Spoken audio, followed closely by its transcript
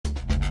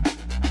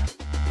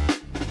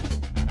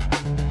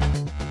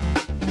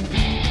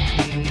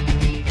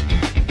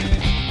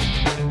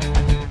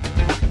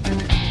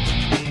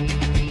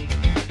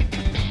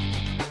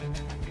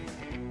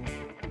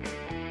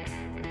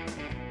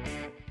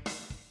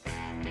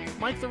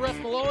Mike the Ref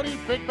Maloney,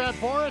 Big Bad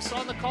Boris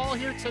on the call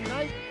here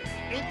tonight.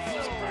 Let's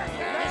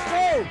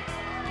go!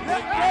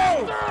 Let's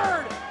go!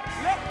 Third!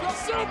 Let the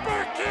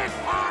Super Kick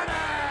Party!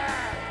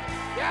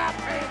 Yeah,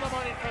 pay the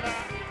money for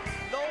that.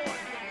 No one.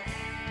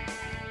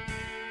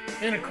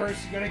 And of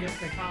course, you gotta get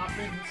the top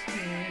in the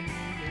skin.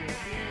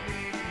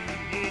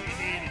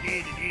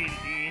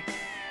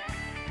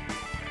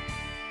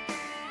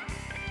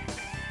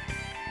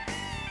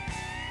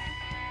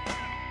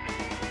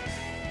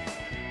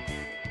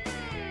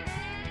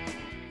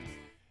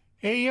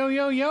 Hey, yo,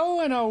 yo, yo,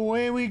 and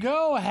away we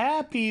go.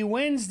 Happy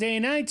Wednesday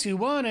night to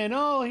one and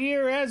all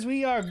here as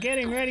we are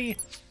getting ready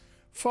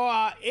for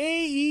our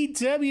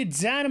AEW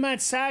Dynamite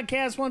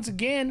Sidecast once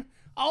again.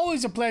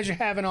 Always a pleasure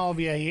having all of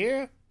you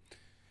here.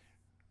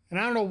 And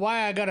I don't know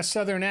why I got a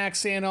southern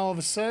accent all of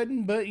a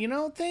sudden, but, you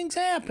know, things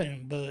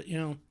happen. But,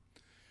 you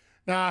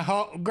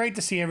know, great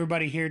to see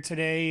everybody here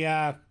today.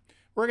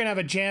 We're going to have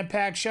a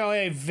jam-packed show.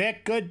 Hey,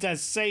 Vic, good to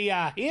see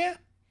ya here.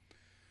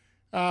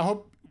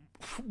 Hope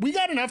we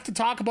got enough to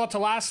talk about to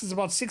last us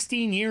about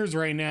 16 years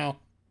right now.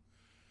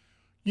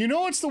 You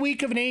know it's the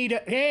week of an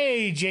AEW...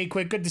 Hey, Jay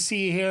Quick, good to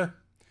see you here.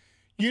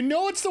 You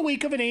know it's the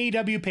week of an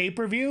AEW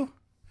pay-per-view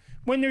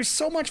when there's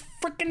so much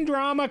freaking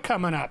drama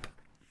coming up.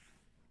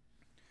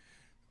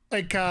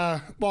 Like,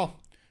 well,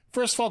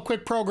 first of all,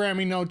 quick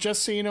programming note.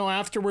 Just so you know,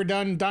 after we're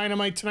done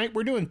Dynamite tonight,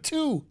 we're doing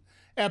 2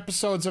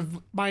 episodes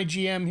of My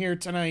GM here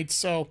tonight.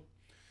 So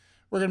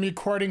we're going to be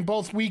recording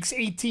both weeks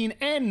 18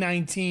 and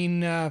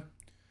 19.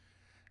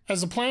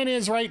 As the plan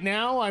is right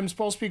now, I'm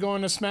supposed to be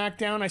going to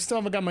SmackDown. I still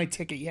haven't got my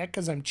ticket yet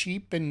because I'm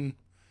cheap and,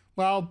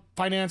 well,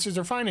 finances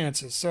are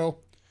finances. So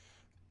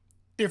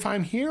if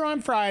I'm here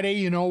on Friday,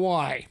 you know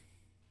why.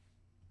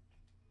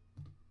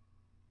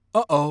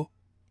 Uh-oh.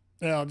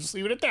 Yeah, I'll just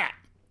leave it at that.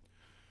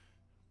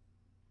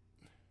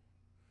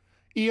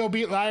 EO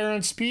beat Liar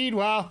on Speed.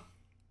 Well,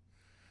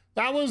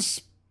 that was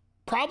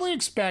probably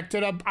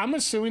expected. I'm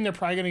assuming they're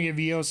probably going to give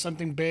EO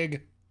something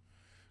big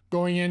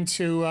going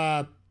into...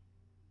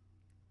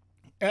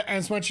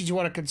 as much as you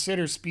want to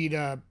consider Speed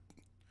a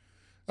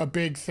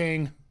big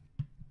thing.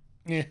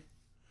 Yeah.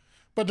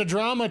 But the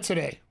drama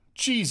today,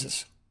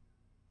 Jesus.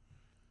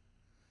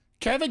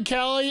 Kevin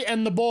Kelly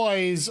and the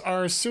boys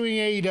are suing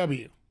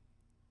AEW.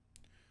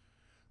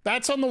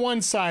 That's on the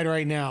one side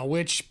right now,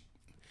 which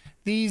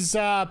these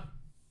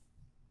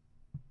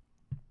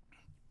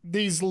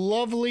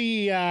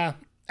lovely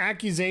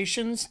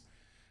accusations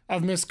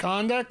of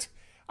misconduct.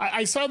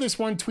 I saw this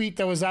one tweet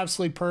that was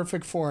absolutely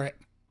perfect for it.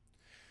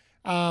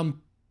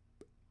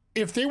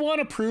 If they want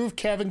to prove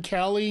Kevin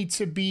Kelly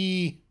to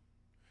be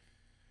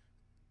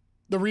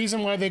the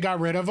reason why they got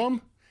rid of him,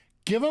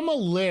 give him a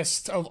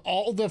list of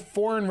all the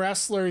foreign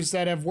wrestlers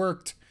that have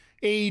worked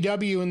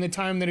AEW in the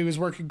time that he was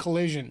working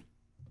Collision.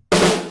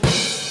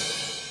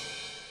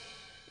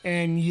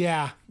 And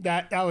yeah,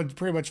 that would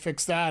pretty much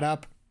fix that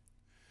up.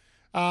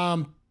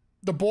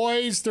 The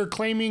boys, they're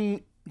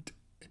claiming...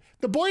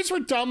 The boys were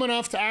dumb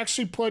enough to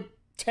actually put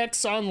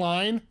texts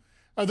online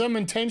of them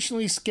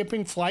intentionally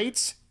skipping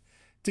flights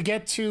to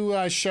get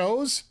to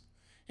shows,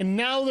 and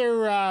now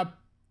they're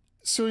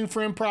suing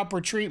for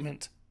improper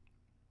treatment.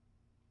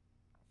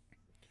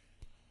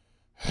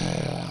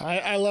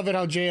 I love it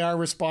how JR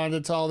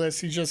responded to all this.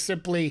 He just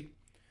simply,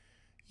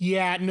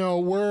 yeah,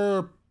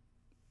 no,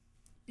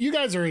 you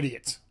guys are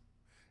idiots.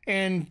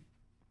 And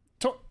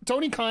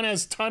Tony Khan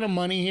has a ton of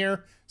money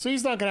here, so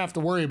he's not going to have to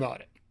worry about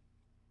it.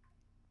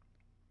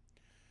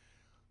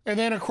 And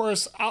then, of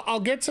course, I'll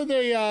get to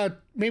the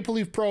Maple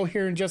Leaf Pro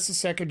here in just a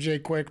second, Jay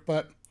Quick,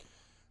 but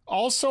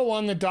also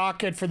on the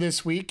docket for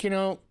this week, you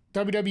know,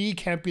 WWE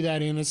can't be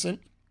that innocent.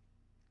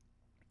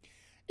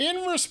 In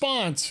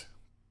response,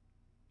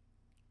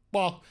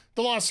 well,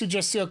 the lawsuit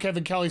just sealed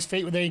Kevin Kelly's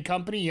fate with any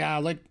company. Yeah,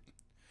 like,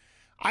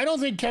 I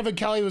don't think Kevin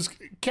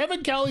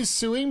Kelly's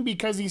suing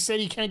because he said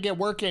he can't get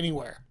work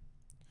anywhere.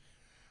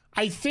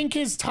 I think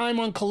his time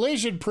on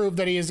Collision proved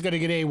that he isn't going to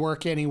get any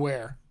work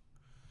anywhere.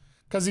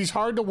 Because he's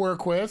hard to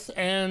work with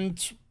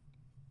and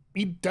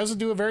he doesn't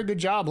do a very good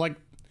job. Like,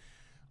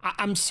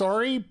 I'm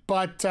sorry,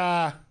 but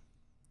I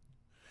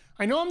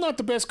know I'm not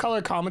the best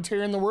color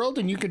commentator in the world,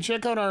 and you can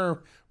check out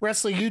our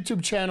wrestling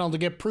YouTube channel to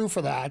get proof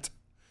of that.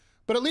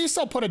 But at least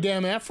I'll put a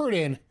damn effort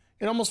in.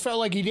 It almost felt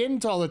like he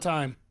didn't all the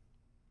time.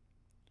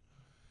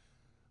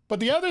 But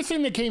the other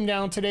thing that came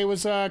down today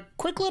was a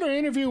quick little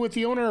interview with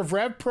the owner of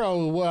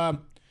RevPro,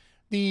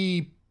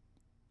 the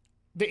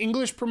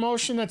English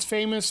promotion that's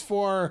famous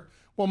for,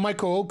 well,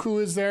 Michael Oku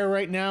is there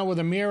right now with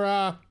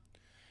Amira.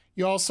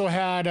 You also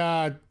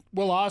had...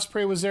 Will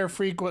Ospreay was there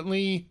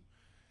frequently.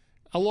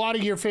 A lot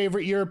of your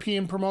favorite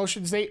European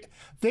promotions.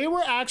 They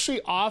were actually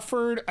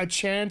offered a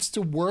chance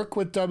to work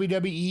with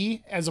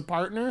WWE as a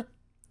partner.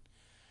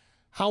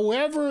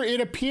 However, it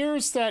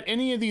appears that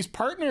any of these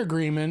partner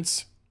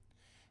agreements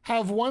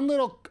have one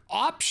little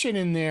option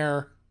in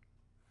there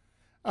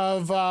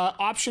of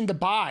option to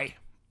buy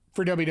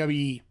for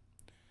WWE.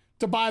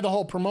 To buy the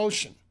whole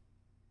promotion.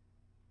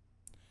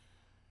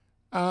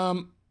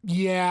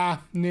 Yeah,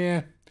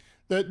 nah.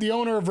 The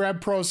owner of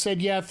RevPro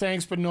said, yeah,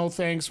 thanks, but no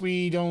thanks.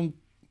 We don't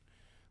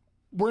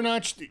we're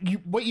not,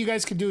 what you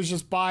guys could do is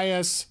just buy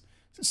us,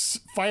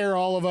 fire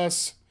all of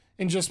us,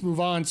 and just move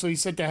on. So he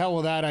said to hell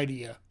with that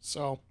idea.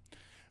 So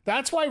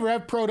that's why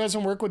Rev Pro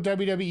doesn't work with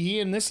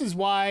WWE. And this is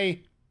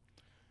why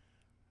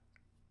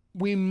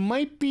we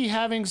might be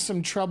having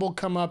some trouble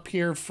come up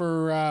here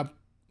for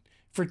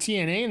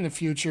TNA in the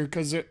future.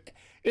 Because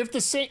if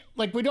the same,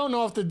 like, we don't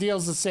know if the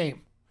deal's the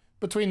same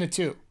between the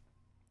two.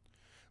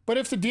 But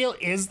if the deal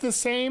is the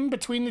same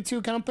between the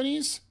two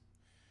companies,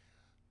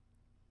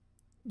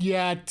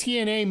 yeah,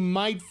 TNA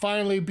might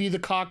finally be the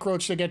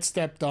cockroach that gets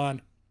stepped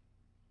on.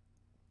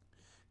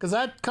 Because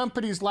that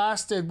company's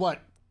lasted,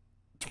 what,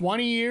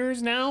 20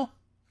 years now?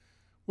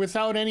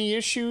 Without any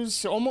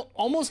issues?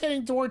 Almost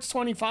heading towards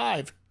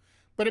 25.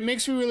 But it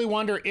makes me really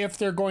wonder if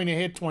they're going to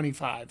hit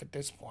 25 at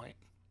this point.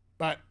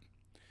 But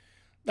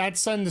that's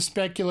something to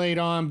speculate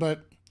on,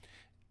 but...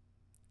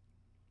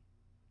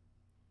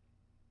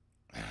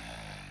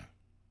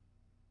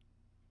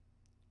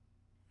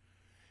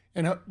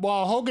 And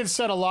while Hogan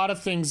said a lot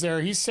of things there,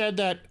 he said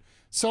that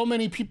so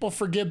many people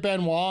forgive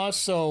Benoit,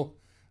 so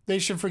they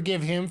should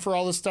forgive him for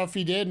all the stuff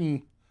he did.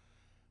 And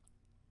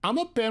I'm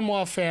a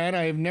Benoit fan.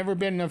 I have never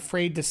been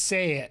afraid to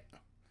say it.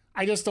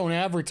 I just don't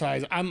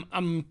advertise.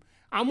 I'm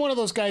one of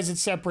those guys that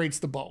separates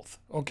the both.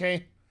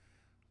 Okay.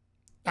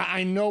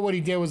 I know what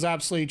he did was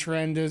absolutely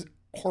horrendous.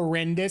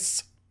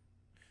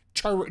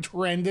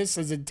 Horrendous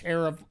as in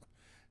terror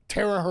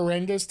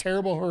horrendous,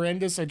 terrible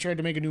horrendous. I tried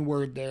to make a new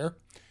word there.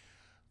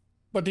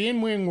 But the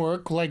in-ring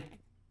work, like,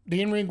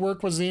 the in-ring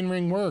work was the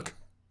in-ring work.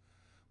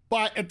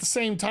 But at the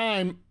same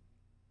time,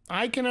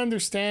 I can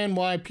understand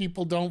why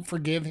people don't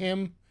forgive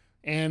him,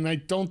 and I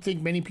don't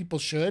think many people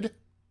should.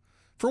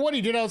 For what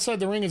he did outside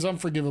the ring is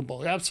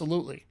unforgivable,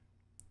 absolutely.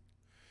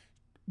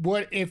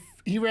 What if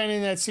he ran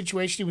into that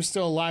situation, he was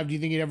still alive, do you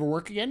think he'd ever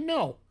work again?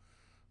 No.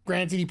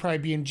 Granted, he'd probably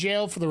be in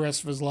jail for the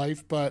rest of his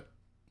life, but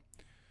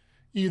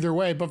either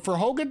way. But for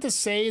Hogan to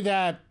say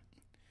that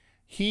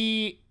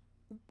he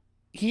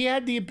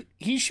should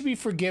be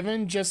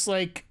forgiven just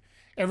like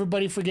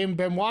everybody forgave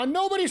Benoit.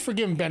 Nobody's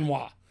forgiven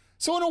Benoit.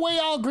 So in a way,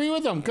 I'll agree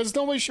with him because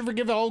nobody should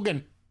forgive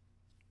Hogan.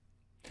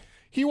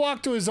 He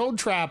walked to his own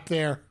trap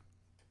there.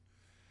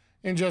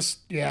 And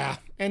just, yeah.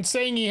 And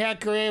saying he had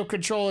creative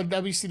control of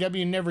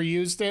WCW and never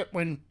used it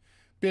when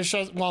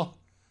Bischoff, well,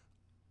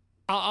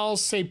 I'll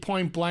say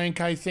point blank,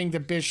 I think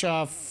that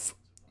Bischoff,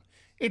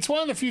 it's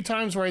one of the few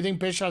times where I think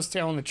Bischoff's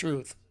telling the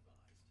truth.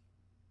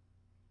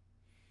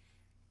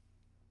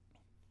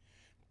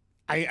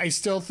 I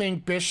still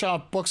think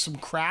Bischoff booked some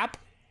crap,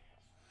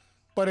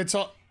 but it's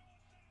all,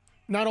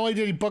 not only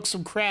did he book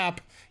some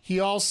crap, he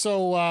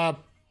also,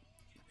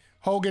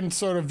 Hogan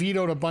sort of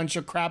vetoed a bunch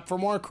of crap for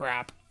more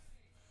crap.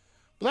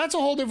 But that's a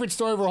whole different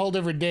story for a whole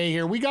different day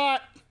here. We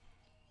got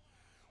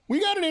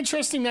an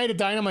interesting night of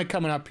Dynamite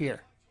coming up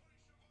here.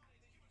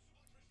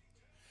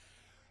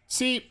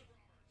 See,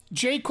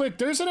 Jay Quick,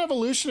 there's an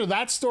evolution of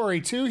that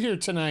story too here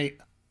tonight.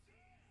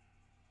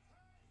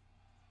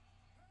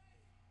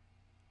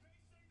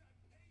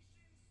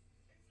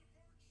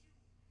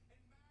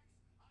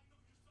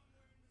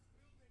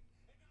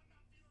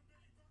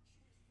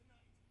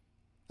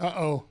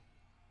 Uh-oh.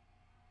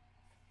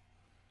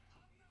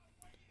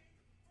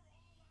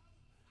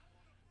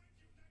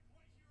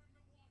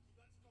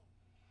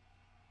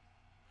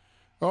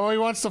 Oh, he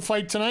wants to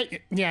fight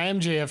tonight? Yeah,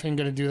 MJF ain't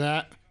gonna do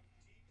that.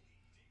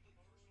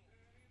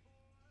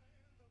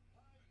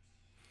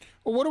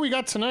 Well, what do we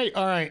got tonight?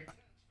 All right.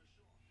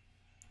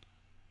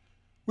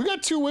 We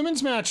got 2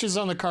 women's matches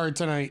on the card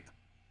tonight.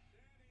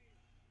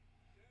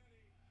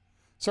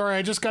 Sorry,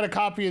 I just got a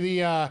copy of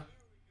the... Of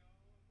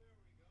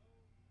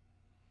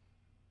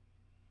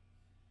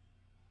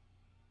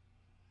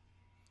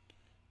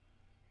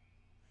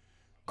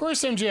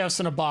course,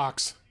 MJF's in a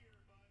box.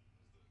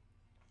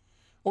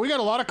 Well, we got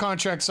a lot of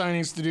contract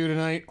signings to do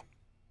tonight.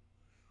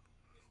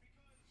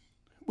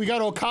 We got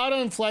Okada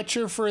and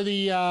Fletcher for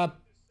the... Oh.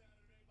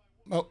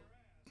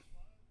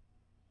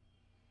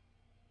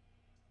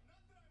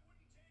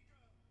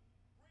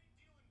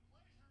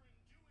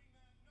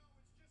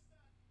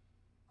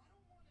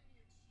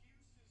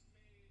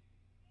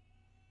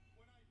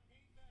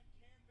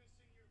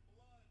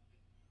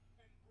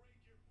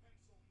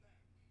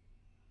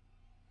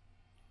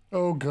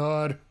 Oh,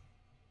 God.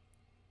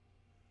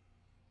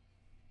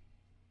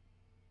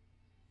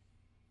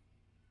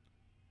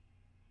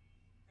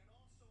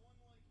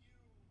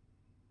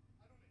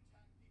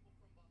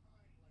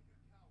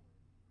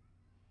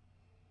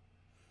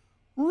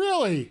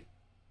 Really?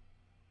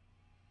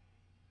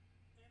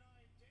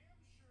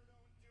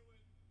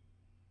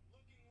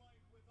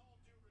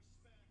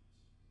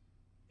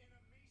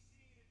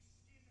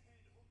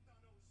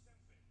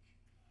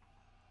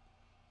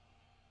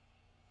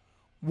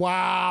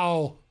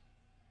 Wow.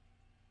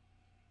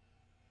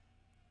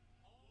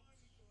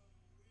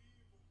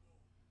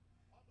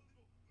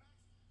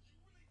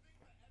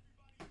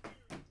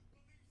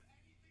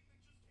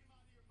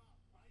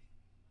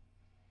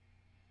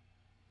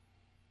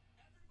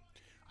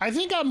 I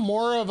think I'm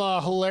more of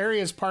a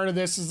hilarious part of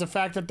this is the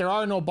fact that there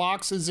are no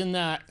boxes in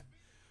that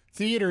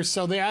theater,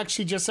 so they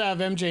actually just have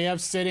MJF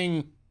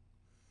sitting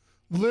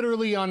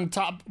literally on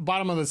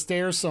bottom of the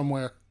stairs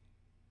somewhere.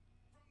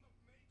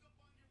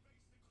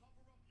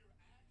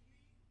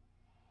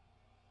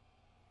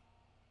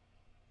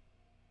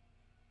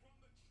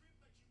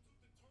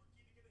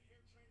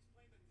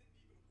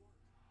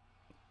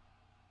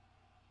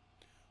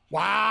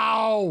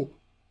 Wow.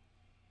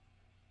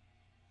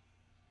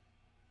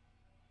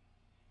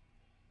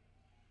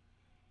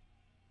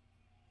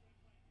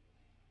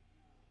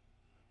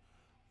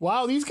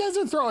 Wow, these guys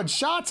are throwing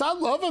shots. I'm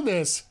loving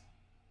this.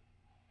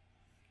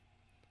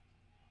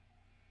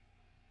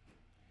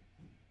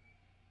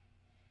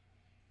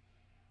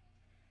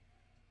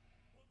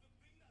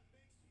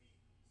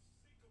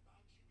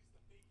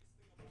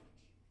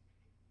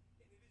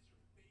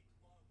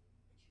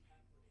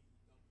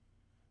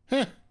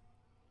 Huh.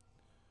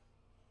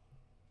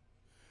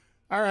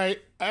 All right.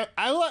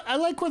 I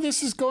like where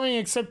this is going,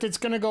 except it's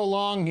going to go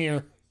long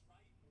here.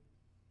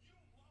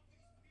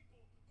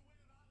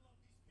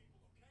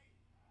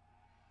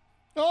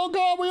 Oh,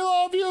 God, we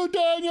love you,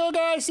 Daniel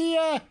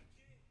Garcia.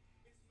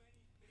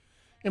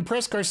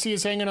 Impressed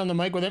Garcia's hanging on the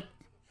mic with him.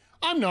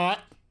 I'm not.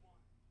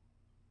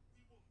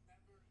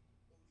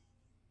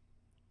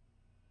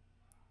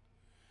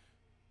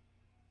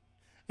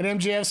 An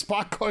MJF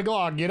spot going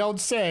long, you don't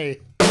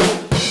say.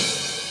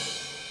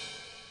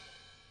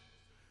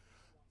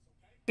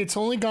 It's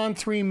only gone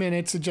 3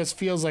 minutes. It just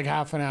feels like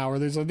half an hour.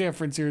 There's a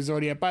difference here,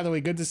 Zodiac. By the way,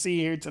 good to see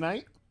you here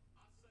tonight.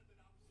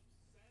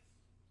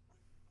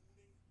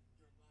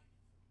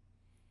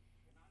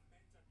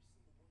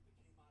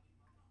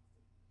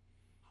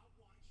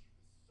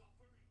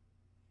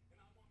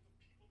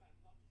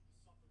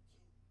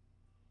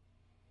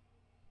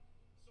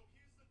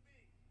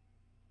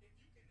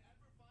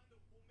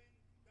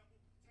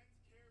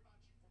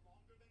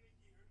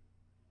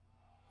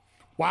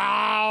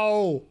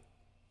 Wow.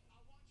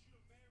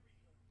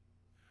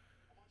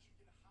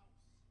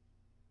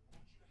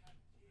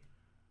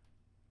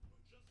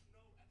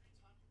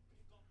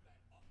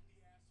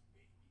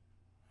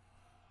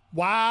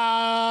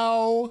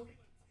 Wow.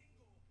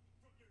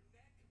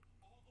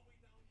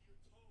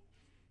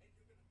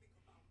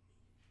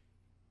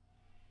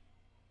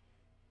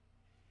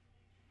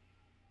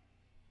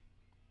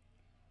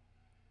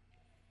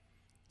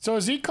 So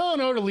is he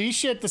calling out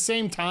Alicia at the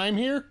same time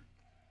here?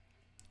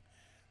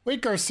 Wait,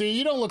 Garcia,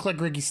 you don't look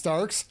like Ricky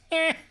Starks.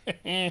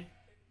 End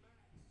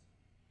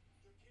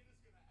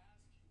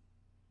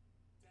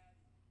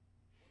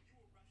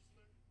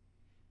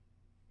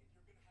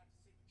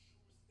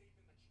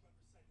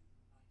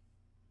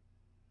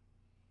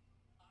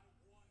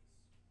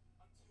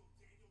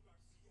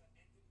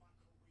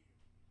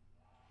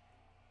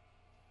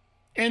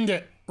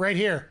it right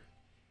here.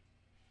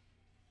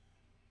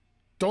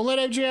 Don't let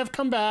MJF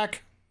come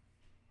back.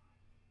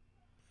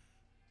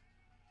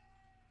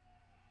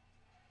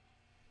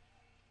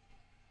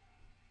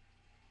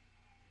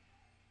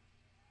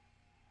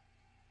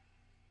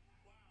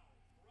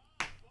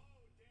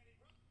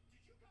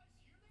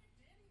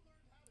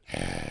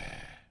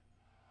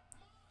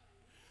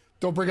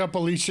 Don't bring up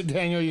Alicia,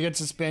 Daniel. You get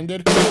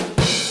suspended.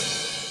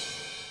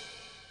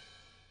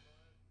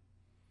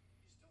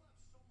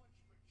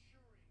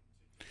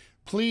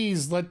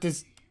 Please let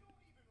this...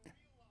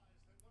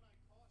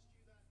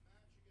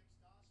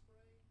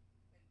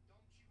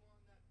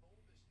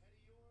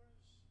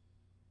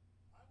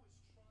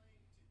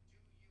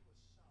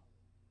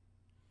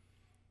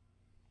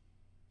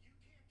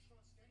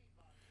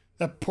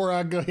 That poor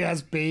ugly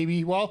ass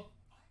baby. Well...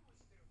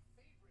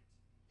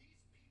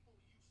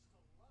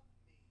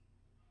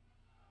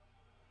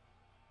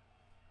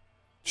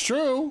 It's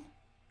true.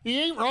 He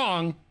ain't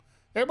wrong.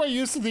 Everybody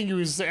used to think he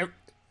was their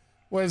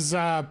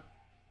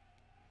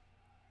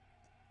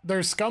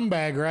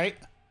scumbag, right?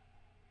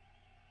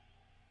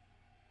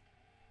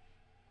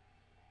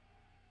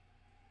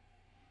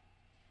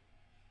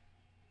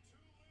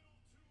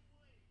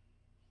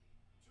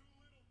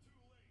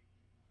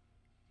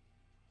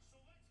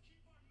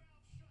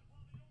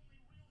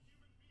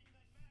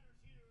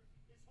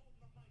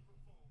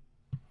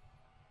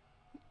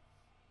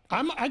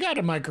 I got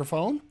a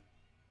microphone.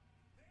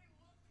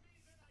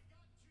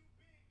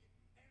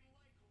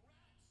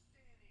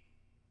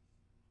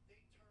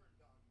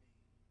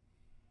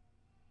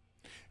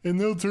 And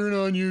they'll turn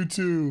on you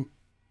too.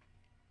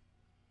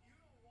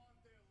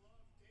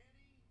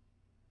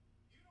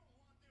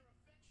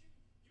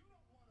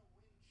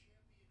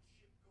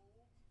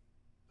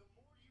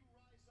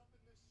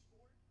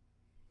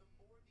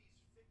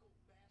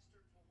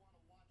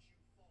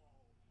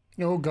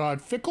 Oh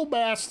God, fickle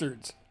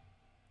bastards.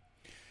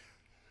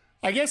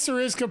 I guess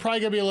there is probably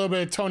gonna be a little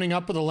bit of toning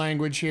up of the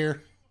language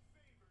here.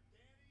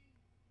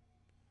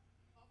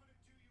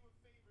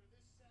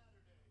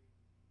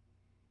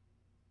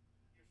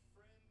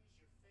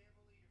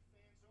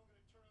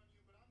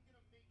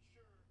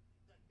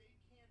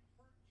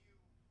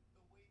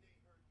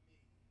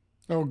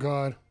 Oh,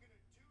 God.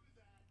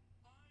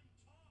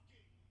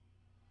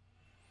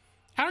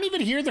 I don't even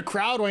hear the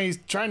crowd when he's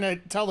trying to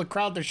tell the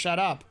crowd to shut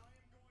up.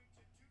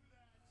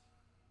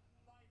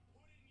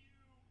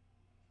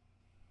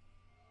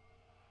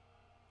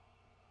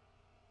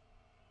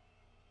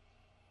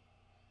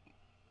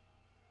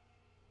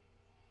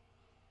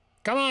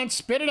 Come on,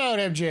 spit it out,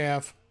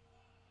 MJF.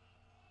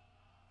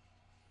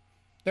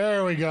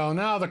 There we go.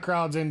 Now the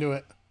crowd's into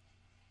it.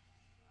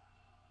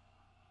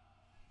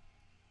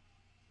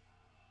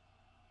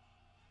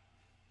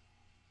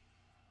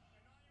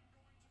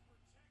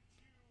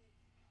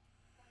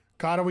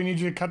 Okada, we need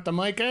you to cut the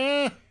mic.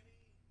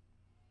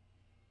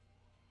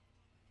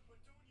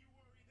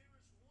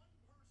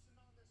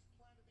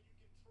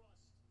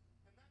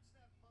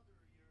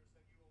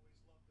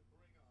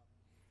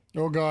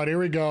 Oh, God, here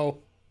we go.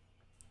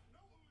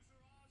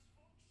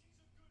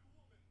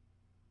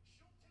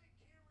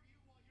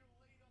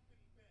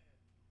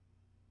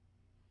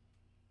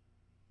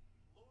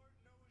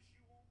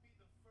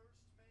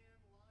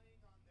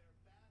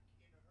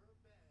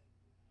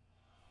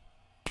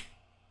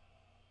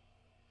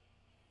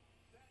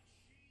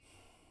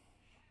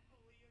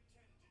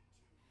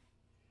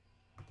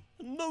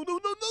 No, no, no, no,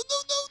 no,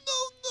 no,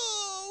 no,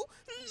 no!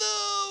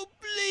 No,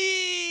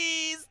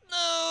 please!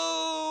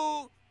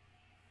 No!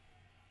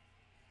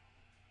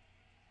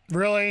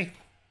 Really?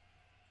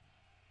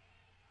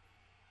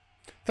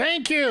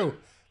 Thank you.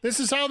 This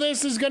is how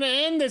this is going to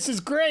end. This is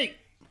great.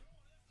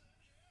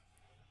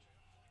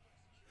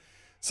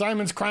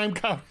 Simon's crime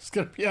count is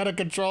going to be out of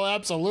control.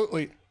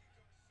 Absolutely.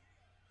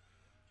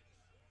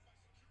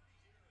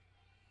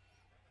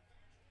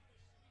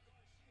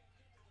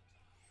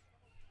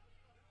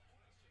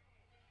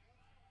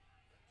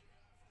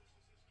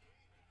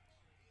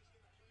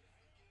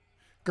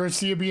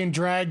 Garcia being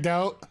dragged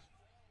out.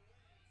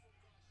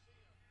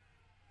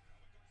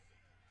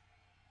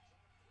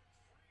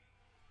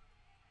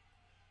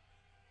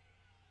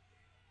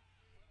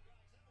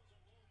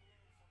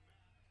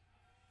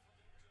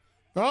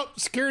 Oh,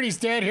 security's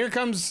dead. Here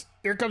comes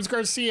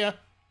Garcia.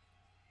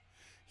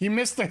 He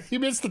missed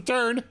the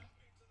turn.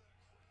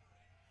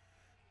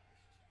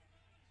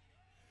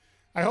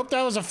 I hope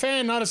that was a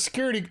fan, not a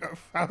security.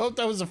 I hope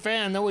that was a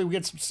fan. That way we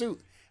get some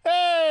suit.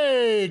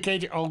 Hey,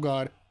 KJ. Oh,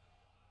 God.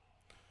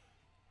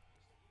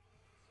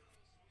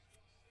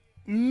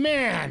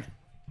 Man.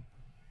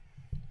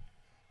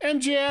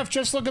 MJF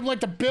just looking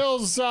like the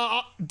Bills'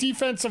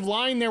 defensive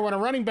line there when a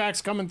running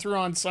back's coming through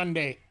on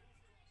Sunday.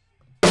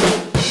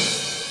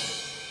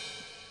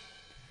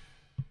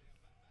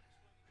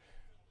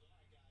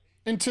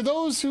 And to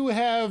those who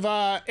have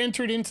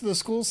entered into the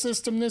school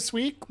system this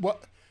week,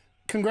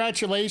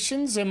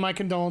 congratulations and my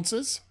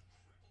condolences.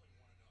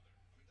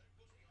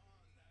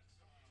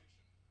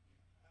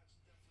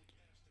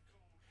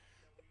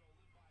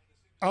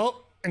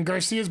 Oh, and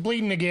Garcia's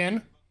bleeding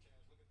again.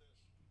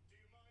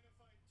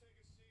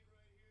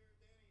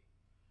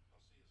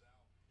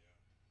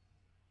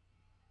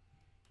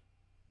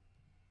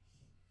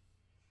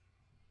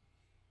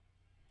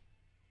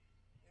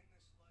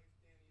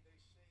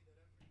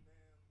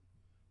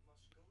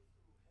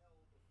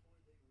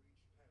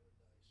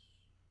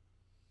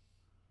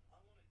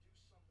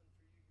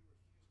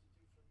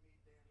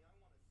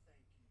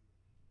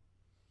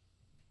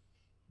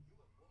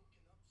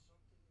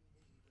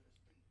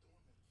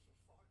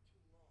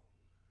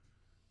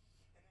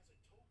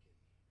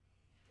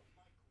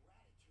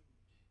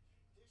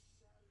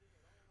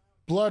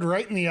 Blood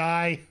right in the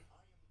eye.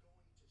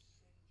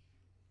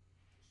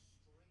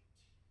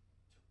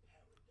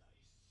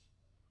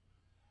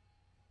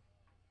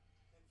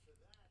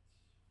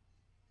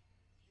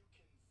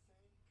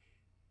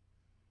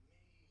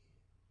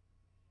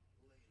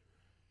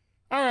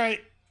 All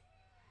right.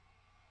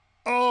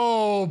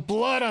 Oh,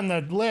 blood on the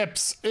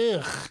lips.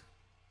 Ugh.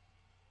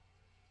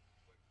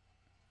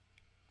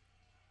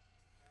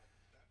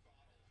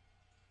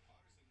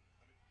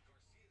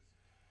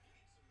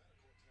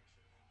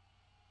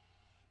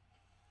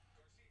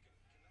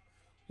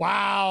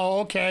 Wow,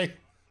 okay.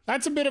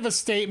 That's a bit of a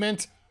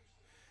statement.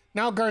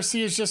 Now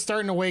Garcia's just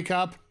starting to wake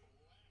up.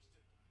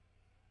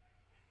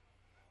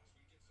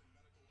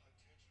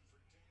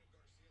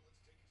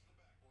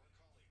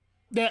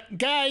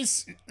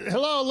 Guys,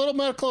 hello, a little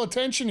medical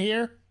attention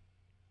here.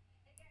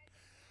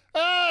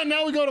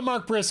 Now we go to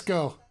Mark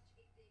Briscoe.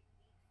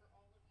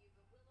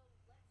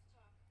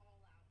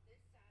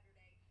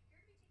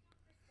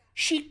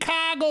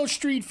 Chicago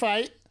street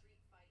fight.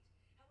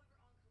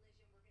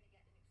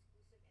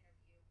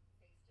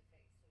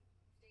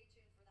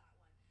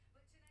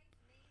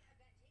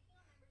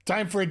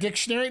 Time for a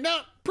dictionary?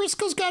 No,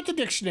 Briscoe's got the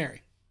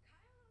dictionary.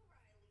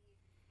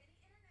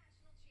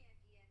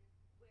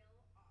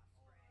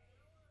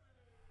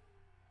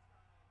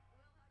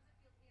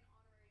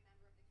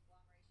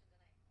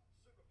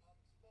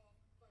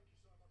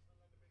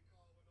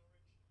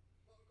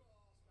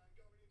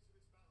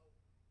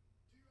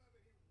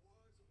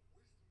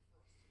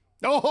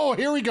 Oh,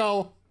 here we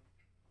go.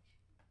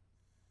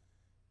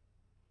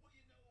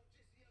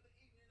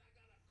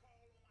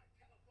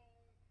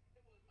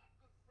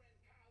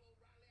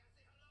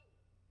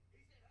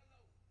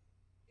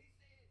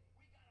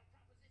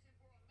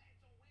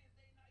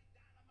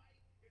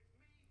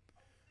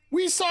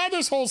 We saw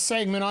this whole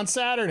segment on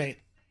Saturday.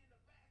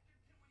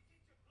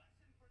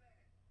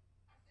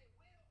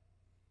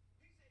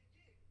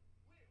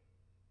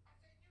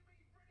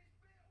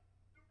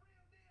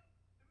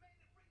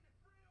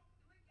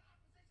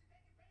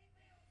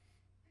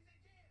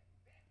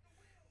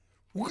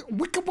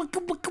 Wicka, wicka,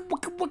 wicka,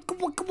 wicka, wicka,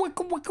 wicka,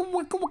 wicka, wicka,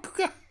 wicka,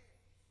 wicka.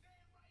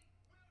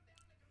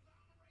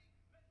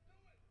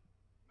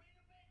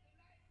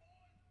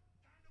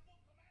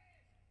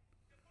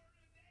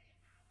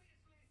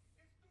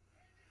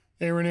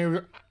 Hey,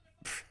 Renee.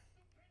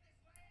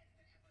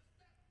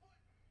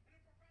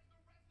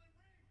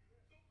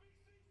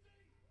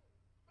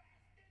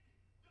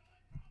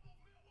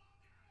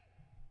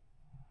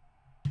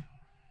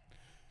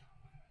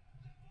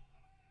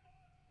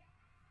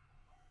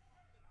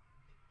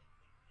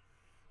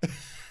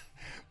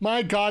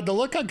 My God, the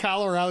look on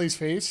Kyle O'Reilly's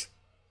face.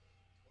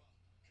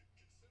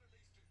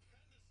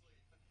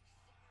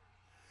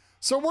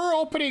 So we're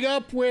opening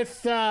up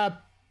with the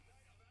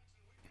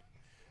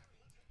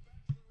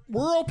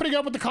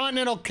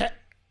Continental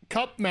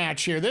Cup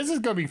match here. This is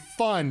going to be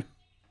fun.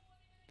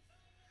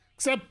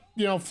 Except,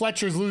 you know,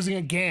 Fletcher's losing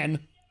again.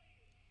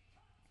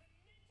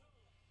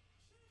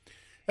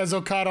 As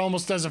Okada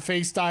almost does a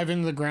face dive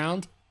into the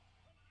ground.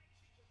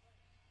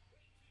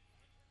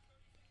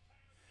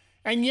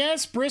 And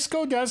yes,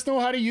 Briscoe does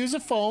know how to use a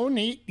phone.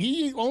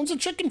 He owns a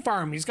chicken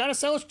farm. He's got to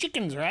sell his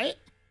chickens, right?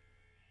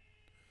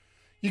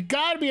 You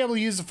got to be able to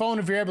use the phone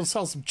if you're able to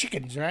sell some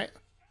chickens, right?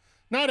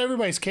 Not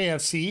everybody's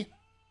KFC.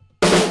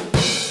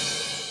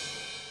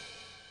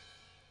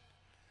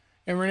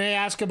 And Renee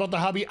asked about the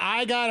hubby.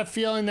 I got a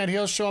feeling that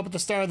he'll show up at the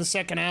start of the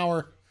second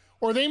hour.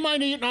 Or they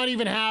might not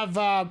even have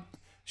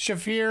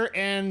Shafir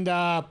and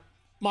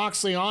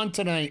Moxley on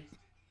tonight.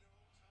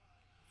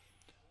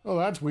 Oh,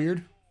 that's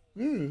weird.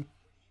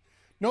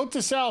 Note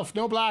to self,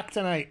 no black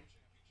tonight.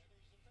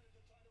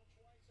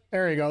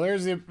 There you go.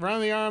 There's the front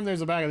of the arm. There's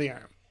the back of the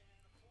arm.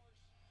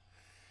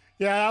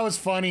 Yeah, that was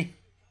funny.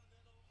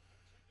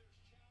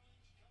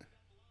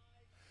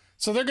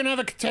 So they're going to have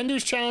a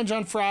Contenders Challenge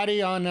on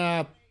Friday on...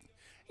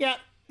 yeah,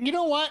 you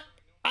know what?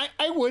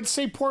 I would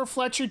say poor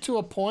Fletcher to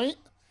a point.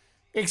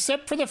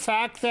 Except for the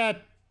fact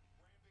that...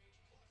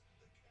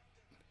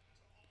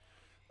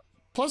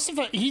 Plus,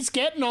 he's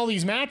getting all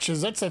these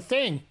matches. That's the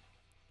thing.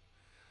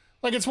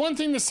 Like, it's one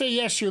thing to say,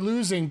 yes, you're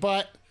losing,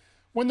 but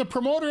when the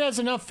promoter has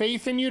enough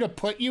faith in you to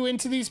put you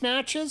into these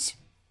matches...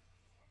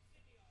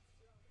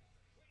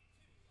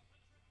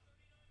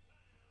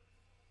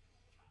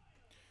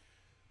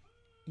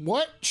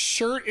 What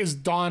shirt is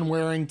Don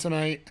wearing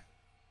tonight?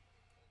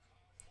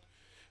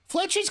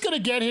 Fletcher's going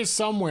to get his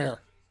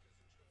somewhere.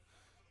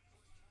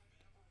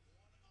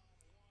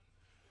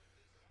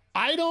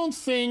 I don't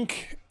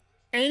think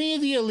any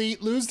of the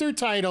Elite lose their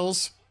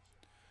titles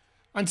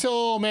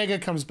until Omega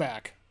comes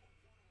back.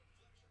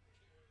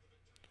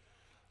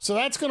 So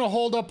that's going to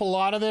hold up a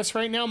lot of this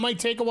right now. It might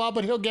take a while,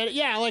 but he'll get it.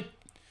 Yeah, like,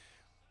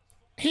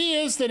 he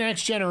is the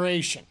next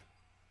generation.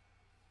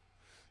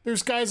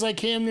 There's guys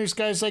like him. There's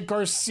guys like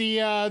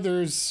Garcia.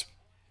 There's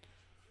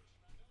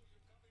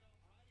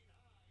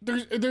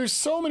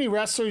so many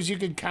wrestlers you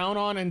can count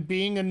on and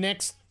being a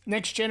next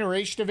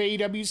generation of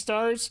AEW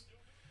stars.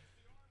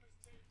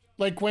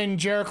 Like when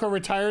Jericho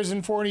retires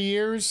in 40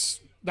 years,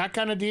 that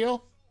kind of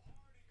deal.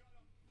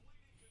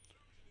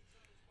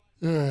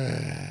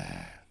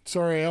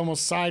 Sorry, I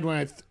almost sighed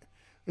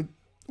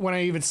when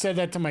I even said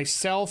that to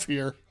myself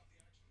here.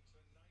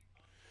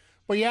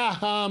 But yeah,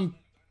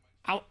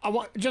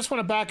 I just want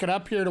to back it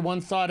up here to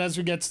one thought as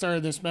we get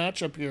started this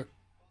matchup here.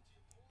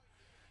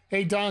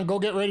 Hey, Don, go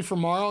get ready for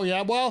tomorrow.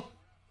 Yeah, well,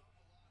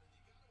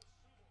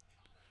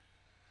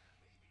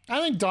 I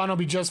think Don will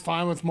be just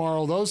fine with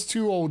Morrow. Those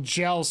two will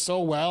gel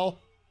so well.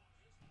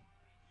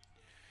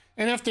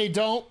 And if they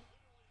don't,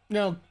 you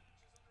know,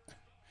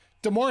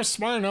 D'Amore's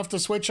smart enough to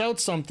switch out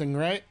something,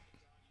 right?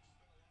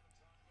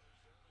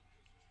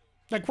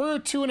 Like, we're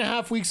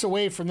 2.5 weeks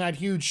away from that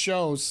huge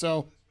show,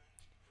 so...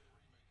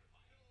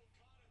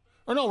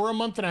 Or no, we're a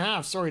month and a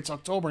half. Sorry, it's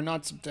October,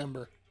 not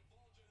September.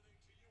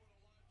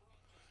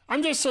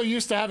 I'm just so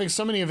used to having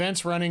so many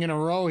events running in a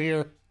row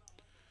here.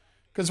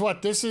 Because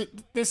what, this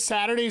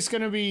Saturday is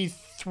going to be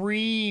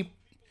three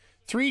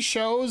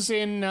shows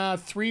in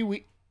 3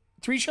 weeks.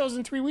 3 shows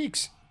in 3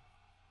 weeks.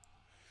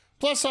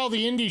 Plus all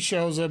the indie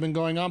shows that have been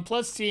going on,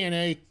 plus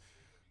TNA.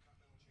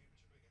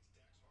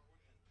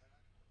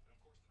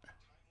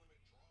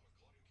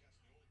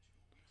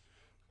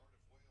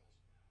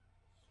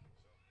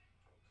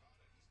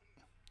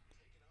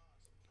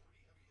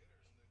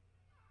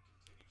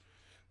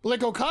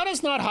 Like,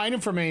 Okada's not hiding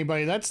from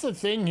anybody. That's the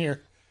thing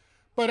here.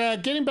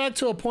 But getting back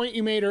to a point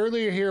you made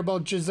earlier here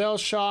about Giselle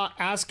Shaw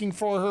asking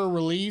for her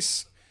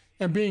release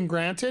and being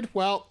granted.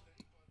 Well,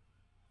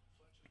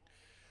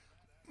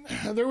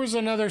 there was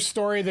another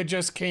story that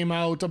just came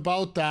out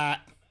about that.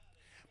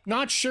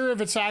 Not sure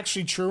if it's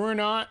actually true or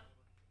not.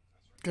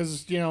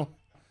 Because, you know,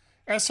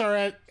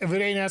 SRS, if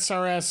it ain't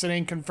SRS, it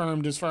ain't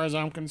confirmed as far as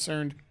I'm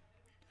concerned.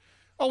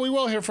 Oh, we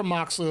will hear from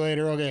Moxley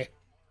later. Okay.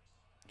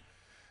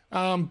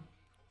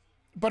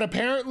 But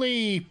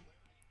apparently,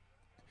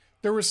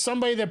 there was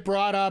somebody that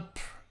brought up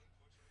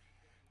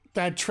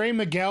that Trey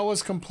Miguel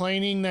was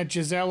complaining that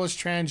Giselle was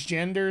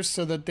transgender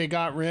so that they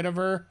got rid of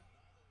her.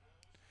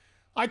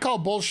 I call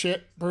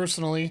bullshit,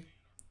 personally.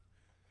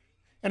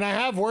 And I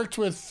have worked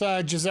with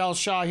Giselle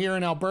Shaw here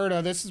in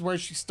Alberta. This is where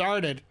she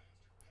started.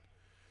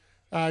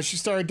 She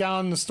started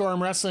down in the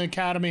Storm Wrestling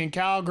Academy in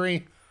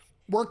Calgary.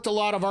 Worked a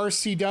lot of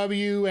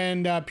RCW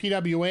and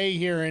PWA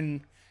here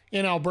in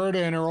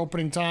Alberta in her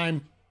opening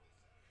time.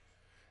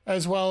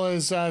 As well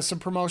as some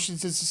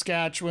promotions in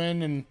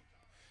Saskatchewan and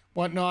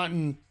whatnot.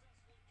 And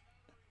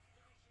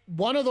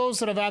one of those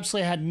that I've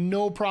absolutely had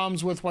no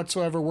problems with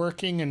whatsoever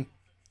working. And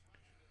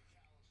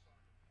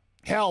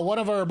hell, one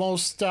of our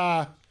most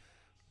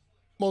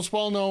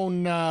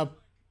well-known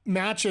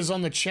matches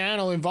on the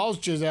channel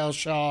involves Giselle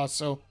Shaw.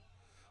 So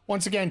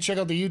once again, check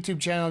out the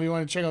YouTube channel if you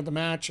want to check out the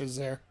matches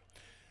there.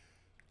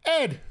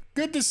 Ed,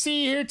 good to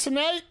see you here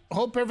tonight.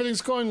 Hope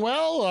everything's going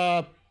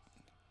well.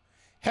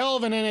 Hell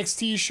of an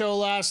NXT show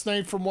last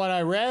night from what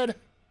I read.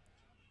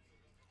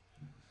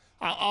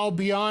 I'll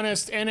be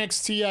honest,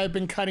 NXT I've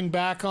been cutting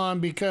back on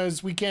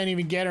because we can't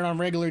even get it on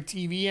regular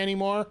TV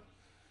anymore.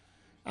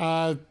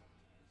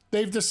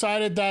 They've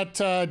decided that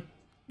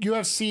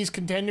UFC's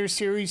Contender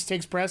Series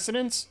takes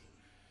precedence.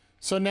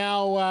 So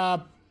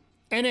now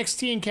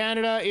NXT in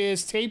Canada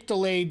is tape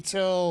delayed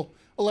till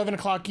 11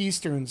 o'clock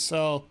Eastern.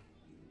 So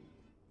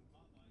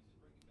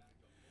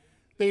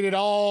they did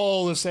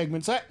all the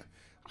segments.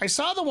 I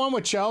saw the one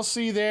with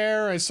Chelsea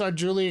there. I saw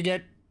Julia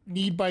get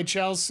kneed by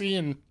Chelsea.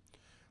 And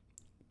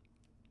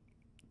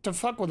to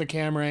fuck with the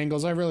camera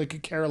angles, I really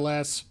could care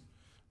less.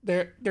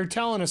 They're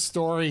telling a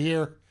story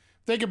here.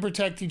 If they can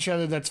protect each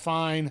other, that's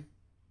fine.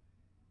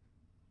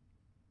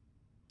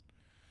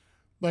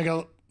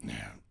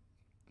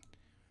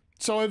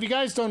 So if you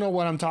guys don't know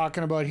what I'm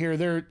talking about here,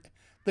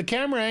 the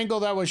camera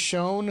angle that was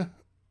shown,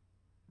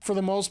 for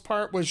the most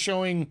part, was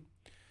showing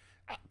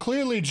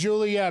clearly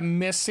Julia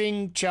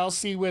missing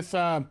Chelsea with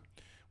a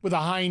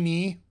high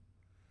knee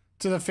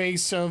to the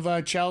face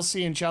of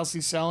Chelsea, and Chelsea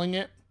selling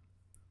it.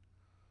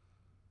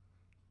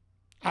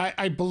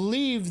 I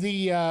believe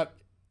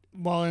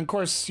well, and of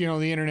course, the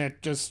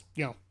internet just,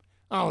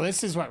 oh,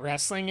 this is what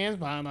wrestling is,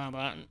 blah, blah,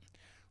 blah.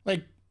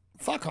 Like,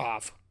 fuck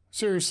off.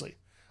 Seriously.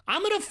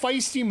 I'm in a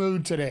feisty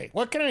mood today.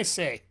 What can I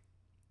say?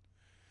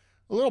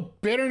 A little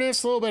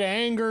bitterness, a little bit of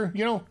anger.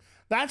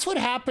 That's what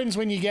happens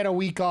when you get a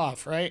week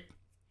off, right?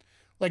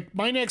 Like,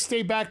 my next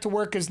day back to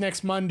work is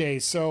next Monday.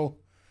 So,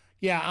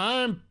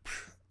 yeah,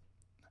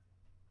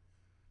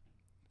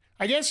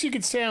 I guess you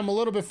could say I'm a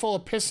little bit full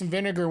of piss and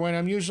vinegar when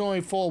I'm usually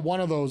only full of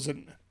one of those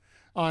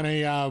on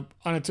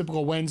a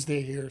typical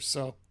Wednesday here.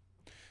 So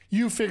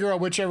you figure out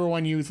whichever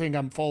one you think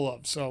I'm full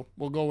of. So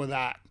we'll go with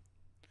that.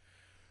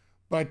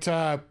 But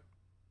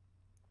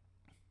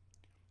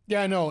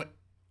yeah, no,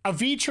 a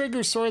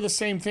V-trigger sort of the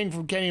same thing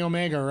from Kenny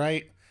Omega,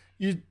 right?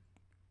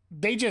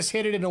 They just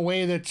hit it in a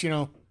way that's,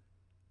 a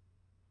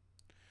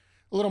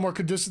little more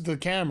conducive to the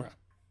camera.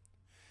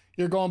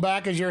 You're going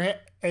back as your head.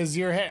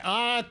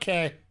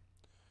 Okay.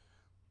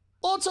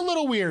 Well, it's a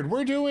little weird.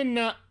 We're doing,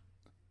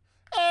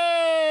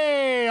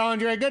 hey,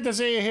 Andre, good to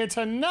see you here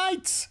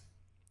tonight.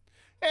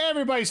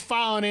 Everybody's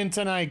filing in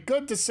tonight.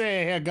 Good to see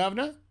you here,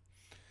 Governor.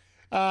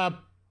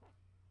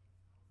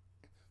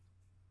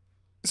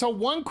 So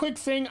one quick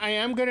thing I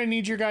am going to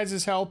need your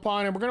guys' help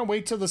on, and we're going to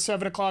wait till the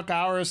 7 o'clock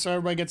hour so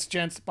everybody gets a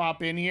chance to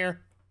pop in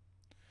here.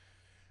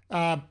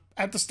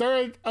 At the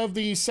start of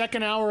the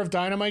second hour of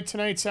Dynamite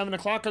tonight, 7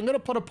 o'clock, I'm going to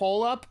put a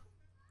poll up.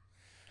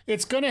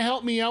 It's going to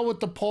help me out with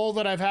the poll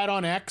that I've had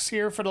on X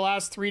here for the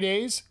last 3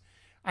 days.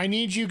 I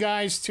need you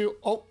guys to...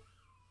 Oh,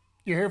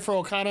 you're here for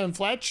Okada and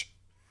Fletch?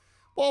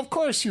 Well, of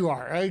course you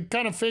are. I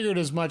kind of figured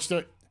as much.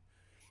 That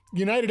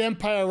United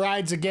Empire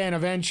rides again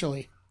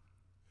eventually.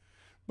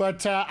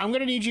 But I'm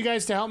going to need you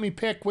guys to help me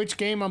pick which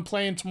game I'm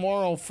playing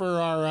tomorrow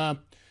for our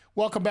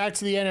Welcome Back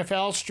to the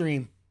NFL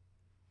stream.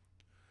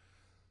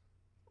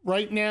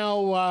 Right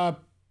now,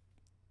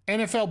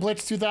 NFL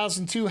Blitz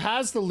 2002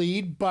 has the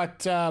lead,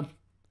 but...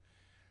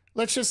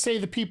 let's just say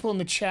the people in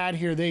the chat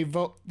here,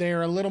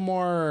 they're a little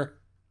more...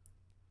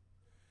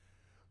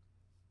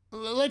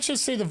 Let's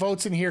just say the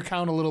votes in here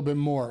count a little bit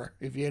more,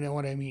 if you know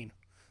what I mean.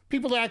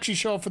 People that actually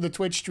show up for the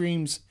Twitch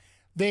streams,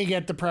 they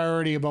get the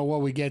priority about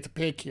what we get to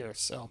pick here.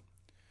 So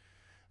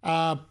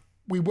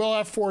we will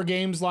have 4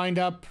 games lined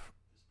up.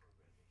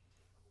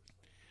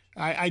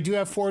 I do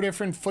have 4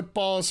 different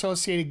football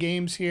associated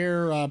games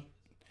here.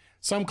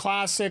 Some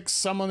classics,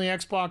 some on the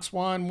Xbox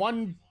One,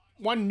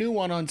 one new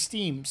one on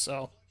Steam,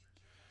 so...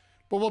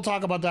 But we'll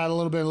talk about that a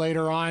little bit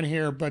later on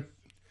here. But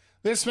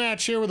this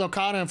match here with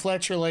Okada and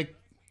Fletcher, like,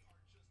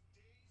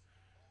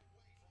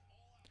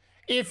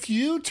 if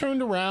you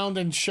turned around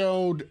and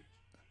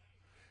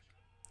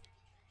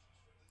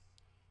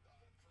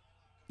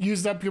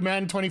used up your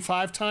Madden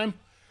 25 time,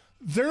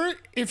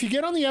 if you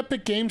get on the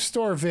Epic Game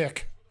Store,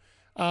 Vic,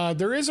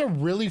 there is a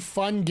really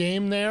fun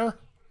game there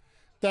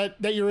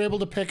that you're able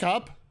to pick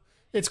up.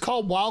 It's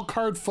called Wild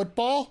Card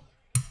Football.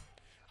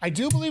 I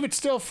do believe it's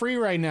still free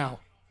right now.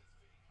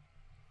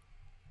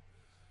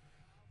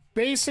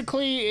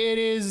 Basically, it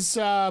is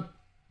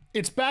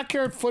it's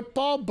backyard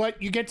football,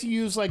 but you get to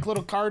use like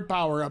little card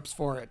power-ups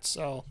for it.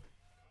 So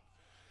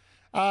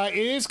it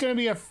is going to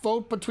be a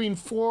vote between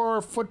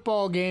 4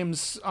 football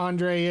games,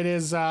 Andre. It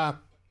is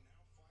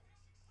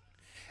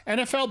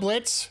NFL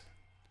Blitz,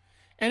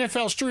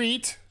 NFL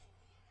Street,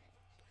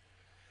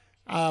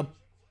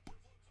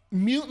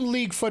 Mutant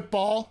League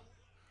Football,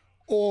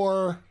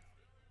 or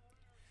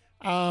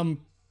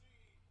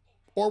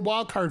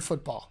Wildcard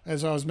Football,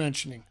 as I was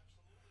mentioning.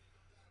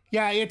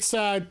 Yeah, it's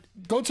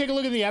go take a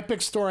look at the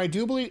Epic Store. I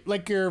do believe,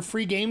 like, your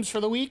free games for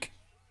the week.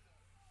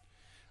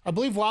 I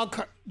believe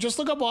Wildcard. Just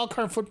look up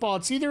Wildcard Football.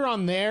 It's either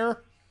on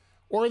there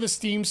or the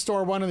Steam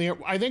Store. One of the.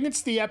 I think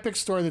it's the Epic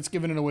Store that's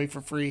giving it away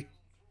for free.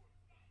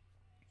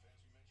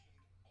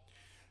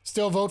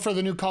 Still vote for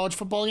the new college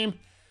football game.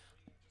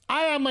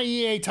 I have my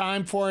EA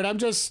time for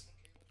it.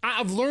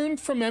 I've learned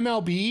from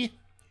MLB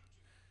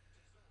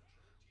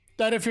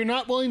that if you're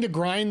not willing to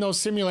grind those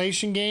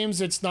simulation games,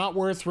 it's not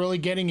worth really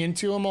getting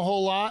into them a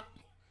whole lot.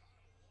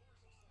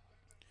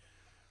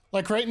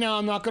 Like right now,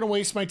 I'm not going to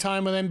waste my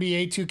time with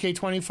NBA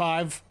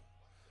 2K25.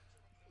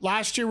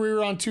 Last year, we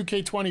were on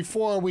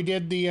 2K24. We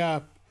did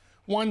the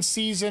one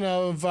season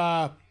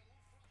of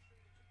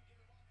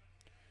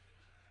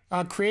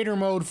creator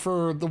mode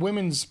for the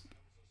women's.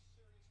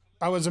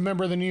 I was a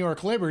member of the New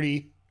York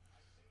Liberty.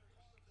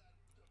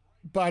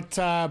 But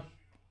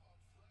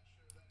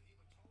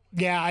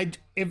yeah,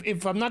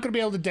 if I'm not going to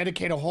be able to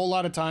dedicate a whole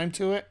lot of time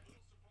to it,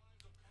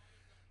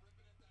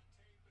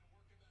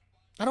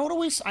 I don't want to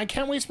waste. I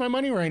can't waste my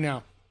money right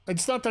now.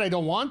 It's not that I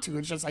don't want to.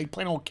 It's just I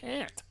plain old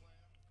can't.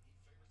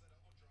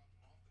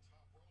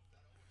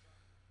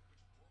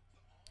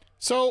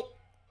 So,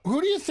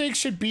 who do you think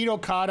should beat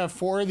Okada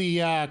for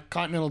the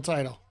Continental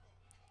title?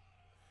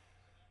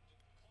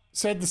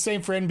 Said the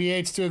same for NBA.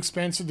 It's too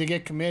expensive to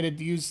get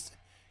committed. Used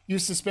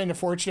to spend a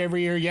fortune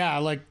every year. Yeah,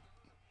 like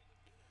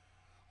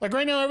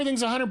right now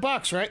everything's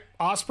 $100, right?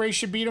 Ospreay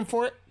should beat him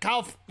for it.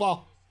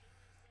 Well,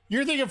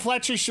 you're thinking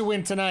Fletcher should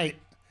win tonight.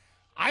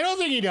 I don't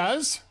think he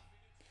does.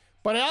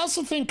 But I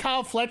also think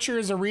Kyle Fletcher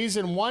is a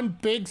reason one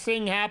big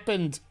thing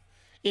happened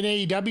in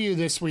AEW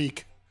this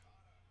week.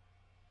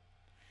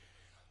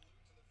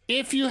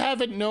 If you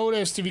haven't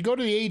noticed, if you go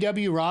to the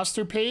AEW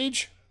roster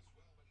page,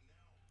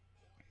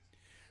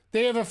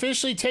 they have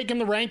officially taken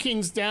the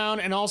rankings down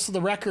and also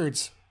the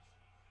records.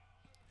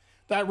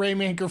 That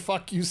Rainmaker,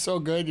 fuck you so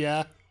good,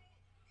 yeah.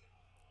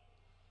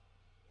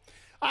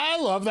 I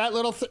love that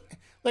little thing.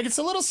 Like, it's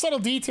the little subtle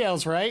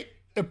details, right?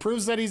 It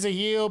proves that he's a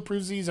heel,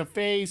 proves he's a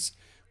face,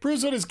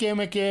 proves what his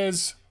gimmick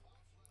is.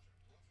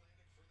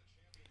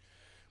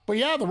 But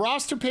yeah, the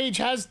roster page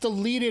has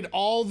deleted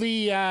all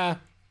the,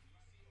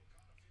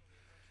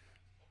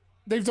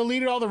 they've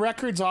deleted all the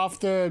records off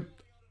the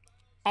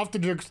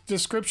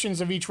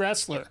descriptions of each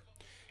wrestler.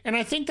 And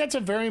I think that's a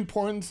very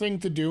important thing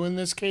to do in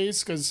this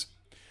case, because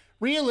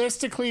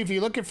realistically, if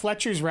you look at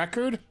Fletcher's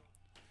record,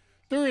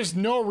 there is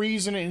no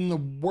reason in the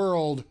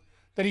world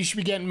that he should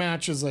be getting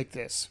matches like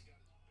this.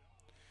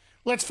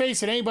 Let's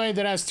face it, anybody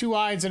that has two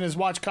eyes and has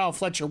watched Kyle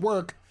Fletcher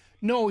work,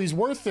 know he's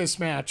worth this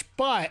match,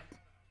 but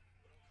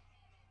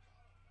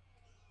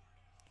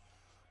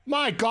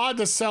my God,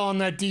 the sell on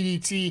that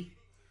DDT.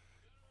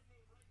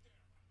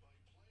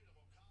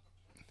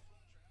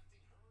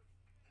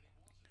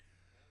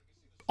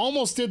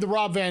 Almost did the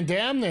Rob Van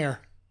Dam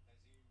there.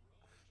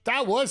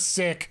 That was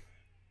sick.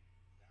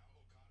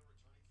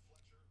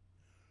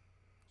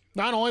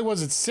 Not only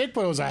was it sick,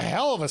 but it was a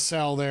hell of a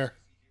sell there.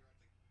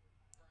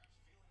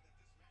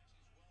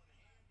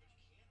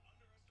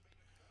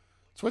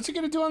 So what's he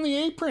going to do on the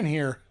apron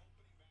here?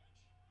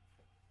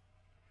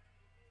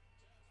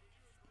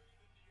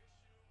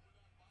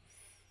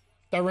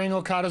 That ring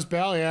Okada's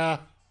bell, yeah.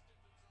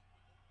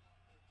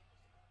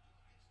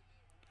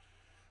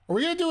 Are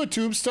we going to do a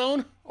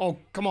tombstone? Oh,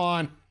 come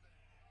on.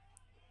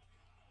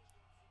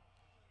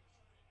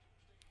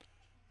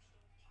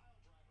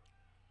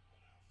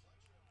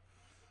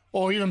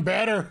 Oh, even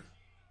better.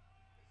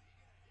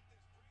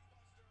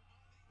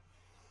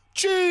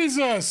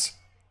 Jesus!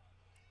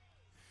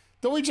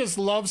 Don't we just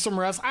love some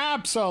wrestling?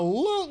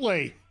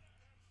 Absolutely.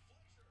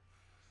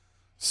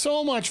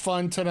 So much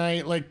fun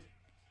tonight. Like,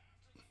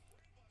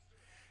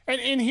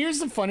 and here's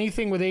the funny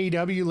thing with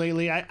AEW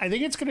lately. I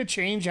think it's going to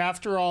change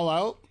after All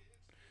Out.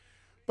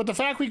 But the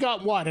fact we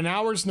got, what, an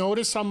hour's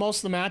notice on most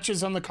of the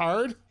matches on the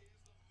card?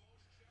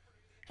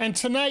 And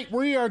tonight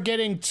we are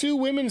getting 2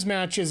 women's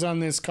matches on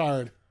this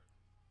card.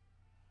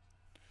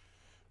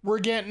 We're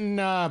getting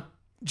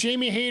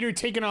Jaime Hayter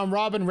taking on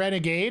Robyn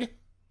Renegade.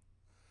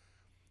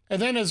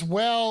 And then as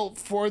well,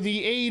 for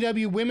the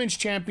AEW Women's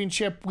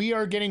Championship, we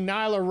are getting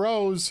Nyla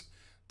Rose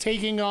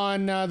taking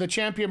on the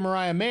champion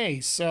Mariah May.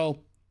 So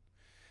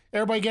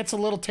everybody gets a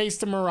little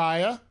taste of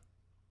Mariah.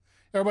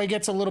 Everybody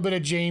gets a little bit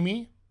of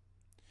Jamie.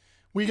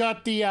 We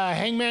got the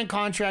Hangman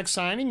contract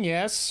signing,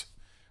 yes.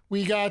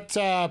 We got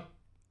Hikaru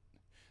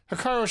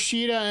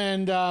Shida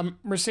and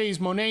Mercedes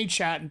Mone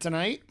chatting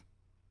tonight.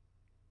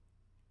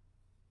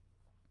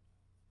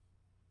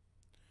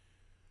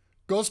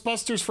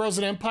 Ghostbusters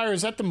Frozen Empire,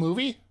 is that the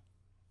movie?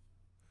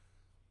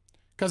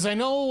 Because I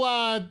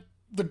know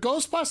the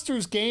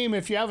Ghostbusters game,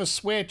 if you have a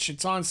Switch,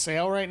 it's on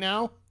sale right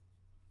now.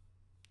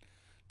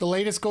 The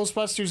latest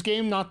Ghostbusters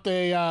game, not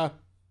the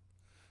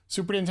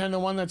Super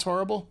Nintendo one that's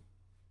horrible.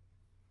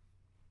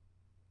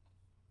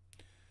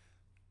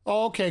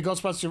 Oh, okay,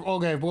 Ghostbusters.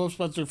 Okay,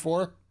 Ghostbusters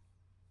 4.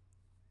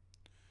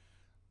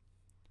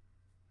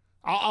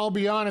 I'll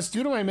be honest,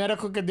 due to my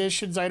medical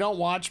conditions, I don't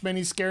watch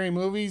many scary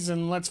movies,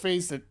 and let's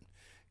face it,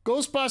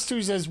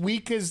 Ghostbusters, as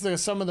weak as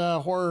some of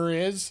the horror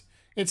is,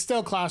 it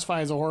still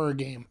classifies as a horror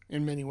game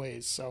in many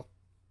ways, so.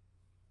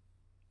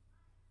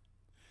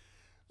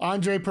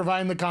 Andre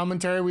providing the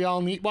commentary we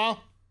all need.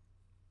 Well,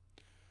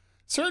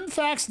 certain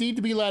facts need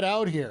to be let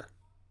out here.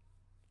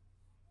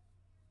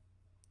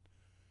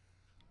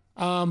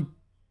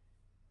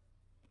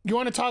 You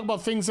want to talk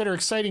about things that are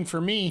exciting for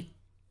me?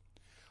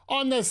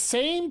 On the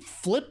same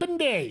flippin'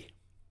 day,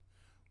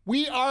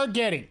 we are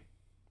getting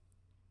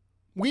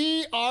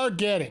the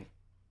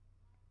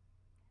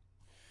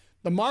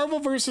Marvel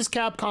vs.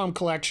 Capcom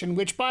collection,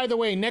 which, by the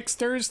way, next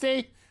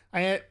Thursday,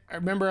 I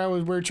remember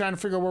we were trying to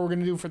figure out what we're going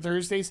to do for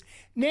Thursdays.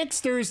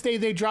 Next Thursday,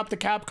 they dropped the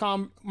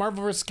Capcom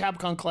Marvel vs.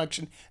 Capcom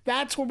collection.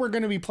 That's what we're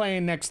going to be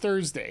playing next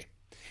Thursday.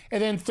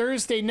 And then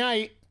Thursday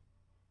night,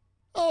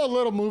 a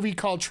little movie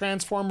called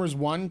Transformers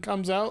 1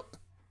 comes out.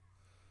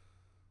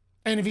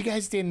 And if you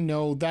guys didn't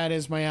know, that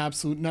is my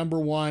absolute number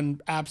one,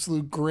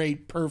 absolute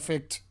great,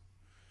 perfect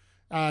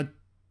TV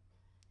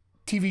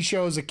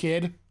show as a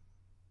kid.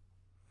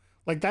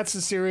 Like, that's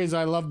the series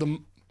I loved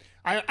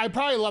I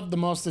probably loved the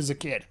most as a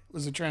kid,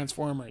 was the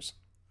Transformers.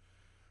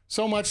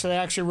 So much that I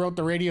actually wrote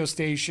the radio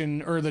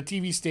station, or the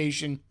TV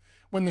station,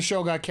 when the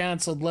show got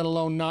canceled, let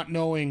alone not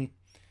knowing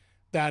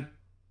that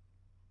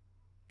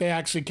they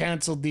actually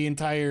canceled the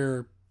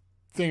entire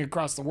thing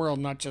across the world,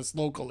 not just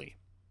locally.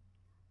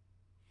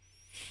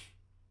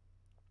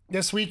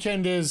 This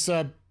weekend is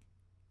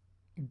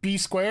B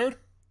squared.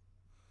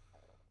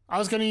 I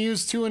was going to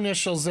use 2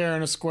 initials there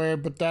in a square,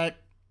 but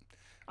that,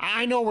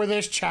 I know where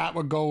this chat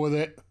would go with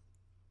it.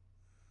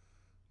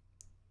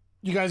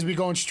 You guys would be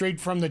going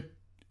straight from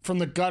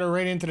the gutter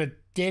right into the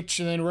ditch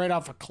and then right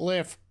off a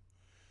cliff.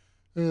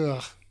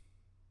 Ugh.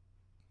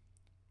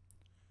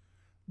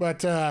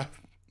 But, so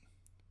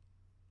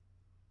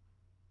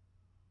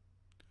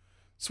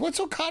what's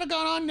Okada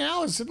got on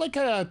now? Is it like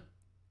a...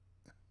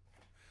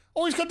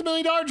 Oh, he's got the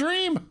 $1 Million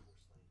Dream.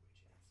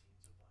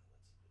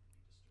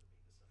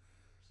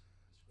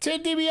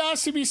 Ted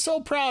DiBiase would be so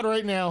proud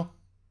right now.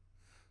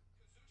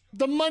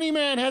 The Money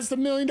Man has the $1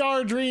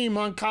 Million Dream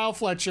on Kyle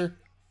Fletcher.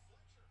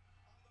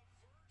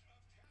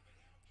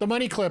 The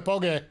money clip,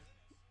 okay.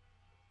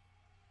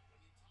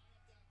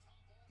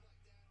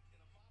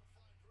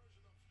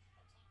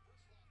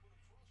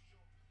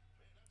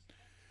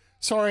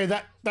 Sorry,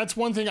 that's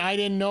one thing I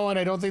didn't know, and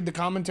I don't think the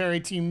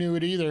commentary team knew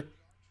it either.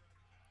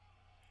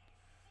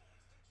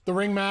 The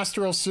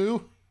ringmaster will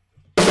sue.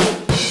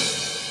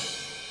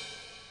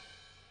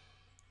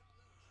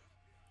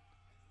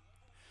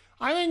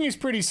 I think he's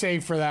pretty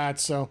safe for that,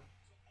 so.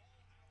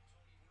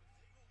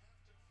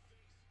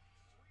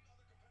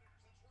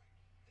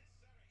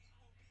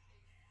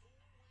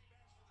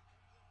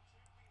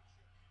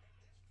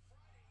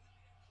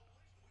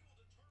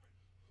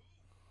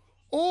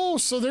 Oh,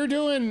 so they're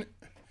doing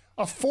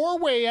a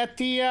 4-way at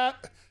the,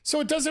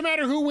 so it doesn't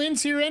matter who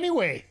wins here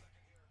anyway.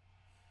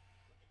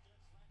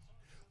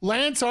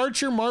 Lance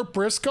Archer, Mark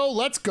Briscoe,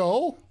 let's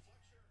go.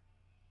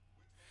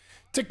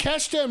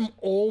 Takeshita,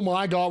 oh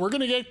my God, we're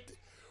gonna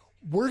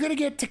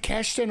get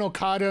Takeshita and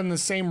Okada in the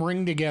same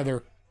ring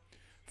together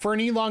for an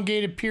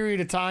elongated period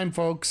of time,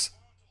 folks.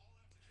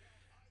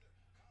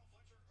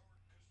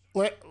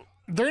 They're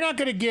not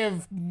gonna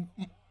give,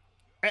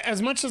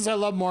 as much as I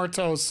love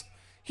Martos,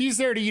 he's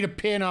there to eat a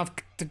pin off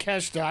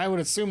Takeshita. I would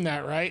assume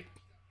that, right?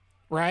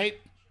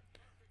 Right?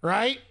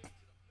 Right?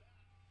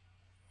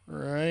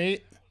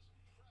 Right?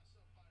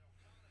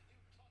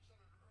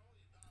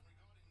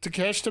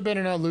 Takeshita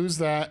better not lose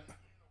that.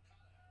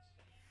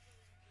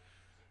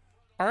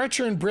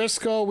 Archer and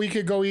Briscoe, we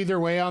could go either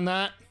way on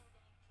that.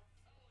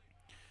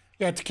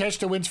 Yeah,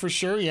 Takeshita wins for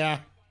sure,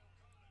 yeah.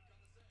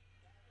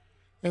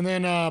 And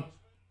then,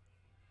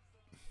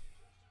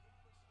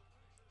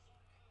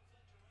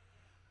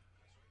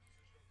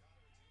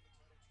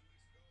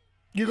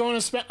 you're going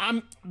to spend...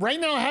 right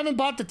now, I haven't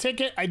bought the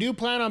ticket. I do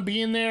plan on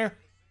being there.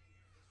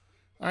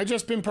 I've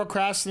just been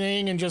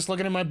procrastinating and just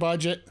looking at my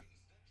budget.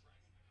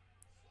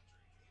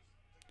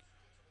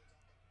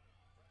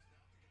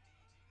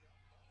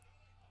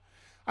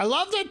 I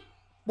love that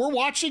we're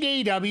watching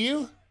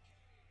AEW.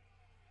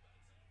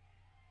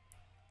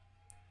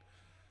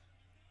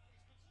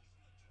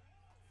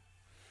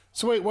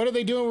 So wait, what are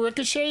they doing with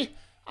Ricochet?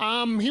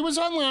 He was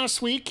on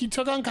last week. He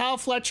took on Kyle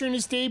Fletcher in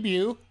his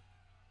debut.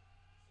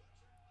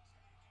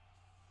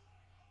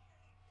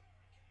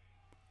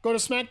 Go to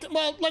SmackDown.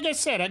 Well, like I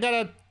said,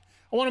 I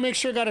want to make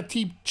sure I got a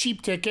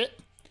cheap ticket.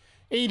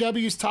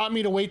 AEW's taught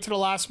me to wait to the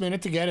last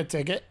minute to get a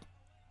ticket.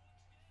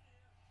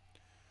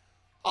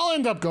 I'll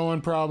end up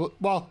going probably.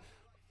 Well,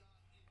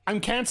 I'm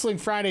canceling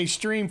Friday's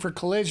stream for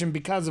Collision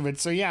because of it,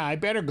 so yeah, I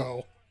better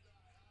go.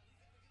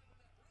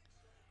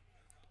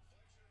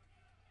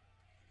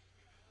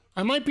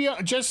 I might be,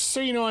 just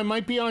so you know, I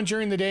might be on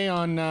during the day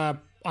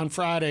on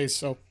Fridays,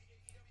 so.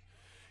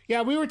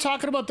 Yeah, we were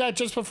talking about that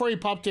just before you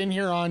popped in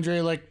here, Andre.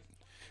 Like,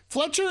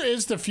 Fletcher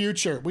is the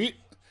future. We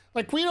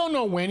don't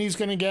know when he's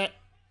gonna get,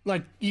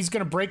 he's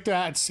gonna break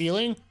that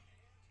ceiling.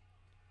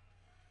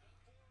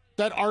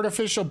 That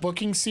artificial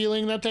booking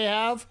ceiling that they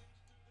have.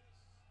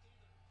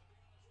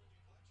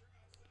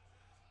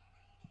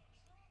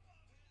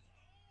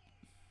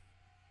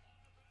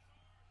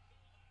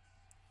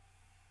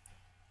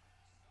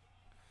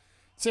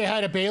 Say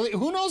hi to Bailey.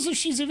 Who knows if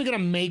she's even gonna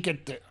make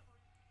it there?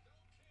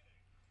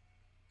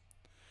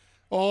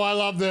 Oh, I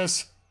love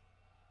this.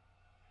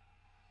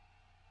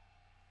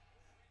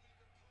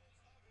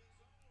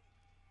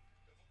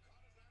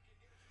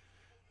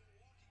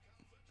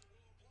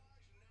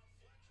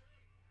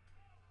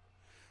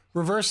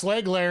 Reverse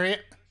leg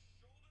lariat.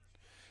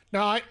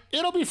 Now,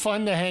 it'll be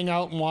fun to hang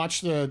out and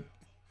watch the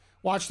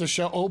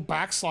show. Oh,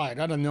 backslide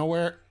out of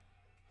nowhere.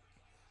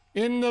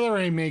 Into the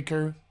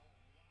Rainmaker.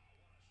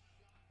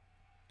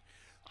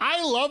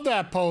 I love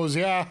that pose,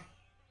 yeah.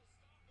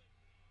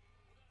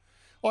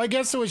 Well, I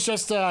guess it was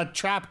just a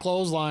trap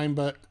clothesline,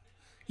 but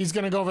he's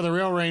going to go for the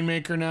real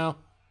Rainmaker now.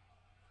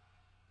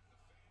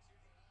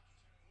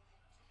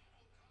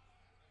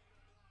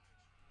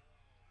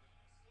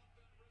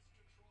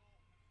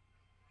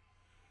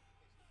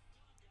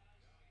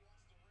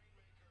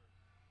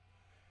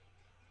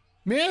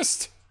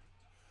 Missed.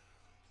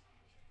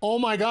 Oh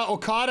my God,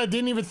 Okada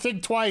didn't even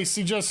think twice.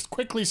 He just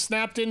quickly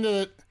snapped into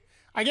the...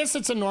 I guess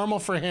it's a normal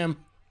for him.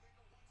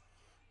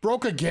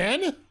 Broke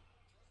again?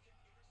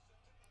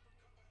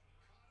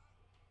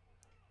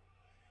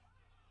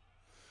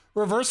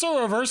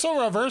 Reversal, reversal,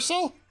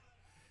 reversal?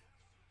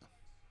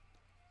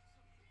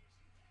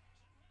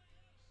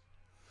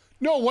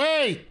 No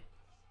way!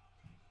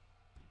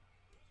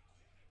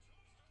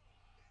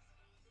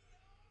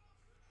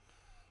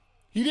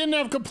 He didn't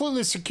have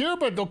completely secure,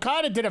 but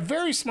Okada did a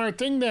very smart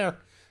thing there.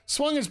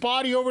 Swung his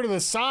body over to the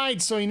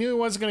side so he knew he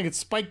wasn't going to get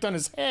spiked on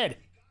his head.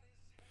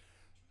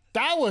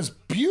 That was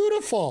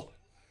beautiful.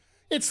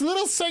 It's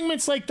little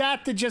segments like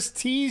that that just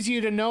tease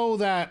you to know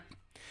that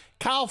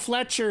Kyle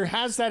Fletcher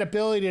has that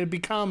ability to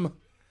become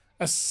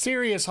a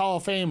serious Hall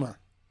of Famer.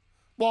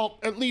 Well,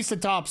 at least a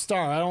top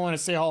star. I don't want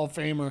to say Hall of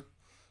Famer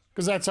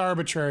because that's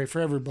arbitrary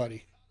for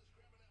everybody.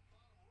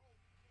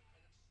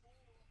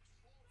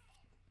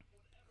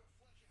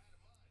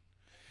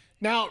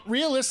 Now,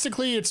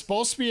 realistically, it's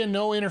supposed to be a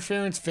no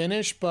interference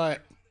finish,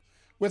 but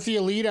with the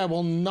Elite, I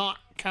will not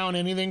count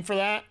anything for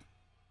that.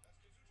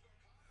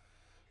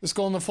 Let's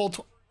go in the full...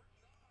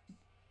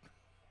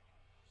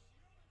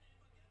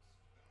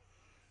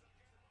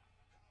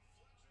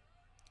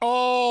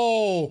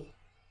 Oh!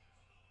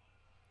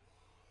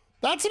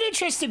 That's an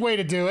interesting way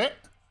to do it.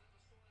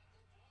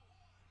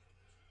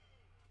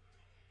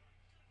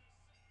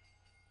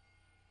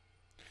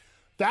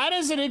 That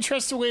is an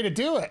interesting way to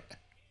do it.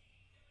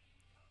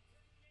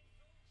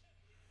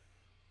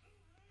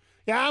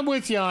 Yeah, I'm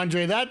with you,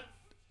 Andre.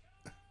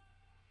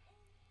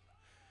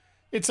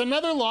 It's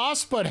another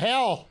loss, but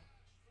hell.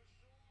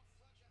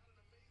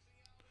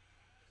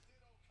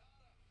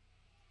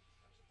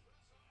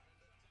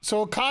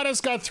 So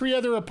Okada's got 3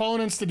 other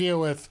opponents to deal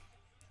with.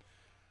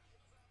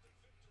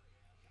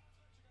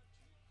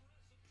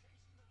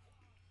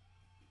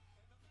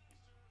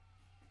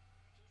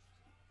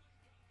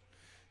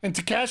 And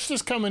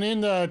Takeshita's coming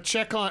in to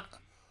check on...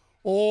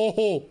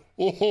 Oh.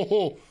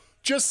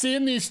 Just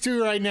seeing these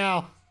two right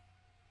now.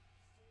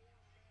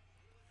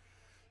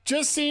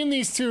 Just seeing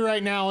these two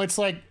right now, it's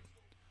like,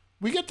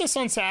 we get this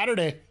on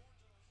Saturday.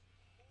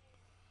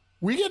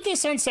 We get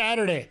this on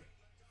Saturday.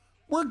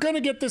 We're going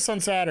to get this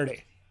on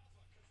Saturday.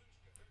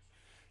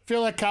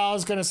 Feel like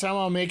Kyle's going to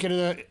somehow make it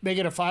a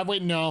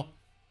 5-weight? No.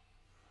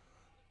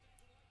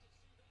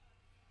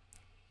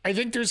 I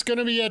think there's going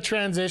to be a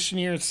transition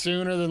here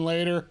sooner than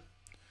later.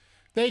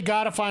 They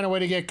got to find a way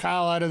to get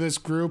Kyle out of this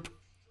group.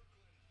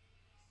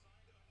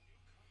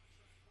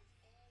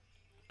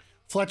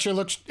 Fletcher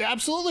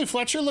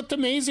looked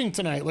amazing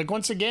tonight. Like,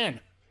 once again.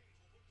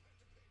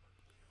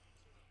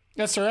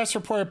 SRS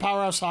reported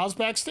Powerhouse Hobbs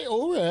backstage.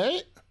 All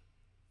right.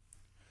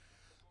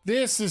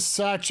 This is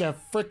such a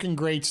freaking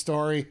great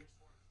story.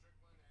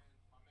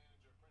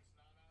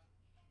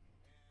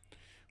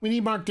 We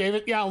need Mark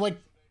David. Yeah, like,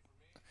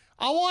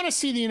 I want to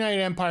see the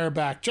United Empire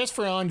back just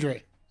for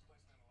Andre.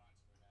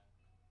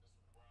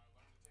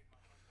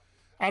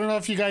 I don't know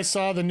if you guys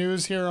saw the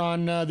news here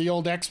on the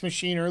old X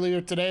Machine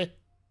earlier today.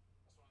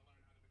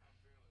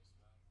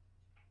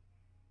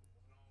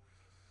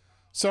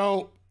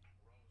 So,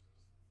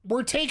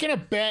 we're taking a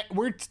bet.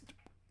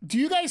 Do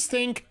you guys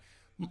think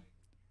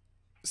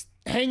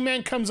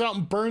Hangman comes out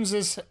and burns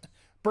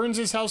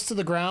his house to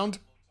the ground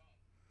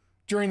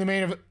during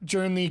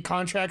the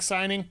contract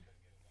signing?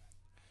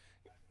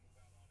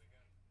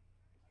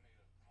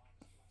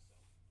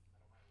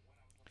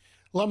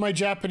 Love my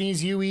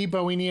Japanese UE,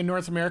 but we need a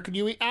North American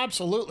UE.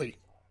 Absolutely.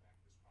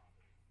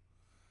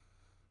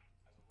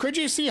 Could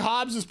you see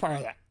Hobbs as part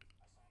of that?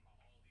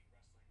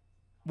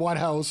 What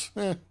house?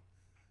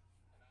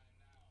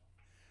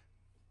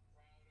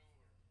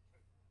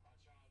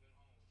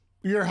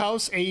 Your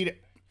house?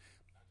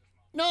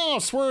 No,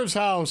 Swerve's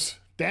house.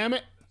 Damn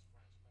it.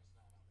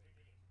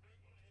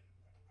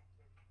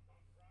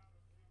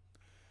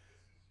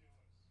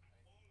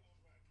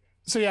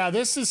 So yeah,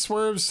 this is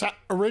Swerve's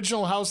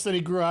original house that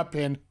he grew up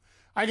in.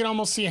 I can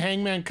almost see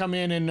Hangman come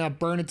in and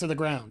burn it to the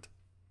ground.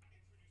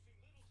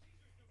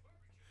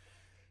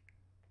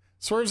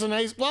 Swerve's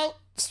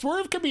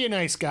Swerve could be a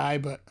nice guy,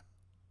 but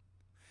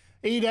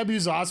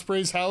AEW's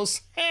Ospreay's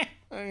house,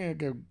 I'm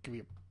gonna give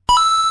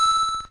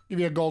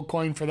you a gold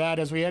coin for that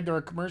as we head to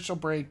our commercial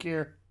break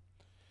here.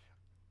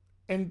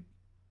 And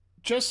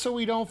just so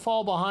we don't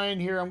fall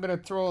behind here, I'm gonna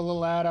throw a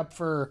little ad up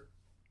for,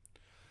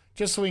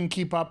 just so we can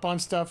keep up on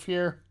stuff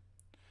here.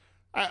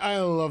 I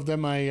love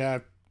them.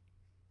 I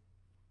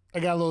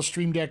got a little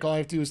stream deck. All I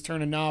have to do is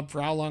turn a knob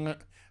for how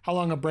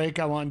long a break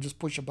I want and just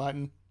push a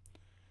button.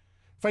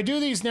 If I do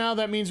these now,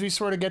 that means we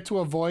sort of get to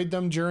avoid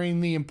them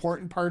during the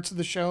important parts of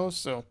the show.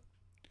 So,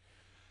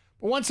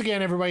 but once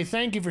again, everybody,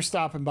 thank you for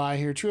stopping by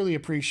here. Truly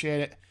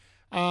appreciate it.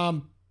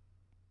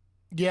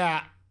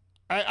 Yeah,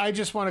 I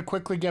just want to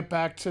quickly get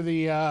back to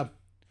the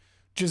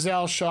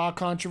Giselle Shaw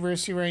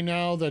controversy right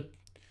now. That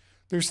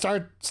there's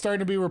starting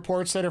to be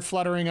reports that are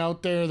fluttering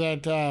out there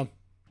that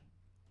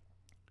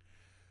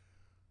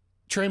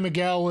Trey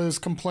Miguel was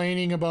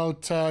complaining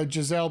about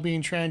Giselle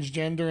being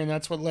transgender, and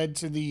that's what led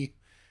to the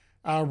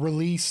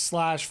release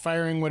 /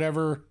 firing,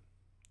 whatever.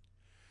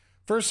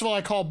 First of all,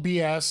 I call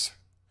BS.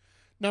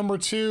 Number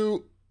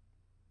two,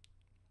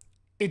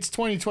 it's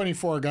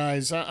 2024,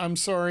 guys. I'm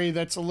sorry,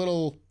 that's a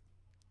little...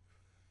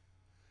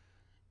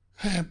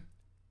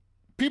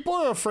 People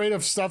are afraid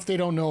of stuff they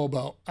don't know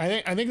about.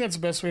 I think that's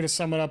the best way to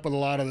sum it up with a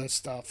lot of this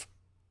stuff.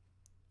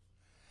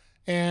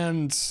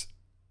 And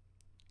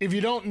if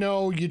you don't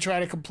know, you try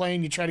to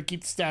complain, you try to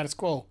keep the status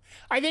quo.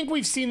 I think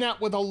we've seen that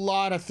with a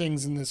lot of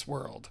things in this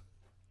world.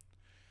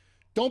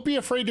 Don't be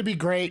afraid to be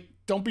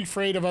great. Don't be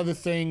afraid of other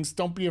things.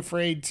 Don't be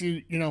afraid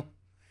to,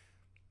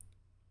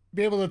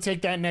 be able to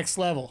take that next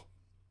level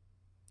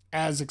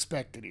as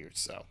expected here.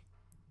 So,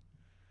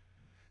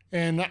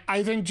 and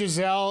I think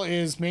Giselle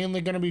is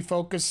mainly going to be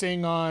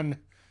focusing on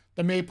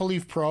the Maple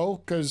Leaf Pro,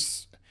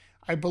 because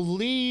I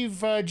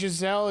believe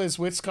Giselle is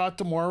with Scott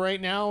D'Amore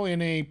right now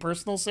in a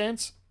personal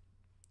sense.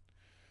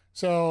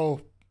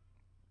 So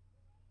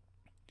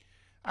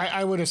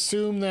I would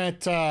assume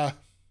that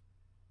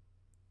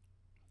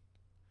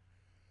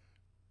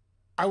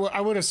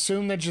I would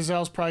assume that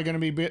Giselle's probably going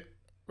to be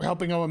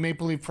helping out with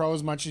Maple Leaf Pro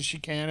as much as she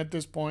can at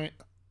this point.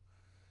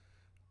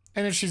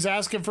 And if she's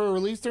asking for a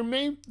release,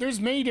 there's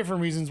many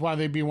different reasons why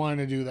they'd be wanting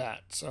to do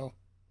that. So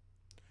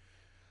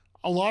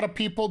a lot of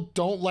people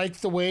don't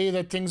like the way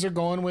that things are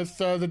going with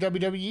the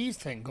WWE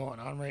thing going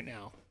on right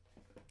now.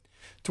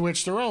 To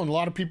which their own. A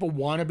lot of people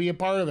want to be a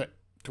part of it.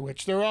 To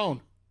which their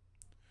own.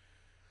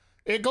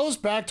 It goes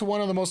back to one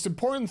of the most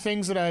important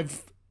things that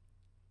I've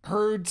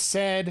heard,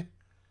 said,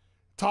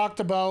 talked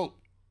about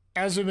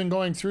as we've been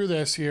going through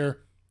this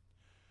here.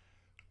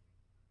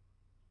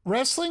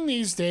 Wrestling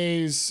these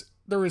days,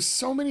 there is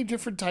so many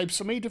different types,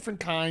 so many different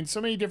kinds, so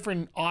many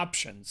different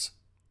options,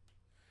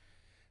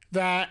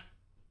 that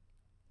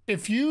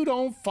if you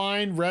don't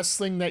find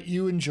wrestling that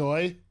you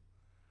enjoy,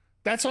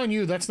 that's on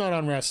you. That's not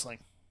on wrestling.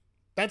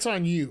 That's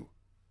on you.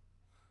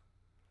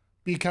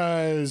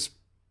 Because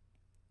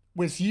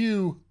with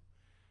you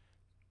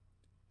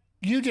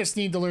just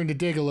need to learn to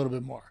dig a little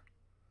bit more.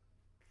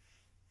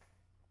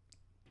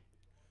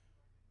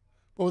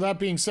 But with that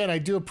being said, I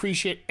do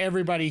appreciate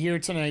everybody here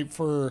tonight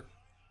for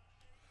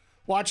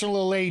watching a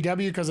little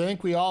AEW, because I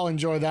think we all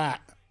enjoy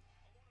that.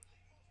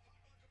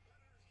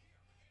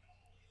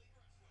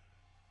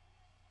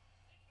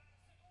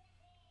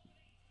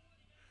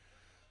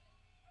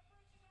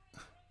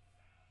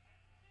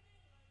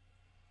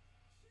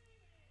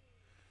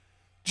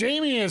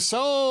 Jamie is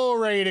so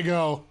ready to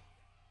go.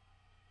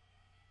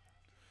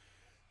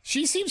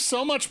 She seems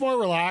so much more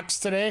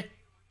relaxed today.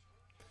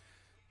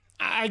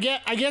 I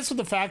guess with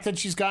the fact that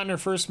she's gotten her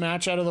first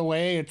match out of the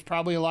way, it's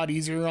probably a lot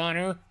easier on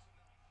her.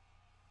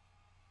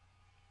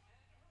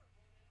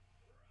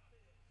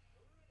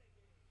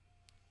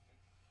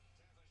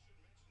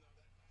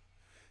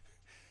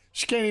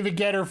 She can't even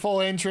get her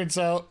full entrance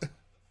out.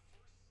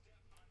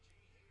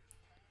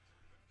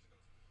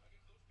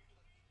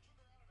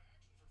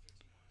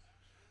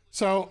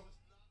 So,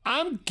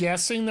 I'm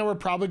guessing that we're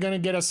probably going to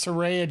get a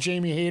Saraya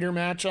Jaime Hayter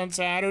match on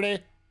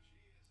Saturday.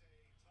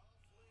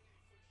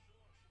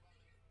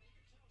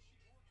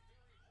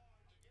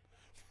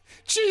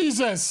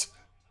 Jesus!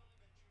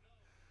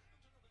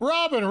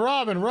 Robyn,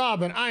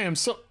 I am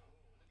so...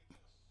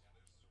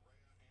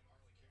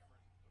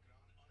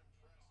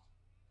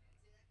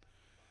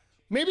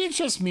 Maybe it's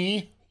just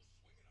me,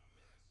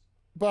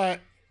 but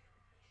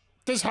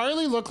does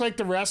Harley look like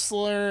the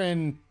wrestler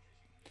and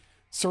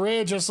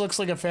Saraya just looks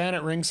like a fan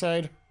at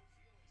ringside?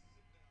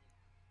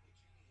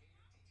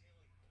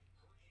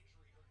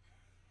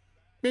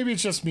 Maybe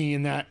it's just me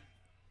in that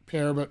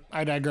pair, but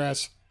I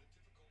digress.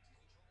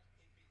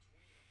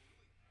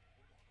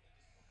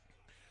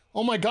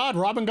 Oh my God,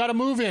 Robyn got a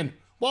move in.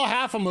 Well,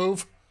 half a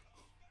move.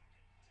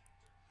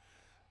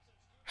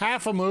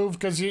 Half a move,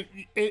 because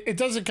it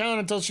doesn't count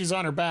until she's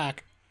on her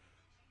back.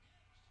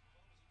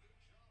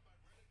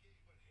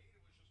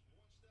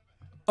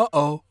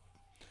 Uh-oh.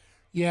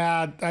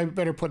 Yeah, I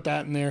better put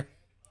that in there.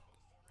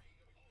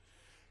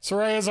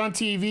 Soraya's on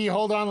TV.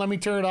 Hold on, let me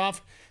turn it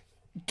off.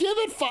 Give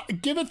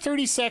it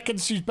 30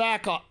 seconds. She's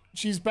back off.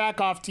 She's back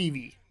off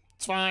TV.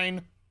 It's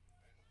fine.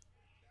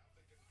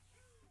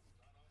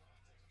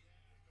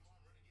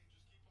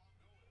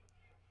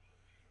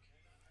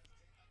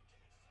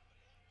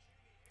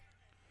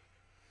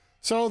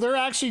 So they're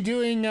actually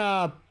doing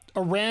a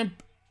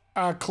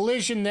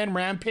collision then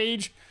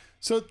rampage.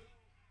 So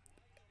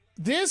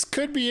this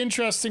could be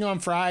interesting on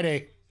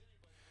Friday.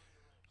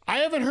 I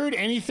haven't heard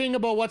anything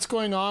about what's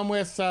going on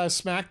with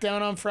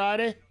SmackDown on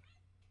Friday,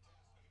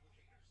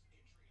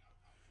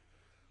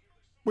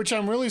 which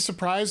I'm really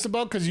surprised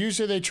about because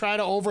usually they try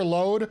to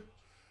overload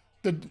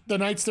the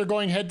nights they're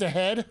going head to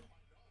head.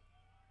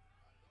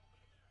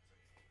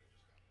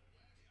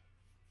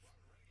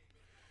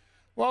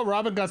 Well,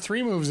 Robyn got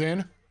 3 moves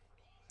in.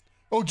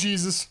 Oh,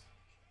 Jesus.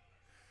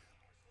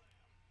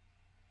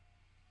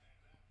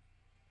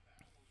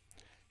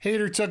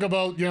 Hayter took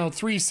about,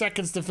 3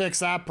 seconds to fix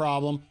that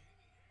problem.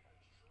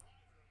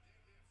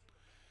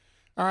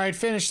 All right,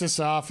 finish this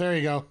off. There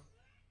you go.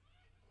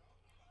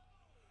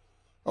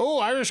 Oh,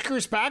 Irish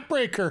Curse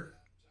backbreaker.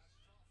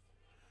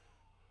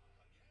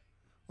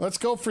 Let's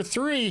go for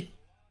 3.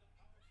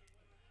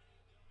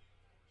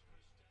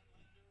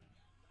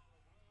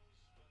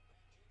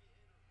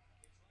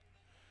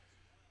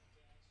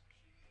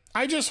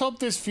 I just hope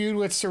this feud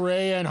with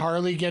Saraya and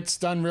Harley gets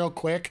done real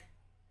quick.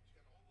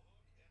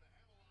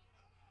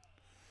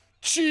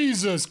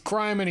 Jesus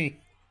criminy.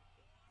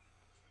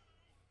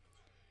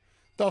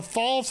 The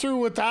fall through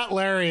with that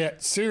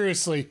lariat.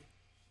 Seriously.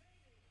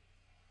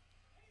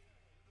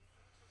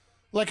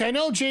 Like, I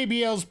know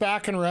JBL's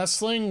back in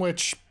wrestling,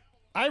 which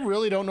I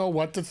really don't know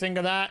what to think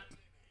of that,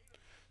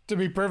 to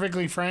be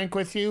perfectly frank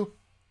with you.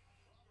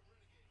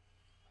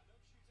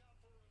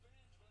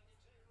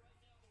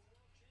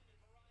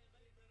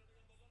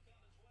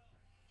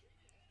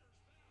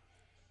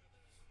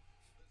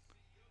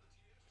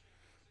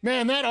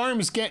 Man, that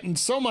arm is getting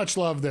so much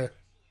love there.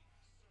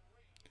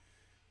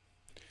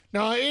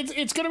 Now,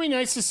 it's going to be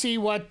nice to see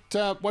what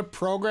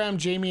program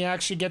Jaime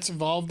actually gets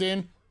involved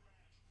in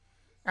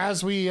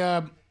as we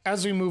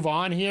move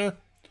on here.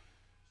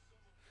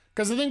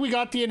 Because I think we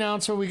got the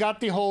announcement, we got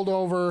the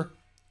holdover.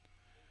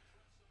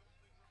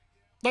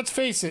 Let's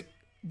face it,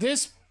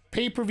 this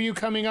pay-per-view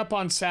coming up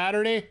on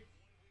Saturday.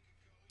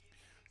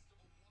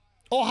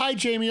 Oh, hi,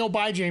 Jaime. Oh,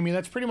 bye, Jaime.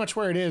 That's pretty much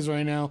where it is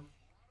right now.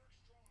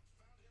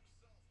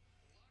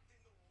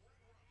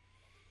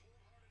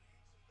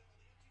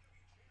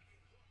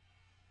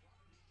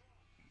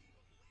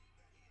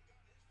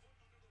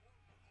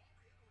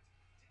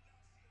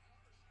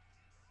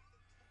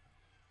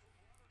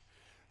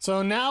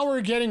 So now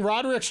we're getting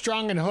Roderick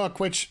Strong and Hook,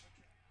 which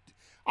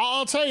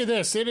I'll tell you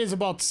this, it is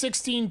about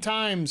 16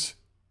 times.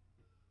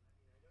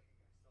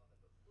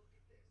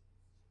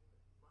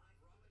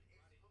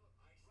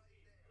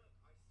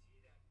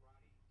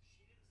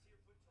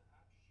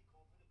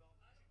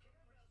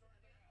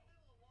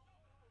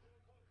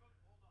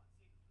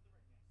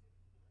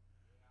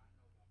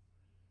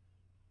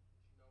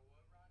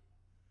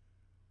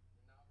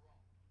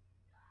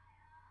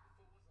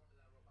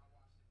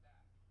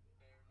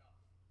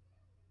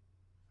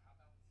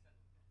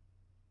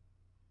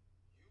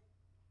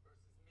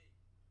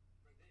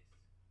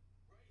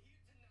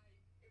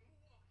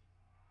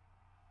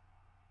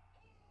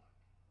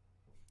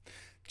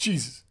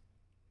 Jesus.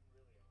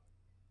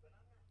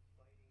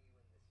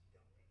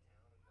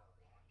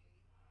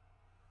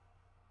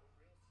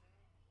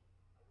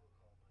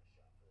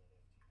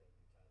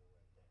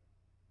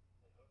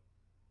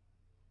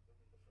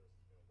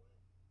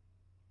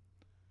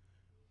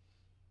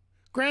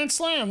 Grand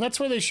Slam, that's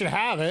where they should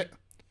have it.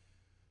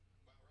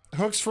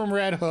 Hook's from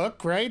Red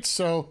Hook, right?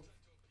 So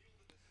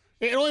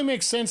it only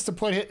makes sense to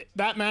put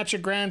that match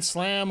at Grand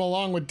Slam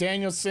along with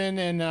Danielson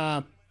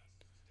and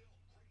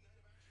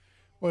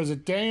what is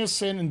it?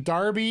 Danielson and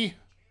Darby.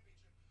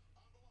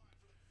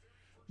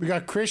 We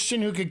got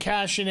Christian who could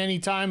cash in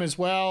anytime as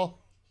well.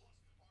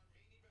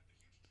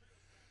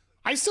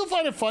 I still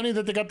find it funny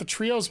that they got the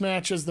trios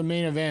match as the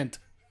main event.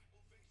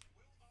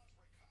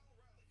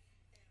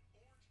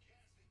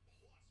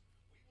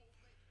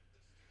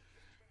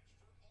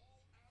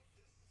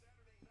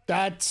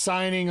 That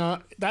signing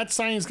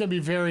is going to be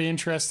very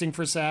interesting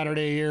for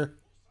Saturday here.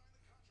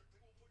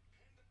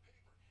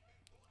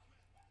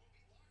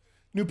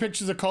 New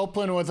pictures of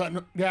Copeland with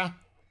yeah.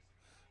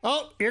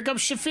 Oh, here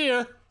comes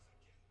Shafir.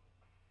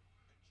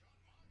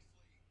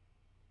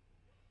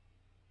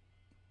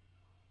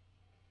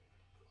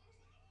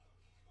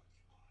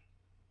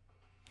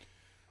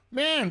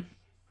 Man,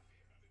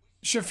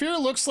 Shafir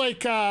looks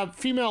like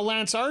female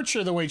Lance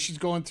Archer the way she's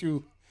going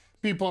through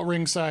people at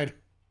ringside.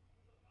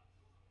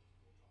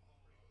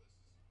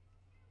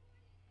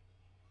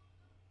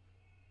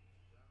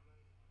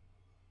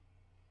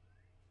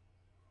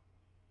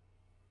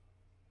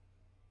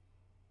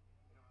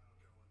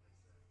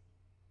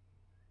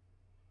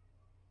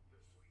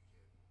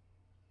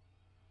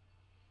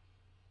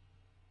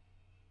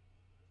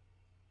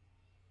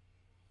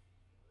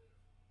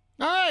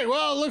 right,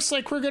 well, it looks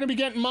like we're going to be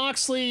getting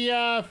Moxley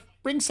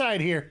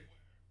ringside here.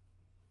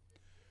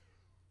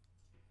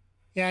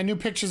 Yeah, new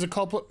pictures of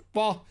culprit.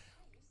 Well,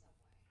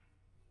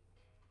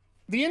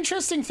 the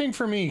interesting thing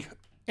for me,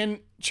 and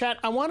chat,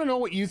 I want to know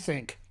what you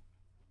think.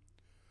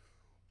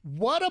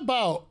 What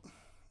about,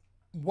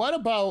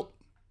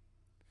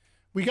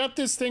 we got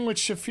this thing with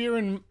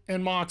Shafir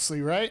and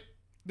Moxley, right?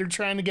 They're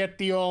trying to get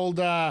the old,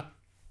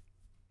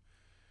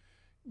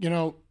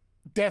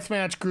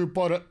 deathmatch group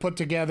put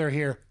together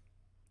here.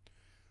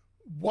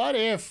 What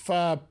if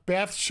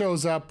Beth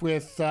shows up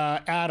with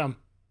Adam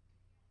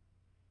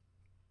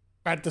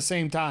at the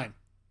same time?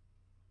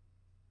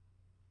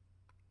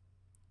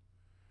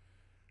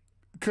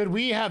 Could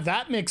we have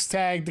that mixed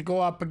tag to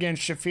go up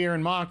against Shafir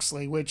and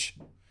Moxley? Which,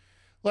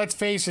 let's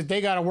face it,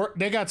 they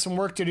got some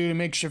work to do to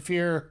make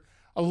Shafir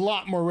a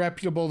lot more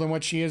reputable than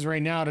what she is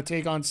right now to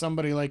take on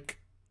somebody like,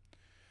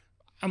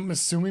 I'm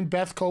assuming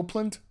Beth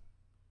Copeland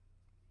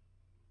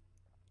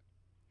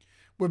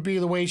would be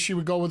the way she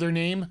would go with her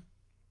name.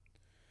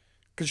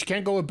 Because she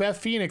can't go with Beth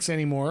Phoenix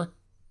anymore.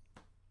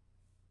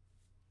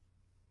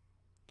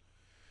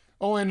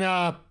 Oh, and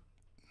I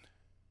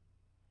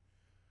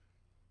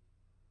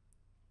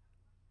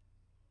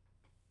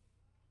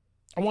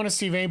want to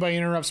see if anybody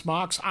interrupts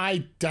Mox.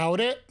 I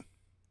doubt it.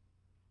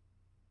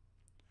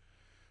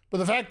 But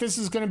the fact this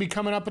is going to be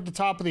coming up at the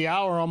top of the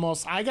hour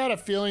almost, I got a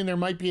feeling there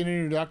might be an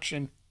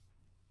introduction.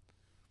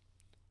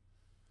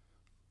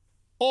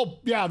 Oh,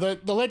 yeah, the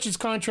Legends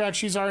contract,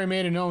 she's already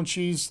made it known.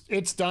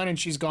 It's done and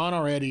she's gone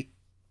already.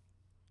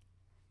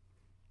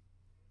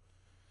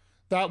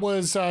 That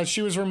was,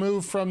 she was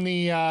removed from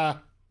the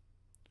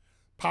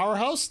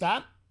Powerhouse.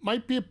 That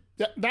might be,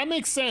 that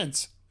makes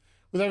sense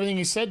with everything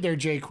you said there,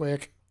 Jay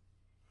Quick.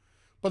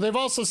 But they've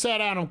also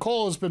said Adam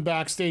Cole has been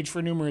backstage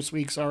for numerous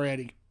weeks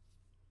already.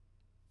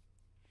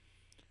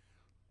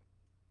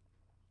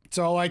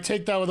 So I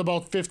take that with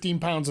about 15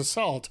 pounds of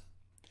salt.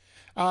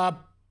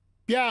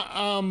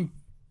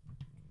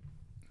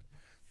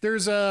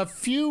 There's a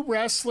few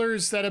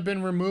wrestlers that have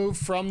been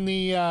removed from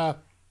the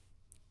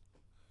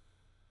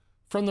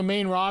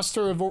main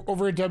roster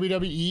over at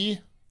WWE.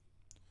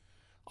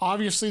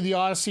 Obviously, the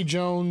Odyssey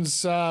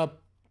Jones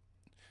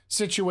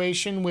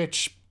situation,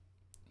 which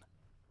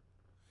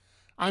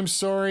I'm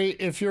sorry,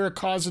 if you're a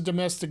cause of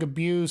domestic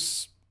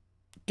abuse,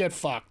 get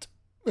fucked.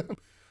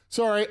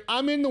 Sorry,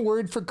 I'm in the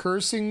word for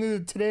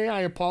cursing today.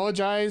 I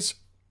apologize.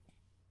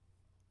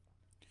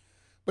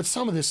 But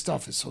some of this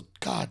stuff is so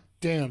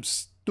goddamn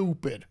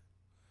stupid.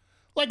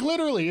 Like,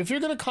 literally, if you're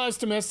going to cause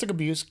domestic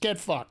abuse, get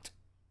fucked.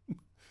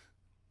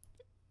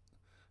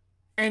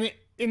 And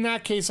in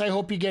that case, I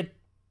hope you get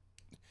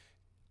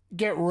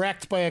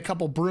wrecked by a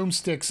couple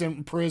broomsticks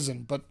in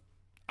prison. But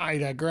I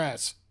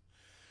digress.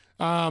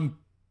 Yeah,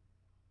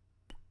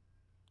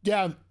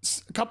 a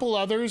couple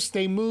others.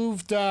 They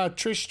moved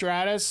Trish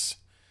Stratus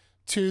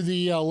to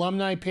the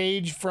alumni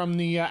page from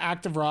the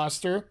active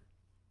roster.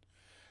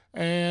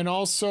 And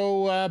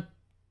also,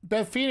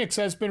 Beth Phoenix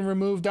has been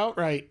removed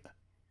outright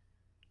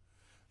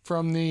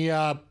from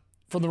the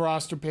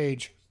roster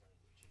page.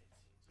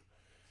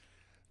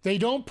 They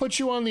don't put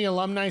you on the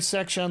alumni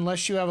section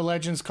unless you have a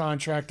Legends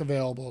contract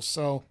available.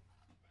 So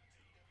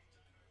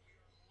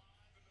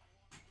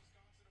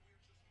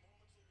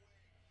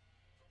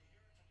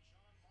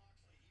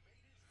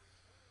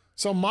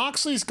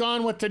Moxley's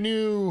gone with the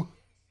new.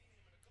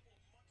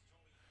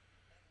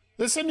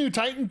 This is a new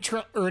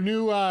Jumbotron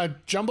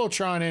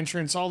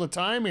entrance all the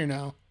time here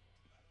now.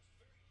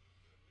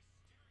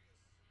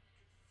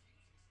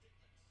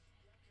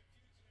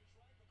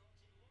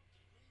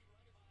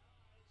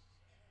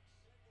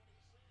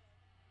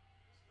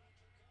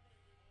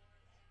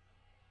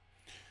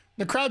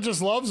 The crowd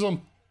just loves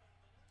them.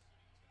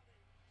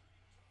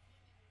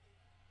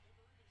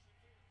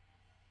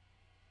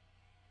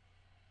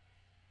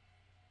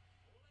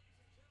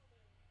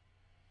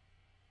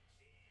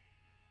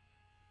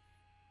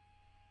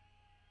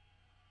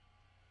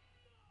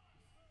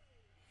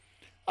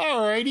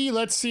 Alrighty,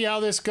 let's see how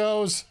this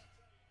goes.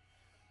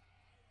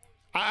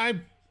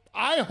 I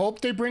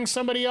hope they bring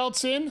somebody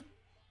else in.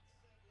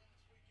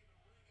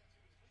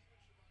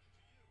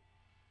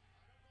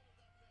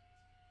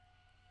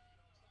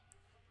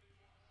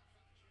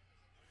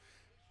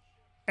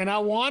 And I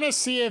want to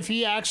see if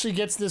he actually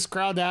gets this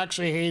crowd to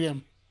actually hate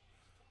him.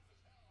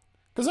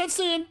 Because that's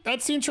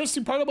the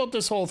interesting part about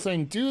this whole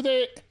thing.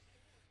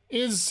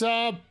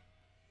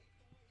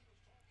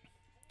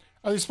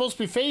 Are they supposed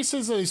to be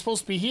faces? Are they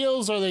supposed to be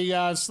heels? Are they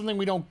something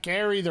we don't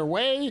care either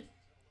way?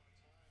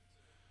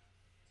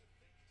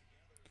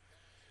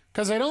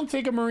 Because I don't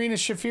think of Marina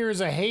Shafir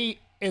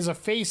as a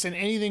face in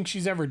anything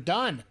she's ever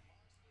done.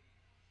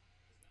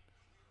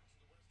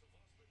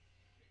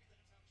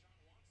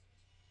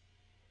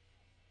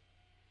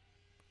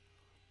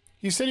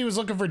 He said he was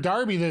looking for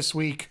Darby this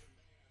week.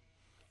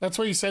 That's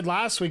what he said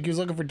last week. He was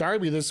looking for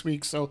Darby this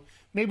week. So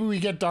maybe we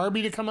get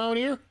Darby to come out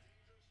here.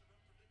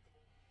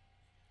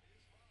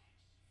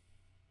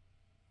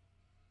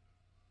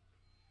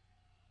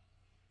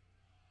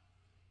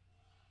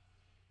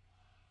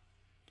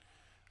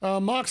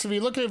 Mox, if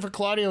you're looking for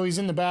Claudio, he's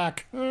in the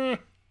back.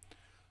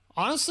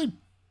 Honestly,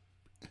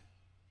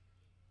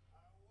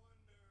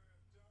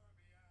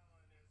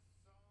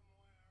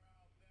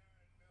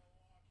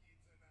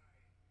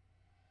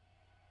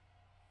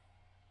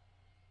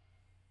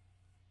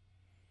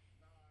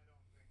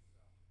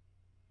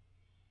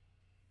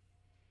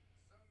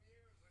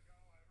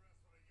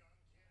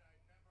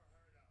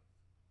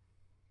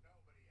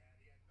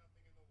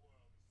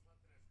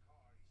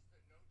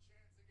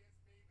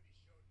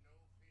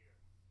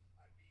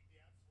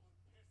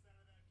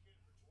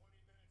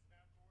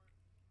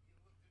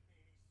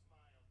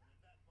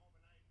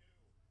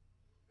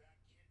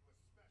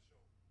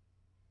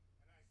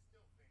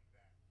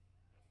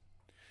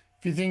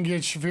 if you think you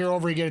get Shafir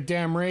over, you get a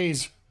damn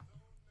raise.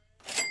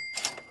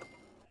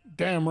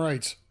 Damn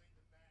right.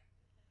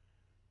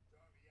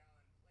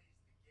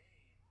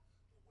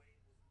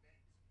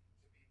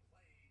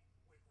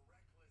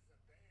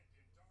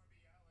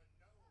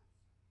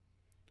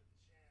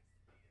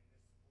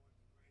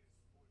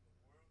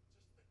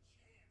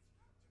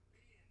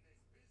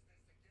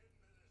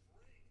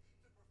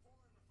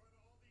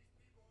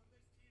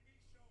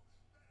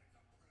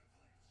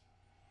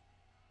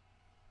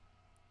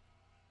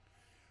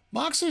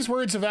 Moxley's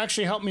words have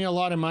actually helped me a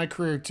lot in my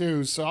career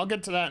too, so I'll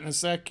get to that in a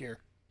sec here.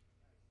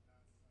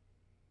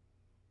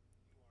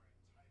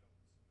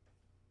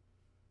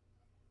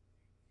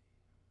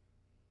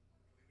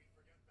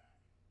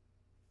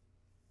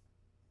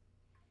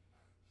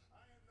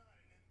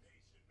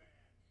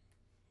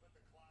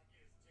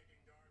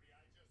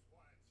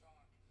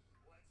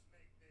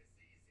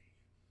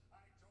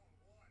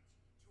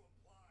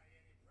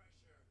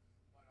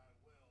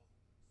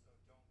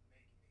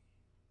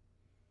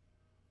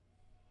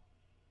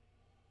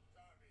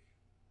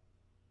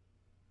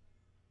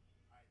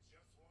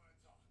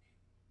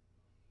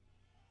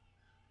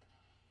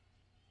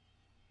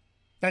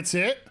 That's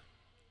it?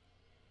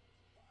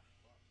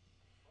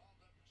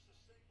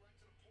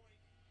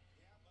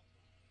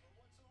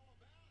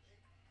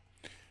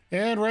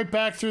 And right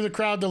back through the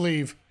crowd to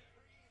leave.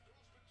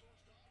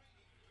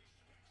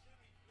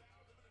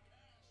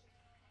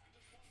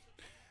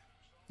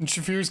 And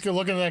Shafir's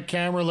looking at that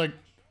camera like,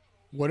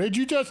 what did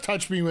you just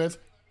touch me with?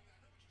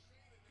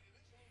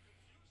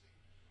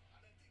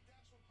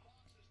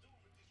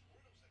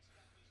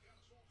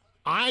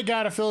 I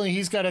got a feeling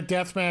he's got a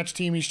deathmatch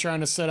team he's trying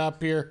to set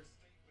up here.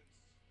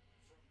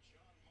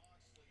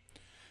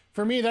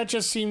 For me, it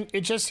just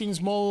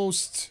seems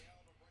most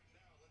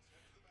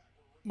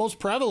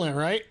prevalent,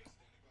 right?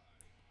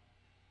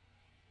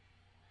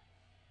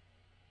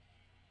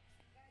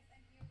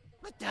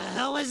 What the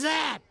hell is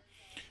that?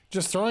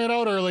 Just throwing it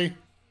out early.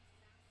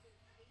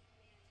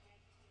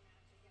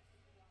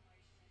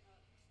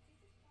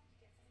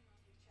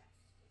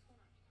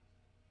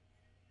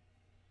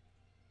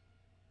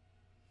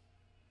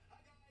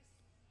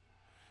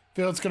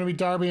 Feel it's going to be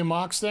Darby and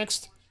Mox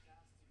next.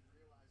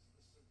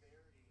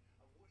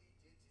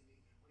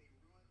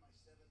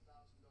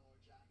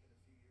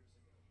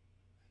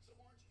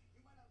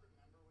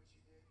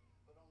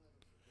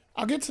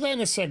 I'll get to that in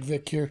a sec,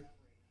 Vic, here.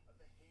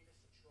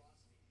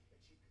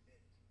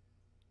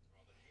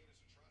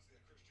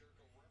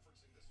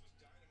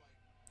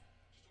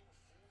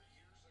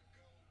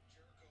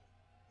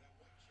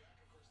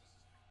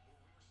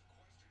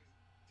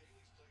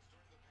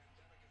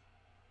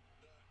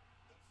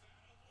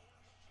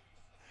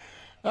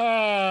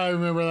 Ah, I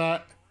remember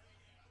that.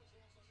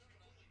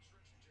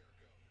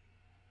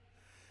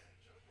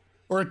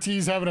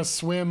 Ortiz having a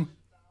swim.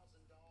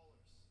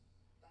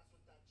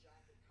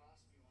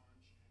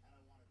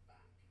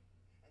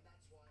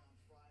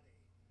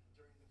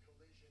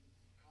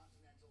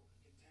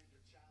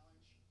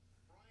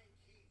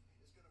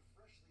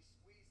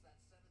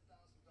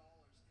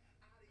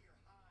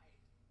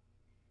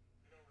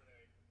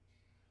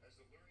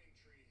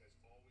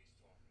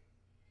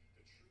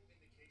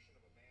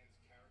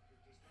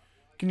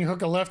 Can you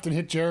hook a left and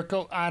hit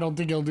Jericho? I don't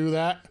think he'll do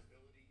that.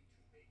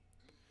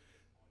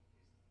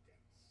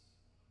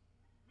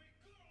 Hey,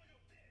 Bryan, I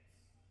heard everything.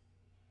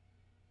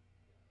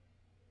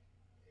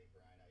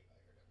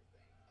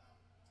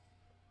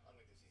 I'll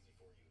make this easy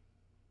for you.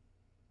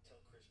 Tell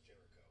Chris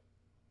Jericho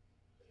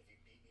that if you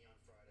beat me on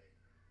Friday,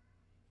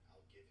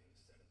 I'll give him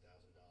 $7,000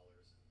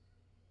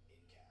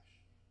 in cash.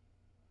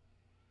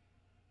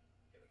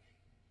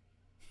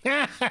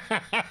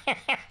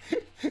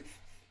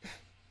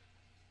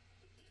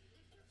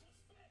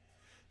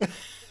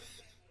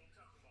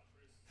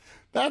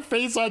 That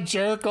face on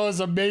Jericho is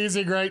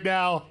amazing right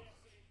now.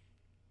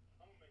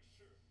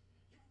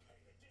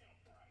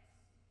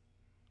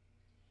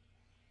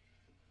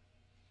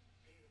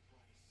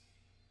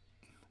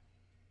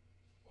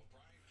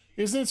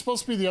 Isn't it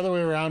supposed to be the other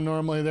way around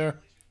normally there?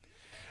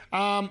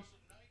 I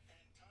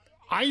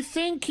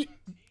think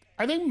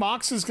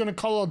Mox is going to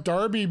call out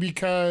Darby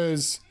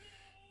because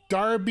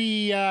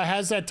Darby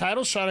has that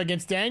title shot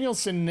against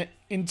Danielson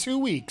in 2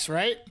 weeks,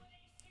 right?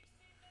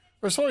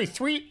 Or sorry,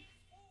 3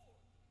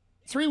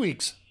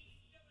 weeks.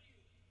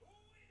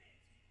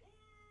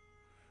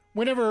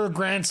 whenever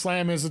Grand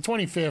Slam is, the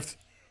 25th.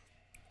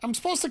 I'm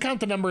supposed to count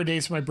the number of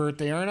days for my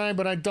birthday, aren't I?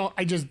 But I don't.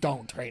 I just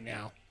don't right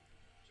now.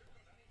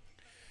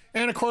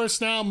 And of course,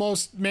 now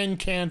most men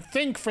can't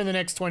think for the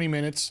next 20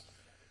 minutes.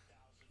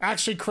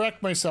 Actually,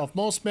 correct myself.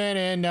 Most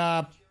men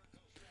and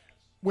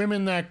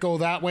women that go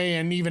that way,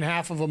 and even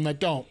half of them that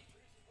don't.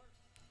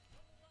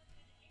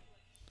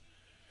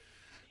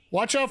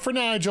 Watch out for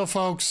Nigel,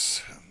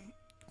 folks.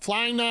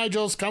 Flying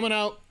Nigel's coming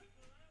out.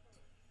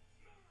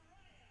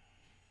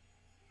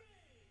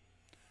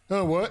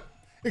 Oh, what?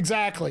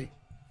 Exactly.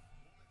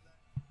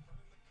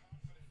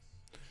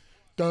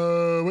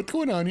 What's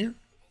going on here?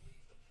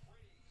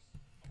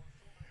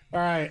 All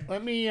right,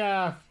 let me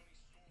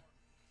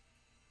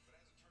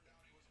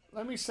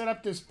set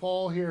up this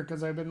poll here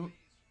because I've been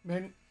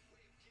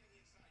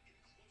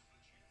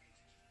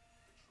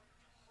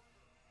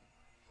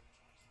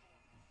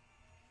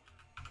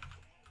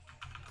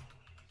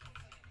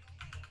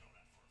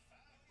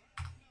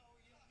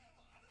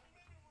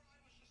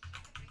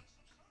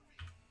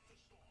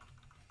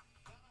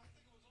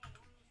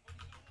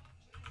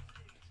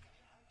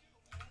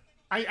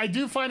I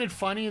do find it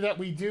funny that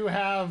we do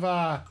have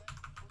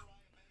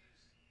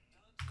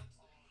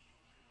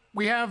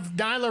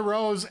Nyla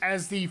Rose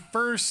as the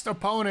first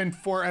opponent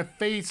for a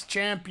face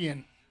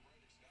champion.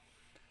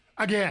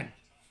 Again,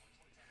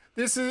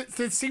 this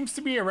seems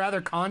to be a rather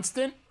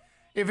constant.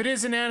 If it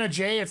isn't Anna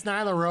Jay, it's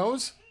Nyla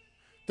Rose,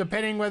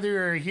 depending whether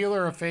you're a heel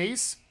or a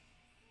face.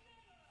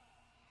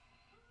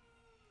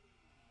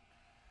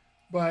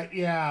 But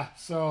yeah,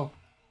 so.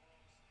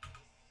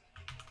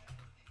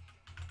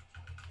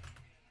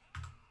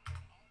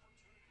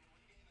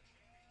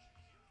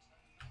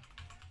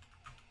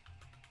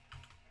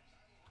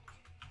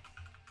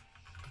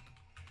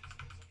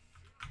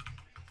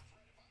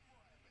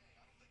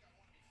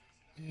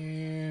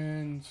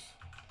 And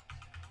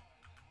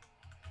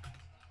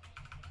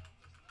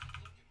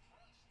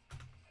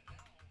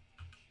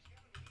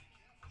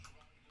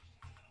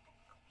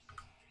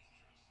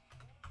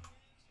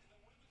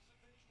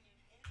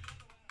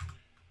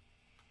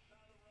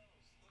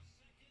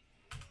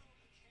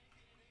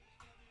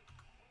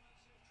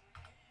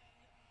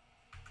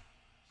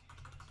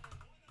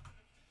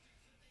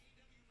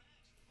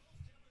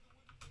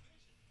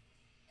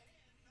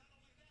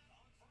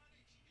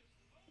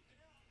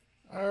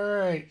all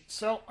right,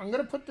 so I'm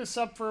going to put this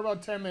up for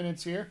about 10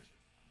 minutes here.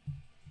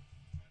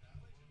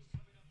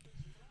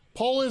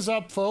 Poll is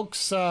up,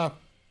 folks. If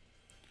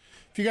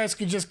you guys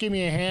could just give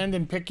me a hand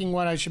in picking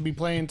what I should be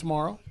playing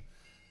tomorrow.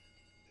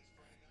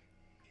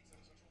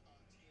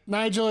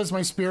 Nigel is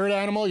my spirit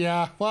animal.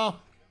 Yeah, well,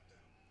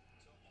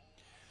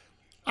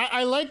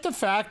 I like the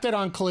fact that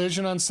on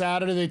Collision on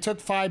Saturday, they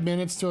took 5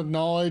 minutes to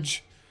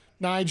acknowledge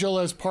Nigel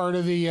as part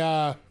of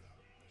the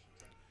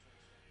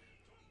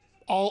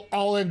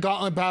All-In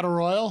Gauntlet Battle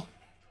Royal,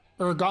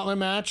 or a Gauntlet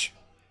match.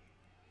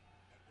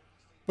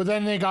 But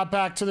then they got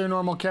back to their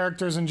normal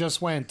characters and just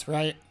went,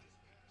 right?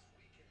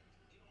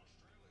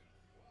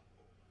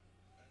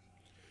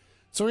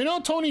 So we know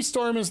Toni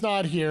Storm is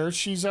not here.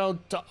 She's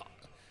out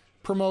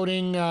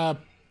promoting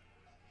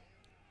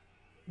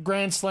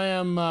Grand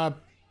Slam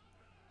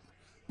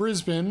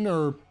Brisbane,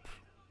 or...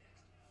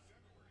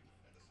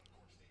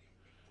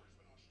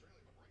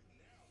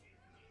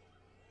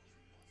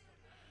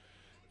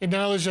 And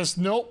now it's just,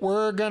 nope,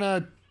 we're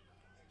gonna...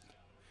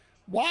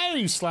 Why are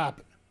you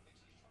slapping?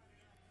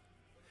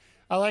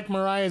 I like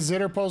Mariah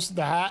Zitter posted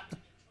the hat.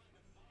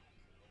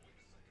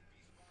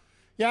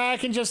 Yeah, I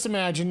can just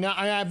imagine. Now,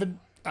 I haven't...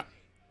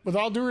 with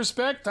all due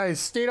respect, I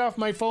stayed off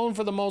my phone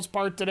for the most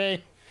part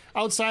today.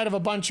 Outside of a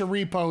bunch of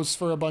reposts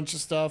for a bunch of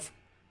stuff.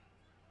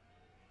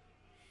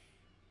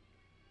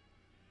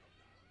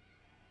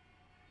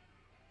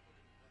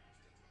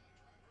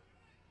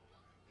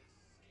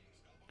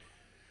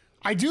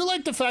 I do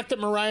like the fact that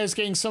Mariah's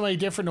getting somebody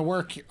different to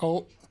work.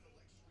 Oh.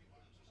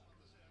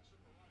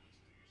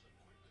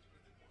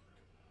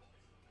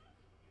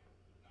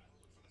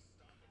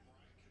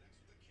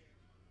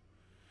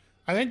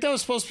 I think that was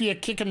supposed to be a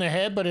kick in the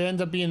head, but it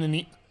ended up being the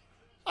knee.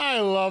 I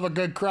love a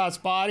good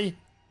crossbody.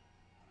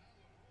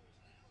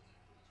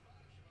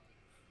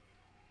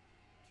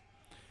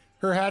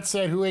 Her hat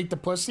said, "Who ate the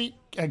pussy?"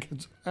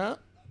 Huh?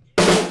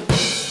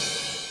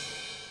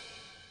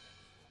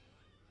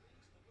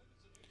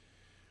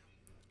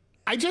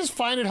 I just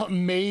find it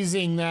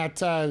amazing that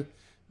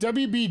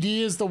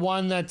WBD is the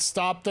one that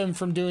stopped them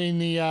from doing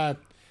the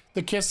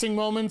kissing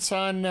moments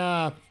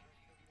on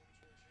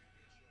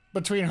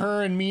between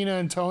her and Mina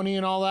and Tony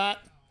and all that.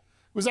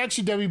 It was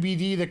actually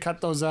WBD that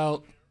cut those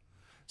out.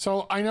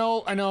 So I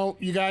know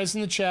you guys in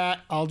the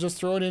chat. I'll just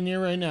throw it in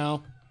here right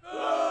now.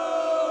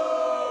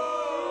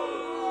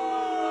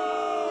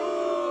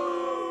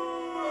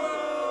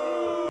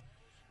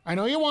 I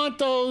know you want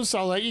those.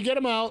 I'll let you get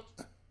them out.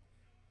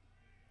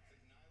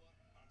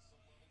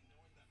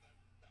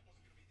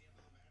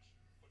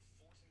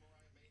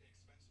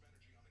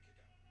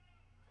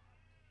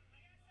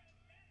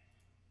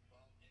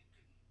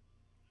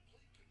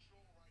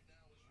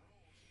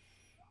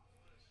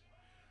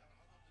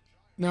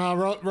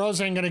 No,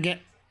 Rose ain't gonna get.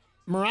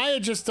 Mariah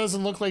just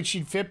doesn't look like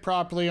she'd fit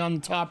properly on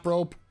the top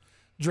rope,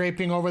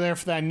 draping over there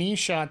for that knee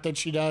shot that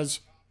she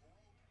does.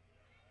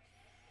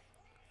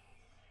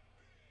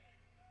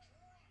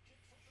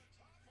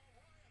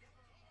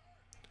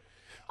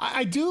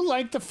 I do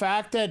like the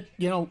fact that,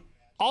 you know,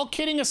 all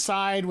kidding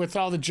aside with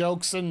all the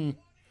jokes and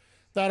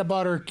that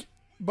about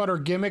her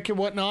gimmick and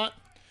whatnot,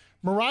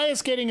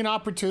 Mariah's getting an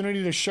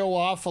opportunity to show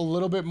off a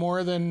little bit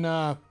more than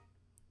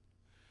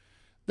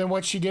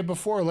what she did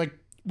before. Like,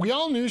 we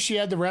all knew she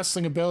had the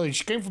wrestling ability.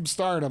 She came from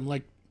Stardom.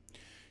 Like,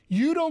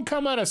 you don't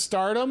come out of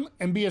Stardom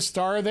and be a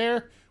star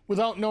there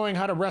without knowing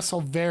how to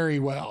wrestle very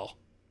well.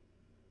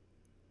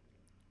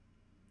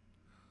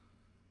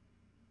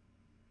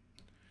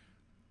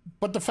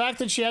 But the fact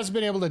that she hasn't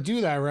been able to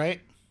do that,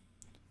 right?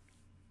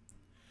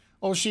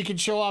 Oh, she can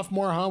show off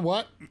more, huh?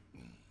 What?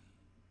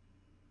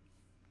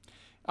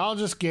 I'll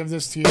just give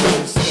this to you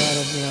instead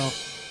of, you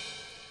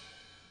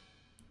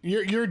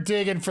know. You're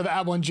digging for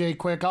that one, Jay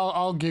Quick.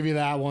 I'll give you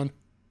that one.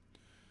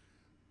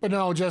 But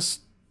no,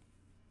 just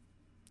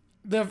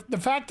the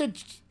fact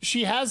that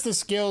she has the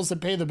skills to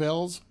pay the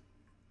bills.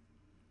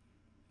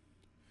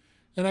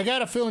 And I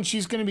got a feeling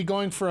she's going to be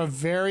going for a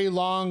very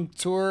long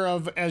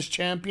tour as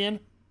champion.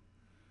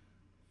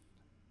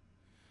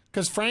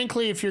 Because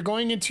frankly, if you're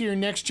going into your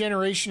next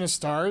generation of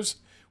stars,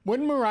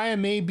 wouldn't Mariah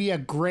May be a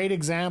great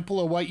example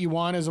of what you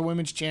want as a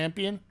women's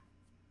champion?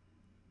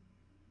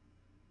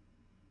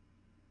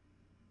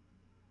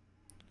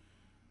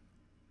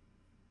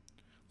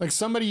 Like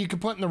somebody you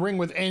could put in the ring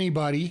with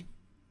anybody.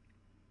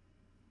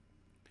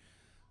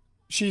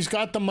 She's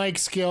got the mic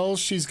skills.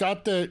 She's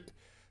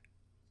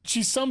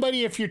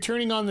somebody, if you're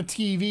turning on the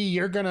TV,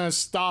 you're going to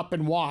stop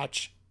and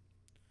watch.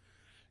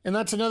 And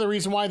that's another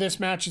reason why this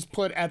match is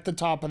put at the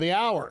top of the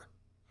hour.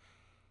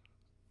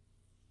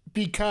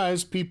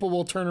 Because people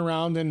will turn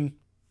around and,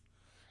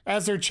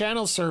 as they're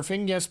channel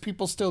surfing, yes,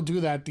 people still do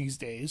that these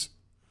days.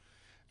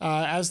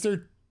 As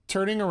they're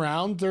turning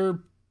around, they're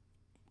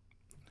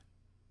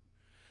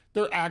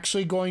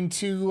actually going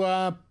to,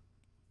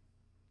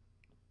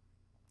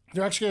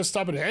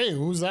 stop and, hey,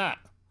 who's that?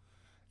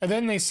 And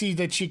then they see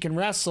that she can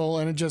wrestle,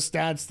 and it just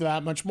adds to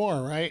that much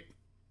more, right?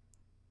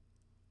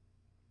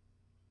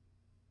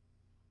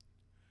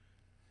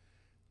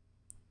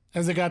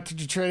 As they got the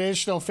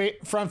traditional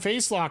front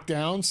face lock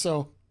down,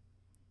 so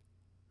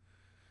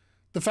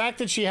the fact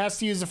that she has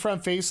to use the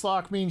front face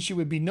lock means she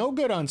would be no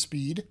good on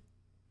speed.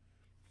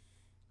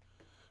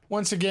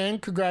 Once again,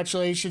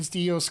 congratulations to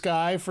Io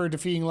Sky for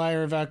defeating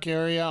Lyra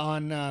Valkyria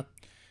on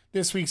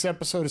this week's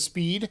episode of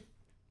Speed.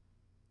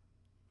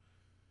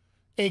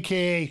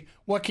 AKA,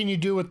 what can you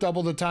do with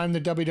double the time the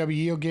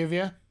WWE will give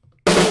you?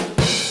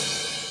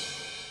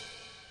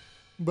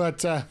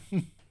 But,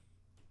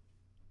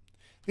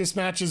 this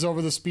match is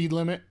over the speed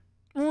limit.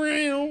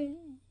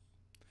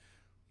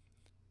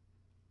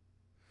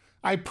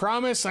 I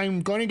promise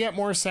I'm going to get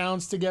more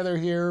sounds together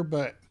here,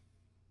 but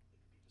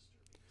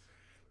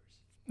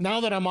now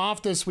that I'm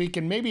off this week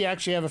and maybe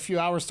actually have a few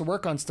hours to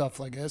work on stuff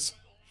like this.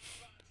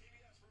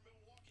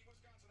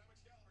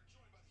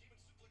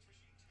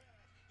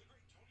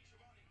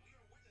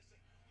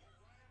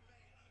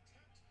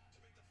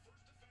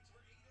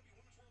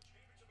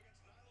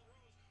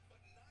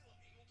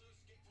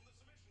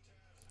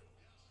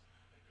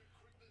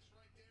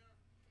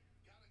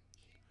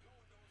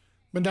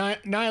 But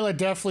Nyla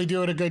definitely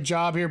doing a good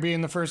job here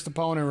being the first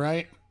opponent,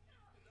 right?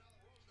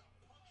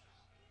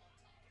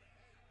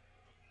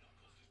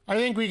 I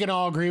think we can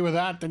all agree with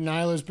that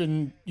Nyla's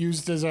been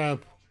used as a...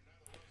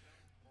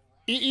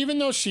 Even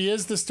though she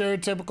is the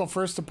stereotypical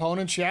first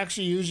opponent, she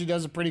actually usually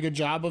does a pretty good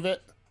job of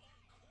it.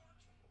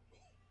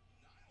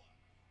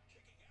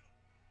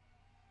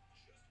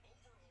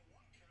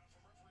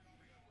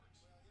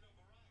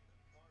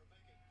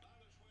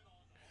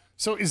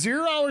 So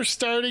 0 hour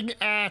starting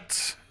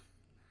at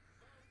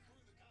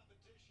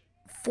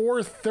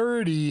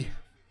 4:30.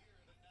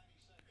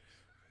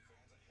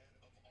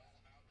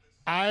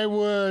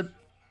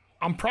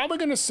 I'm probably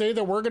going to say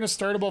that we're going to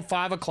start about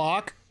 5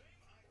 o'clock.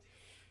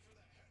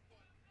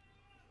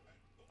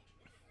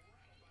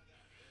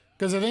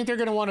 Because I think they're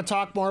going to want to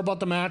talk more about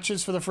the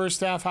matches for the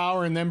first half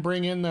hour and then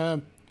bring in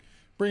the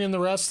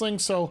wrestling.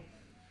 So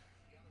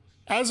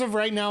as of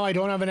right now, I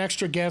don't have an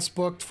extra guest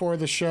booked for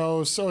the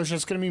show, so it's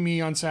just going to be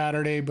me on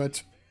Saturday.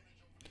 But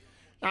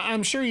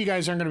I'm sure you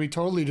guys aren't going to be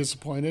totally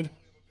disappointed.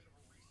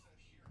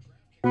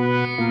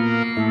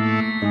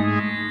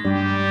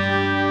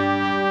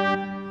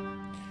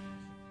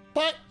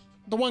 But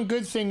the one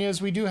good thing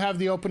is we do have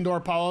the open door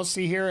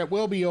policy here. It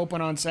will be open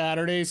on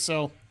Saturday,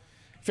 so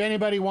if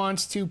anybody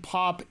wants to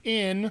pop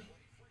in,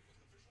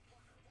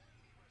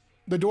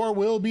 the door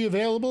will be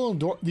available.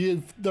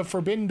 The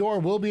forbidden door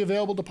will be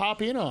available to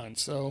pop in on,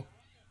 so...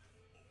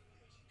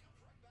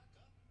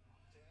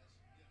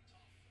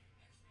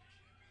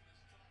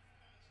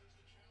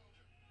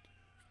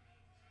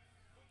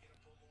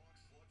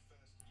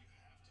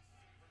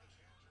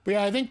 But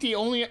yeah, I think the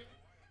only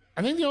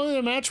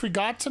other match we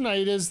got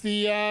tonight is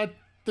the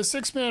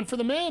 6-man for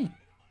the men.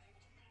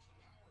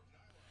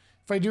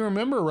 If I do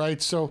remember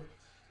right. So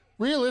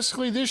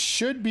realistically, this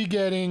should be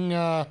getting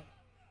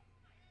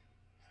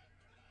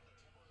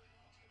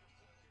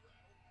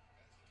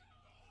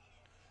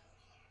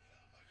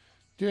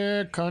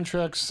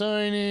contract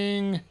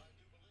signing.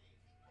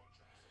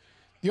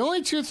 The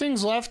only two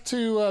things left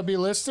to be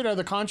listed are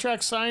the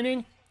contract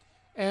signing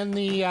and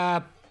the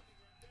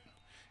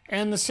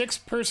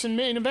 6-person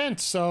main event.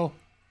 So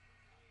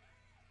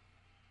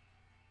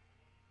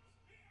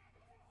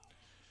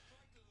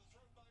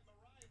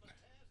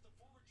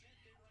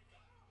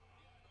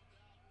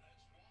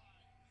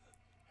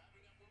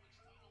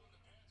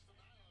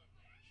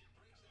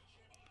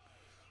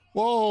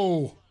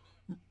whoa.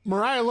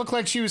 Mariah looked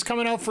like she was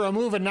coming out for a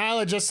move, and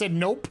Nyla just said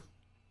nope.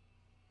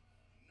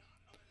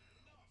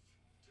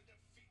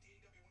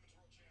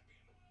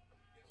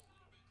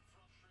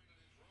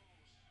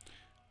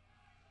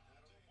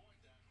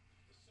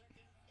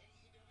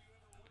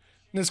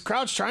 And this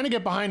crowd's trying to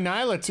get behind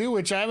Nyla, too,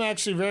 which I'm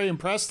actually very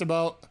impressed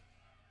about.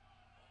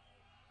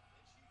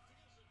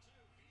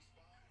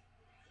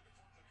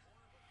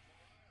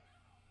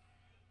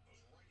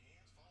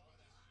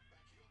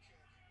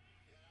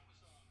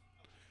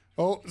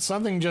 Oh,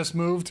 something just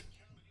moved.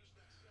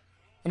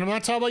 And I'm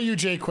not talking about you,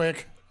 Jay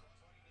Quick.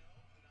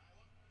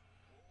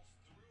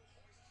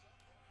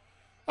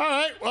 All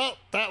right, well,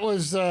 that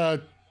was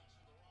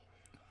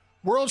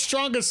World's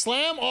Strongest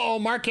Slam. Uh-oh,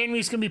 Mark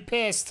Henry's going to be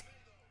pissed.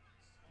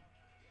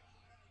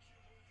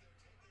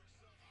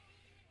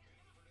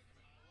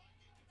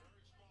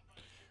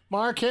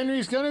 Mark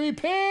Henry's going to be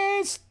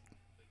pissed.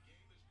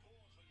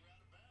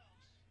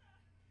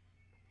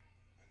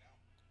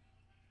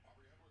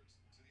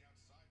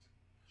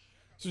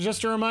 So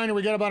just a reminder,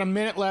 we got about a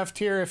minute left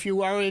here if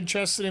you are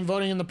interested in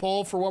voting in the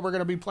poll for what we're going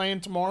to be playing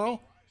tomorrow.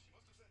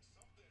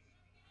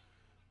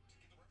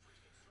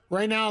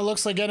 Right now, it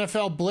looks like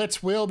NFL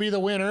Blitz will be the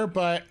winner,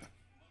 but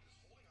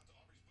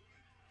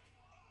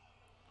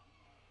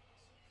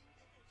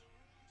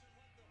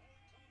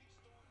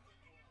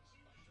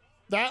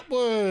that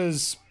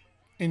was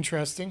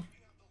interesting.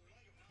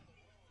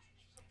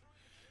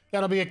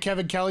 That'll be a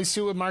Kevin Kelly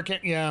suit with Mark.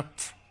 Yeah.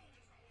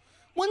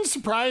 Wouldn't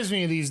surprise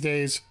me these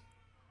days.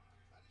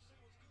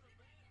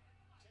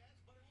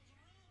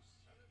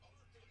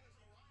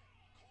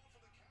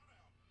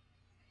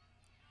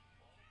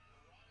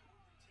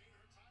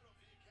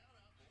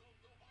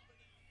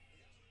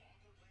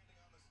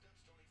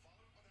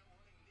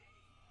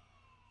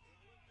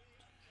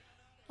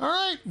 All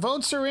right,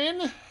 votes are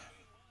in.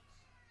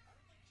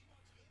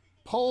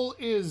 Poll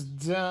is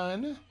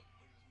done.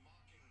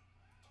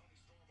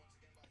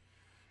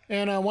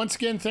 And once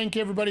again, thank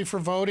you everybody for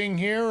voting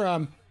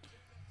here.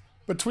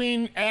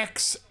 Between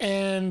X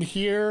and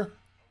here,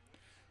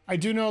 I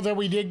do know that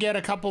we did get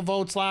a couple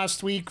votes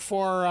last week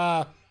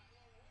for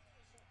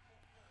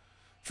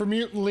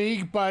Mutant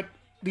League, but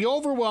the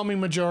overwhelming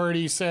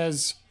majority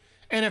says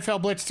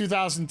NFL Blitz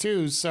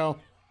 2002. So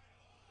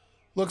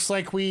looks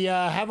like we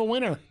have a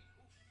winner.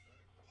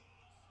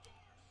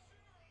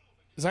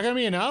 Is that going to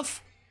be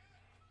enough?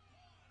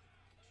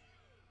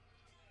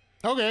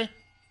 Okay.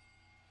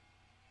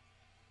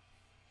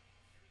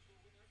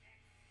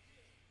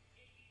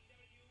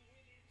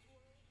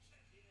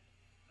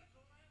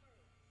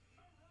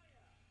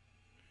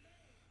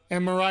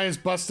 And Mariah's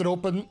busted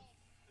open.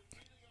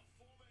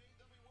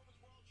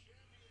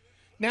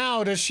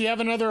 Now, does she have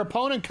another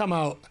opponent come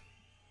out?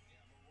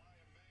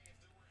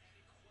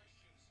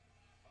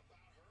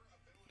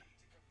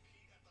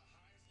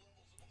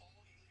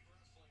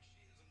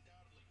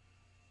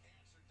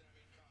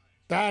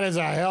 That is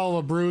a hell of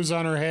a bruise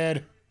on her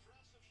head.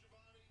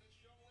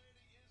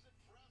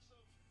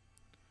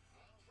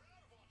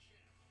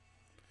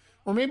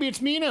 Or maybe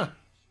it's Mina.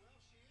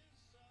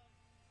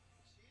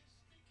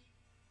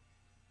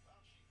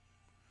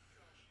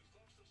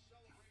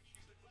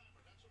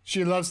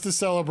 She loves to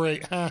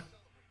celebrate, huh?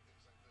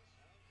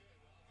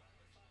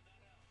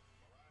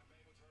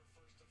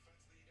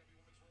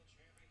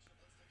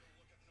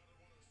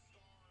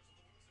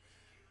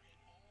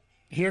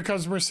 Here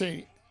comes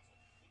Mercedes.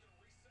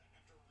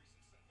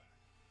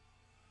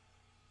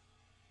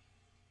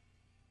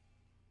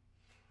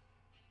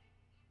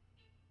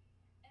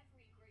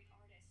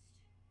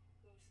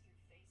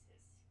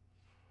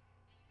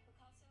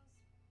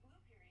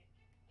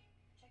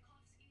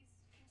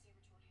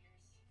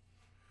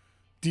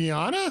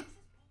 Deanna?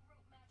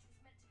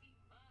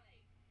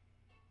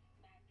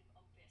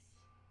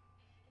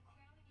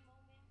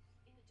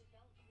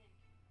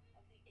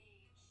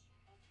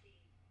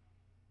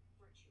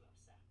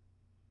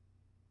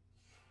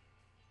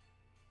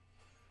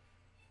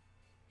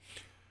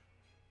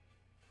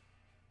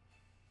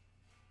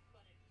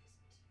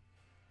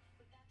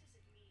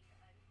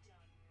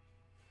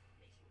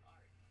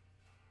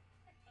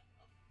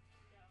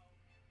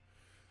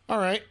 All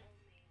right.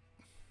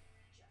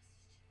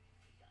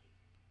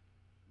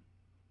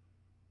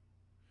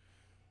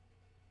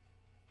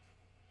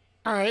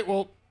 All right,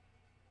 well,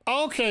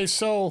 okay,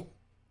 so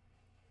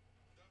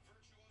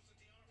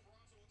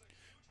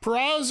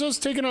Peraza's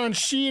taking on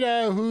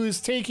Shida,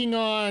 who's taking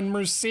on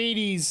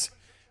Mercedes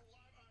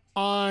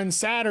on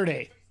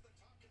Saturday.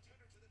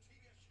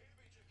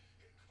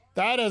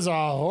 That is a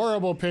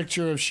horrible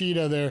picture of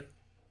Shida there.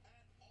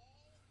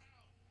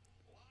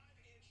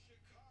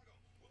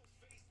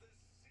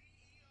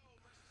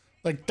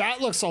 Like, that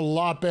looks a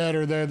lot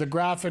better there, the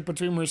graphic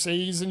between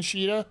Mercedes and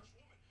Shida.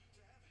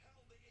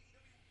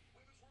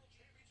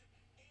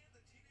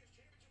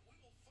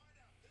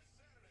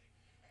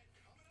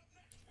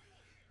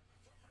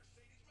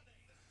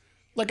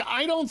 Like,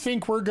 I don't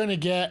think we're going to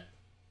get...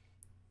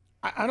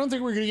 I don't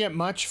think we're going to get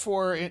much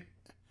for it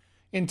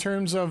in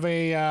terms of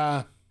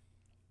a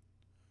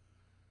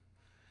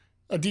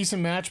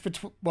decent match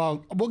between...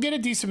 Well, we'll get a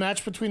decent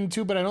match between the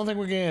two, but I don't think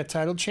we're going to get a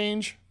title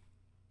change.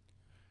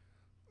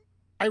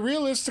 I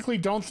realistically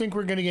don't think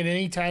we're going to get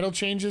any title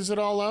changes at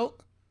All Out.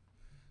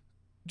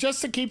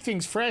 Just to keep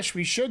things fresh,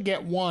 we should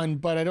get one,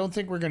 but I don't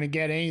think we're going to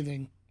get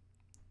anything.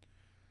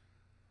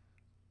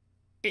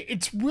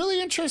 It's really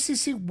interesting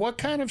to see what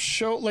kind of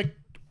show... Like,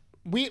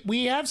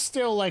 we have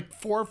still like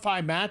 4 or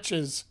 5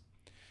 matches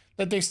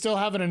that they still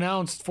haven't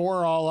announced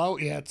for All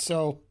Out yet.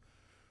 So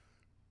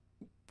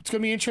it's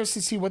going to be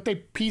interesting to see what they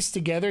piece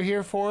together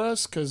here for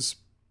us, because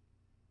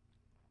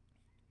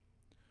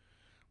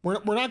we're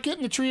not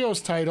getting the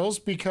trios titles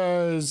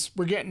because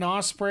we're getting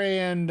Ospreay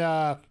and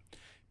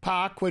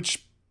PAC,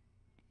 which,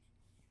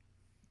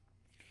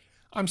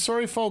 I'm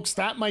sorry, folks,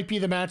 that might be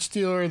the match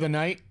stealer of the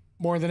night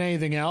more than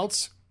anything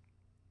else.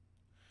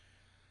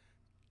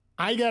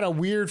 I got a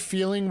weird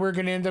feeling we're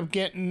going to end up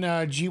getting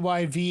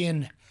GYV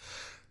and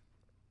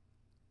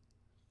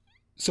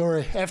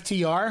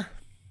FTR.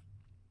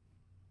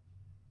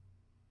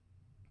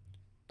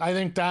 I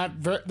think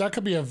that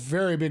could be a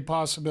very big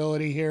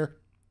possibility here.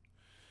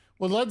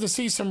 Would love to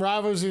see some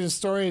rivals in the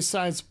story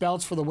besides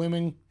belts for the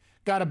women.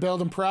 Got to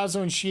build, and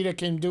Perazo and Shida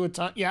can do a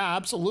ton. Yeah,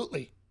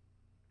 absolutely.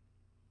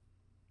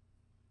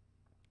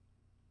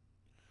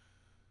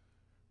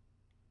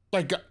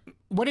 Like,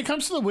 when it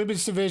comes to the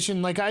women's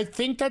division, like, I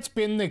think that's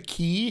been the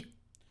key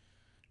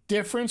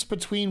difference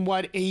between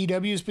what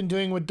AEW has been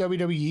doing, what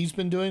WWE's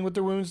been doing with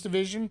the women's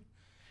division.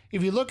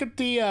 If you look at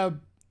the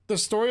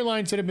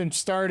storylines that have been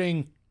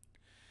starting,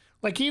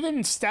 like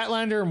even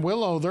Statlander and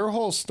Willow, their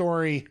whole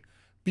story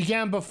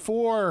began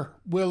before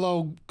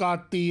Willow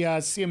got the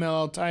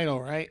CMLL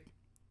title, right?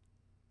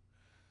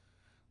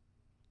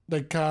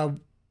 Like,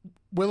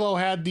 Willow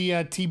had the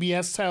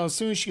TBS title. As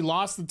soon as she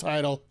lost the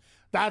title,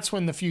 that's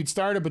when the feud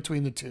started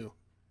between the two.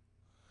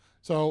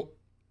 So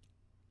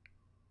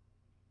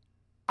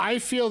I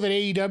feel that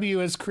AEW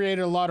has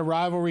created a lot of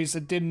rivalries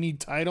that didn't need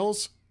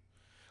titles.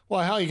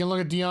 Well, hell, you can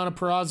look at Deonna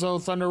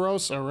Purrazzo, Thunder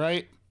Rosa,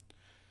 right?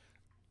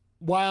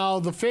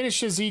 While the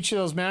finishes each of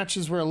those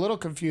matches were a little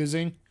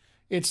confusing,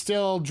 it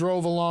still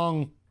drove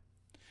along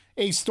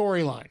a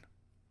storyline.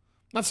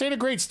 Not saying a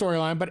great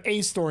storyline, but a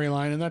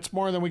storyline, and that's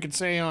more than we could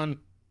say on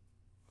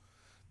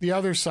the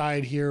other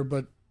side here,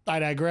 but I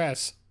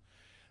digress.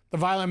 The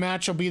violent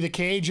match will be the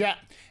cage. Yeah.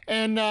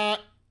 And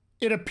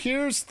it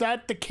appears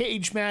that the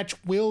cage match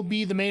will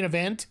be the main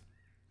event,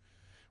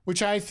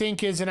 which I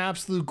think is an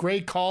absolute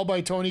great call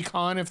by Tony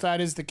Khan if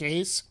that is the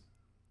case.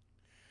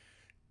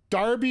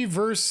 Darby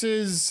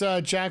versus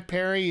Jack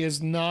Perry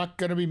is not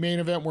going to be main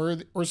event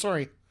worthy. Or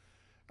sorry,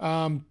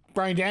 Bryan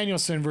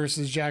Danielson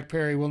versus Jack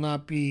Perry will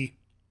not be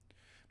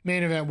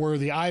main event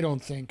worthy, I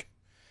don't think.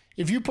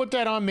 If you put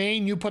that on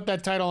main, you put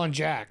that title on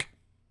Jack.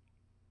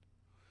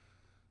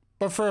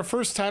 But for a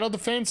first title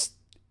defense,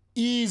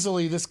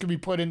 easily this could be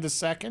put into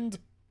second.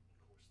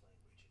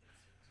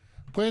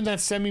 Put in that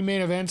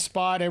semi-main event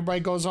spot, everybody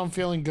goes on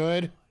feeling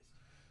good.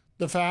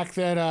 The fact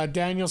that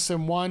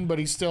Danielson won, but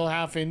he's still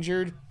half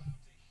injured.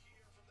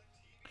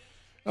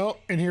 Oh,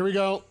 and here we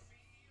go.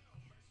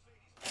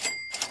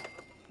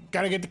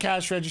 Got to get the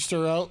cash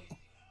register out.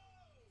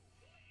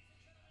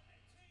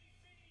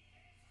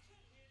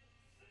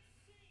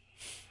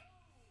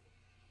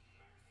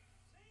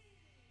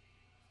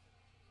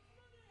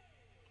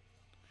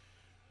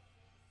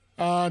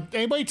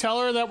 Anybody tell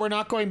her that we're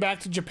not going back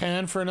to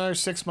Japan for another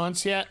 6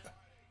 months yet?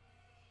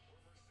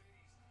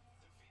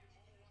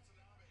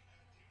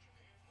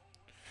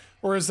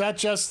 Or is that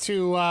just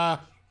to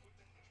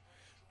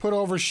put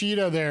over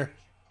Shida there?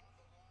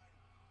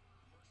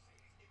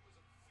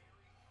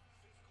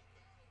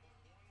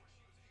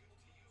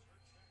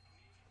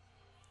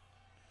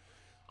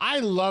 I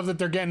love that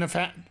they're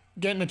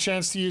getting a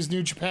chance to use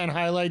New Japan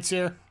highlights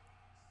here.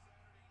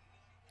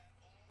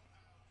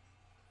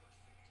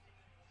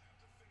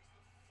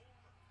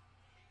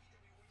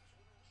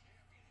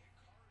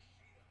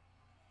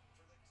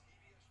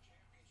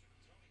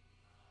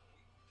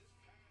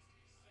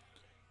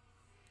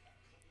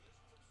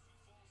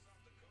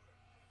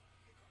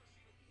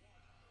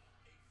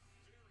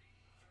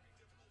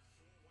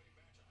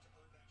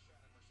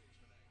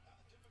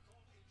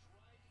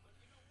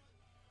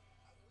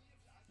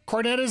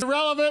 Cornette is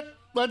irrelevant.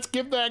 Let's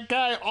give that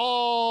guy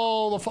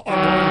all the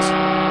points.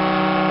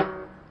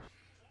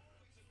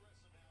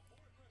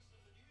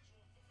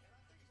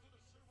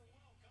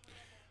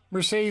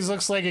 Mercedes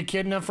looks like a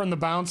kidnap from the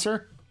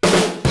bouncer.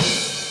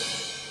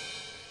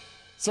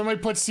 Somebody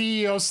put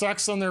CEO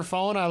sucks on their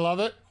phone. I love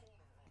it.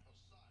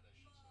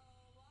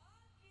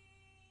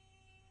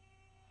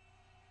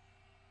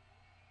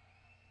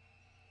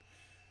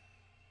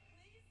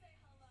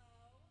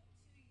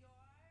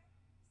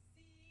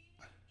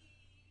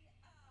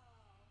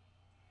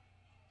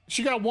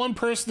 She got one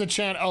person to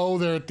chant "oh"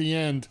 there at the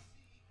end.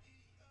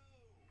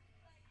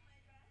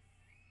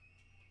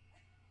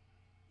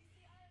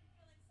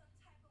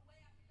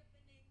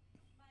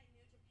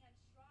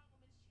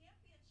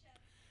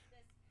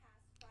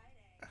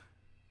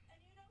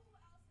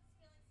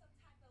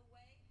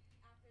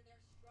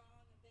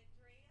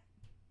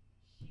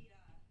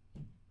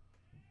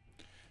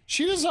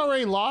 Sheeta's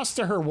already lost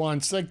to her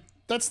once. Like,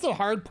 that's the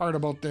hard part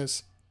about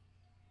this.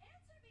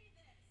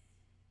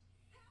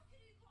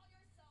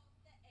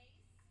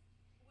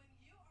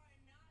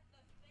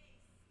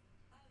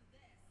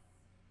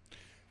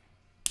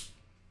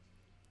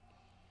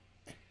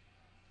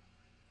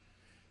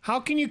 How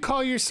can you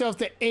call yourself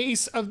the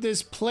ace of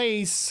this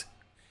place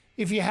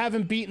if you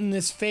haven't beaten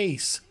this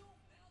face?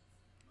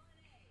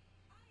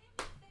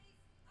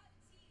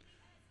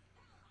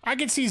 I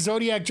could see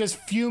Zodiac just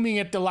fuming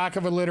at the lack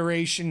of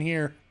alliteration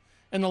here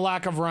and the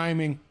lack of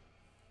rhyming.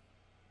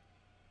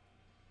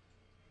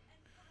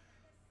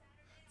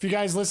 If you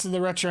guys listen to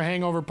the Retro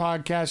Hangover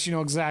podcast, you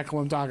know exactly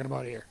what I'm talking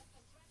about here.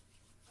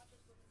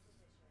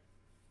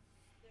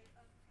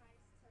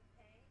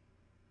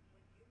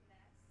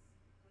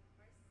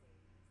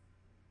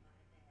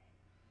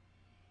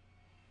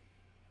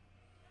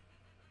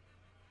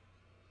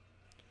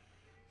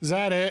 Is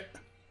that it?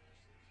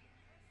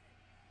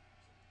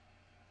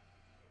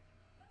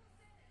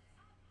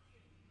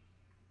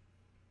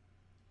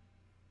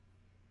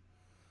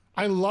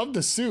 I love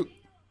the suit.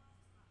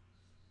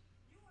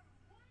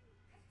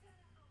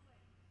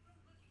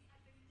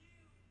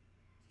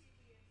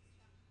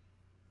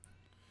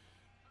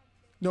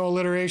 No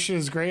alliteration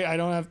is great. I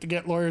don't have to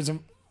get lawyers.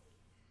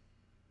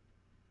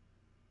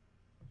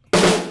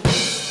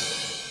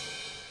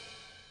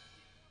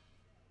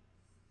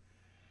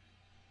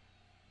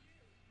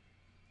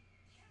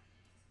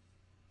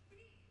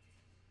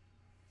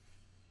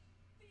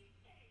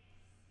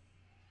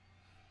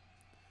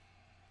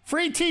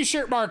 Free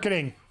t-shirt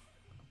marketing.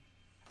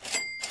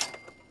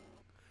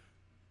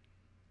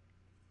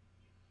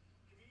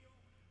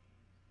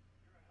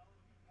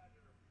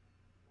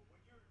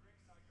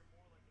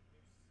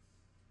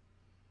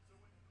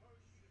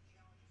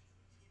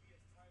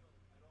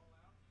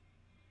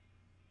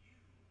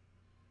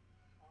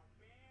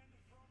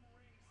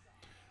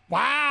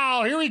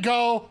 Wow, here we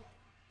go.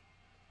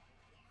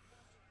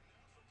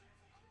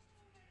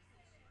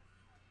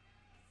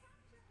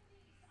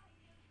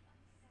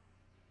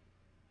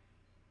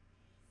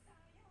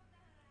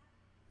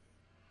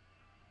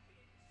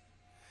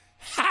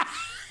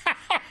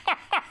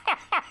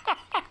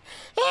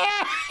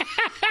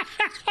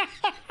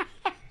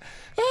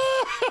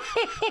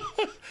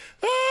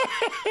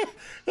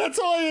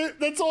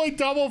 That's only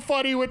double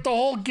funny with the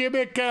whole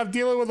gimmick of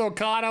dealing with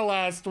Okada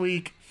last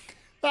week.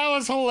 That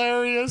was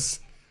hilarious.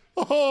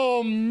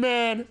 Oh,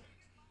 man.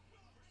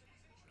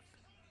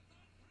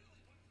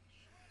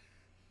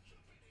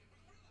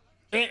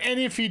 And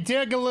if you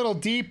dig a little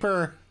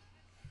deeper,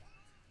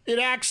 it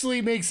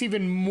actually makes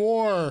even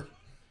more...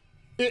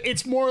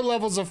 It's more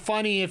levels of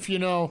funny if you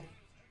know.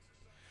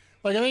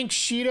 Like, I think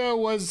Shida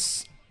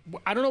was...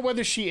 I don't know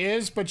whether she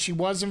is, but she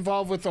was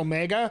involved with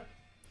Omega.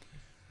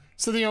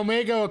 So the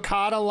Omega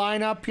Okada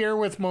lineup here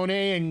with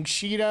Monet and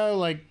Shida,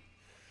 like...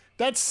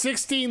 That's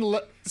 16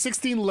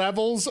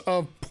 levels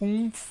of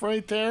poof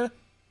right there.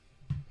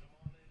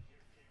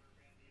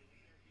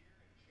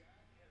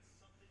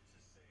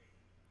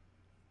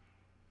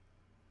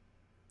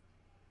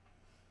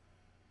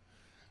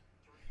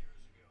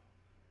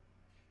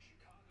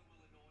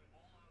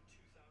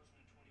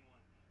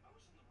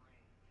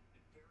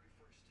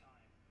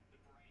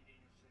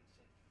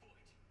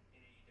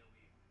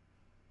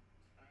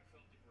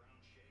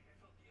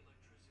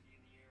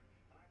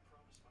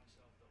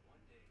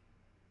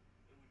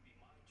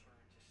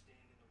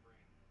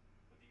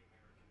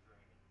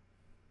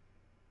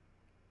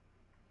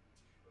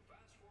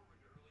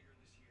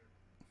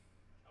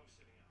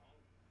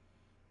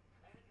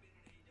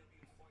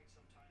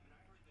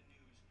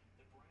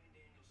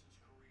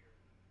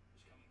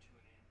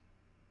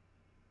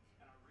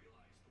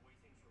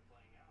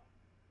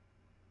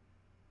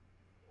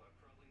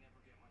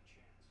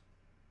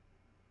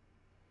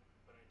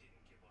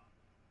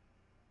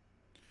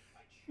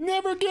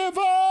 Never give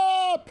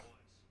up!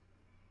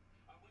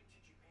 I went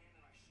to Japan and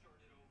I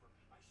started over.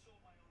 I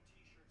sold my own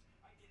t-shirts.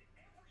 I did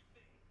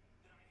everything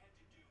that I had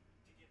to do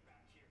to get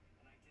back here,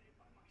 and I did it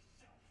by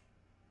myself.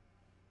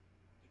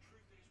 The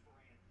truth is,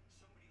 Bryan,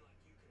 somebody like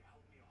you could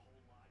help me a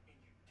whole lot, and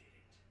you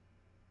didn't.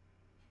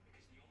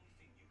 Because the only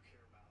thing you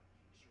care about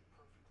is your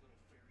perfect little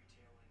fairy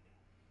tale ending.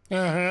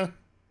 Uh-huh.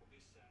 Well,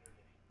 this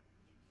Saturday,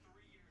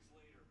 3 years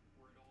later,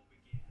 where it all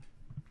began,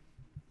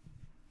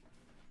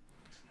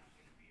 it's not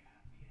going to be a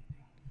happy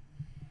ending.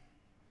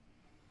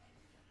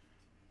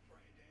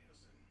 Bryan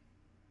Danielson,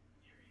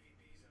 your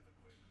EVPs have a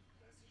quick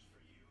message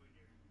for you and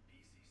your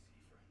BCC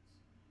friends.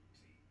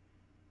 See,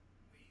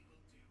 we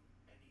will do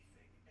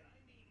anything, and I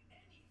mean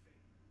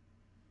anything,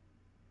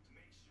 to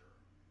make sure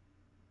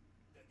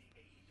that the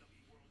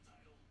AEW World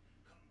Title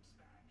comes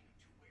back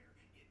to where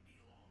it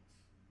belongs.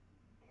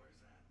 And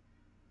where's that?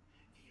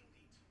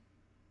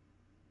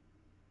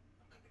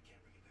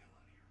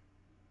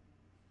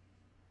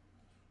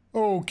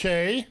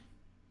 Okay.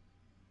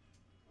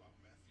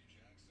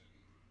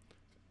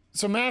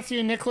 So Matthew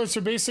and Nicholas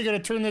are basically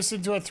going to turn this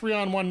into a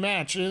 3-on-1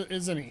 match,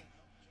 isn't he?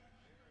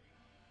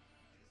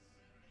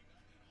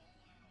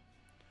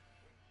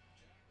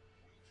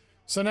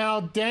 So now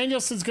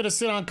Danielson's going to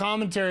sit on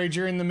commentary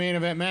during the main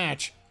event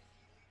match.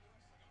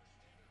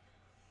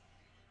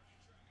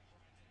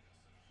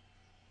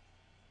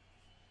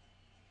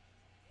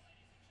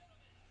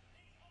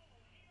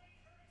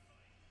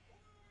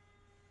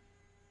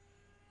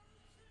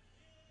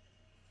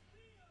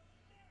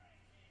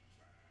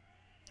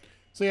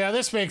 So yeah,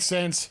 this makes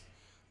sense.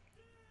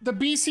 The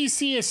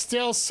BCC is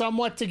still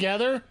somewhat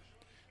together,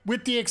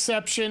 with the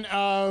exception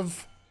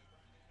of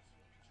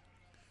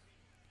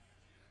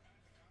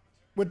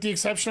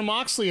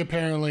Moxley,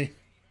 apparently,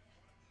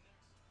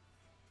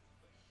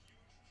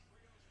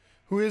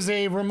 who is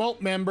a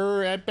remote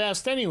member at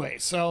best anyway.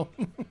 So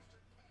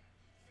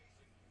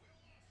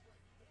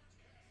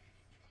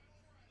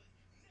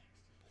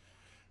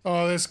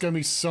oh, this is gonna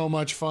be so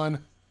much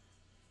fun.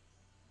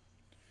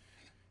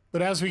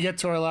 But as we get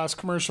to our last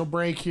commercial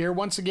break here,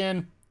 once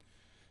again,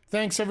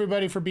 thanks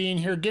everybody for being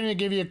here. Going to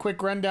give you a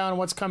quick rundown of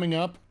what's coming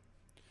up.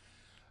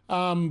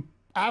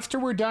 After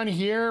we're done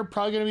here,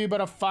 probably going to be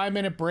about a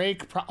 5-minute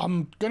break.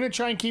 I'm going to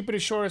try and keep it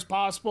as short as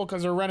possible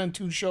because we're running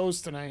 2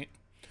 shows tonight.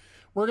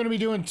 We're going to be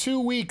doing 2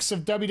 weeks of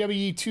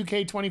WWE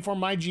 2K24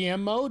 My GM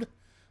mode.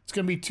 It's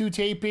going to be 2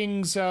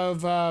 tapings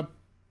of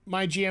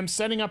My GM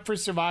setting up for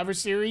Survivor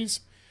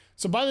Series.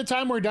 So by the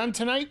time we're done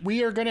tonight,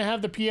 we are going to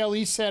have the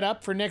PLE set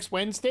up for next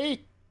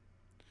Wednesday.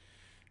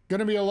 Going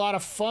to be a lot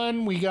of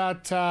fun. We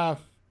got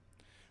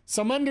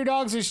some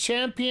underdogs as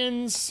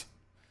champions.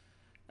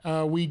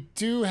 We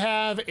do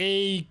have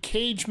a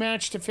cage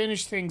match to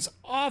finish things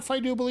off, I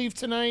do believe,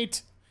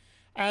 tonight.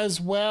 As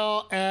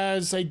well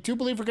as I do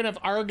believe we're going to have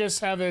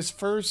Argus have his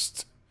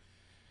first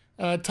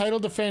title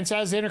defense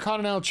as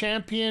Intercontinental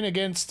Champion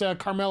against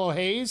Carmelo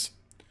Hayes,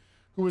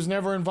 who was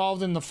never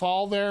involved in the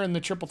fall there in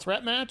the triple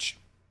threat match.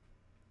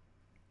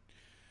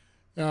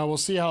 We'll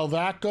see how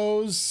that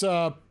goes.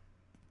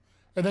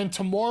 And then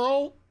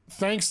tomorrow,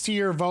 thanks to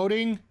your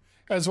voting,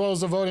 as well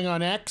as the voting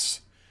on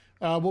X,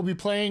 we'll be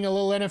playing a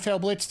little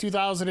NFL Blitz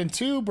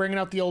 2002, bringing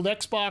out the old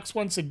Xbox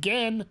once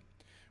again.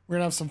 We're going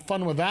to have some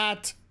fun with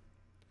that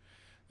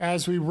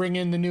as we ring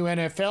in the new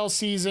NFL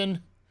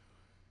season.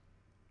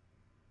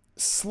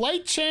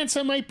 Slight chance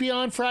I might be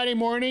on Friday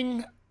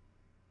morning.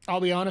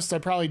 I'll be honest, I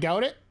probably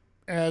doubt it,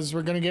 as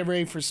we're going to get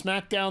ready for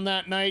SmackDown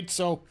that night.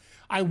 So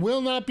I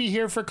will not be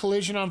here for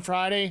Collision on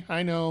Friday.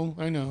 I know.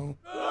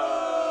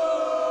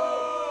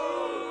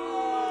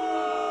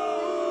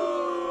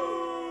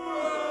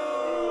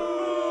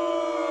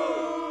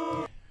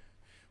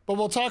 But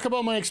we'll talk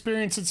about my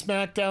experience at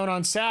SmackDown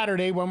on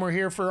Saturday when we're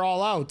here for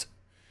All Out.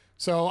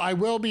 So I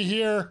will be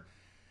here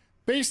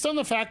based on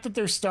the fact that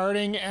they're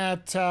starting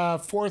at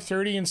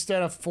 4:30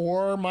 instead of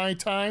 4 my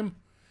time.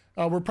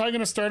 We're probably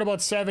going to start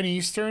about 7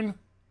 Eastern.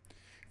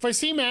 If I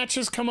see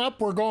matches come up,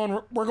 we're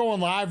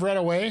going live right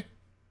away.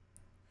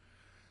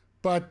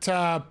 But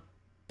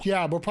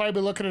yeah, we'll probably be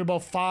looking at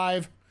about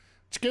 5,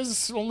 which gives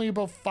us only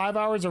about 5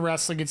 hours of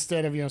wrestling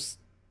instead of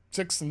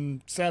 6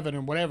 and 7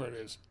 and whatever it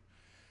is.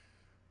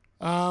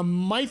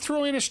 Might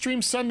throw in a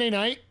stream Sunday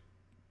night.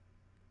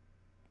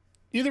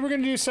 Either we're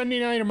going to do Sunday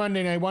night or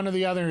Monday night, one or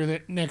the other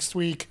next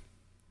week.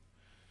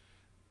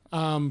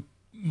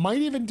 Might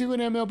even do an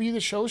MLB The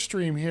Show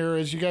stream here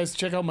as you guys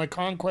check out my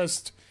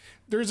Conquest.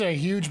 There's a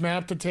huge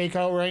map to take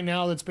out right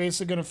now that's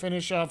basically going to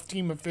finish off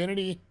Team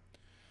Affinity.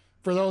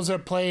 For those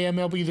that play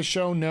MLB The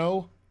Show,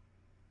 know.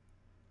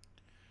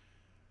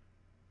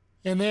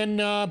 And then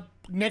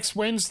next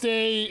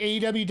Wednesday,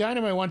 AEW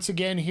Dynamite once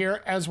again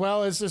here, as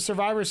well as the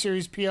Survivor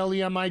Series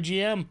PLE on my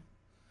GM.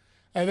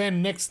 And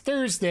then next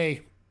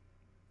Thursday,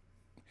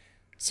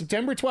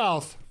 September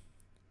 12th,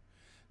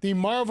 the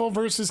Marvel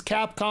vs.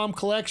 Capcom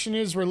collection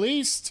is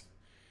released.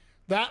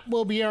 That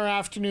will be our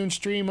afternoon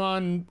stream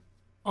on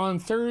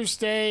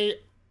Thursday,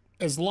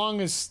 as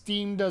long as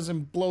Steam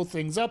doesn't blow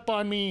things up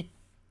on me.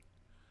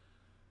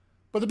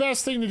 But the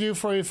best thing to do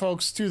for you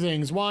folks, 2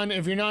 things. 1,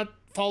 if you're not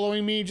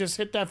following me, just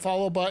hit that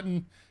follow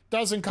button.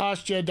 Doesn't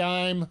cost you a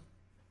dime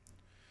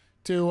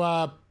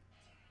to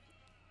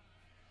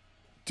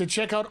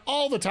check out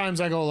all the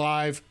times I go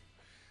live.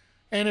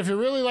 And if you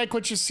really like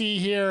what you see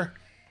here,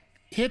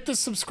 hit the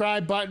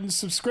subscribe button.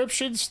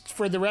 Subscriptions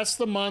for the rest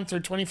of the month are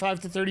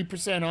 25 to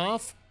 30%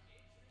 off.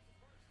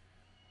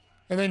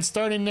 And then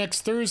starting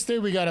next Thursday,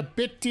 we got a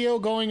bit deal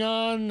going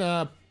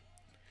on.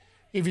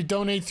 If you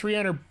donate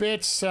 300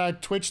 bits,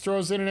 Twitch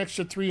throws in an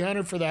extra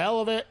 300 for the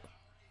hell of it.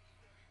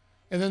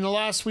 And then the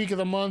last week of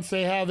the month,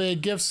 they have a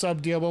gift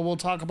sub deal, but we'll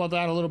talk about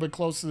that a little bit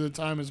closer to the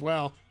time as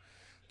well.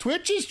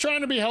 Twitch is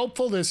trying to be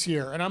helpful this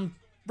year, and I'm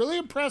really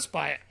impressed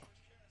by it.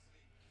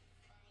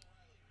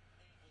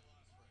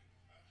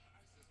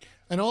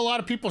 I know a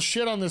lot of people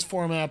shit on this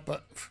format,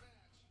 but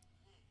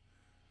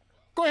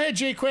go ahead,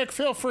 Jay Quick,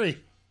 feel free.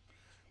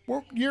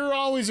 You're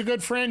always a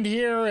good friend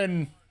here,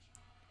 and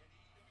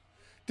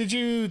did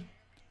you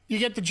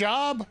get the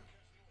job?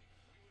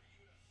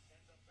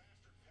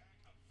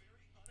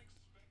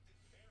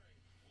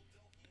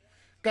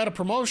 got a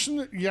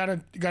promotion.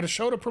 You got a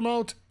show to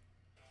promote.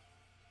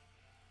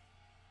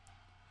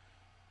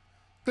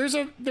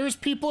 There's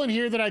people in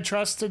here that I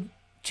trust to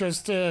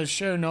just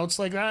share notes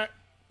like that.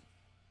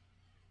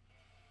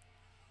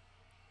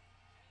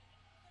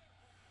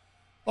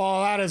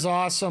 Oh, that is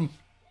awesome.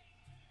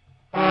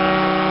 Throw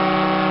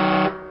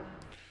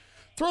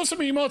some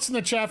emotes in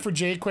the chat for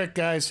Jay quick,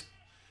 guys.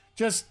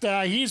 Just,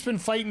 he's been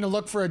fighting to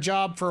look for a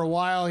job for a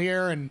while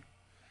here, and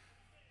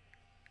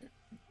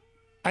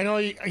I know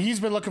he's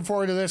been looking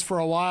forward to this for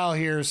a while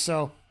here,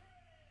 so.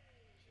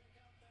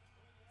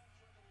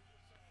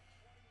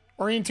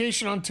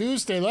 Orientation on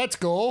Tuesday, let's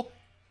go.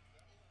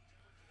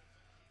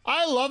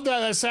 I love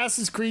that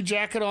Assassin's Creed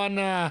jacket on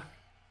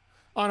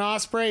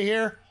Ospreay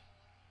here.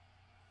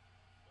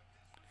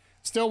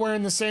 Still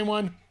wearing the same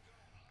one.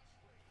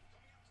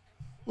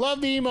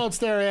 Love the emotes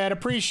there, Ed.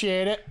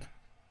 Appreciate it.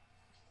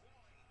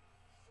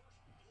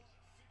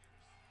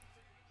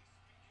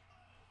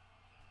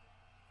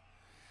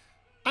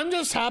 I'm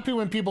just happy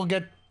when people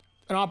get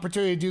an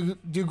opportunity to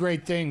do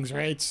great things,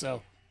 right?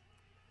 So.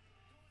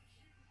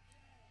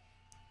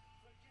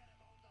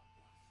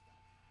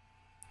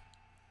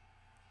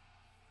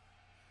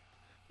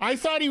 I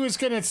thought he was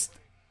gonna.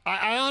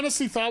 I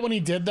honestly thought when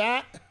he did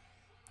that,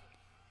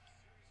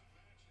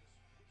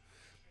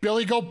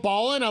 Billy go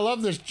ballin'. I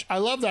love this. I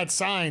love that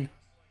sign.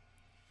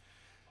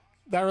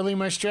 That relieved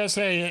my stress.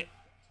 Hey,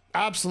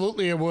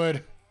 absolutely it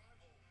would.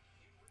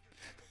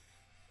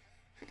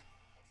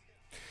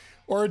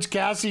 Orange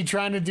Cassidy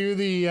trying to do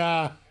the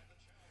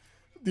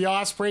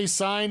Ospreay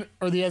sign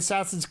or the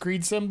Assassin's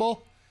Creed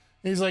symbol.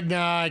 He's like,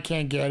 nah, I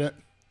can't get it.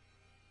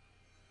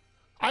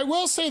 I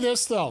will say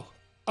this though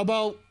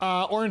about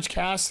Orange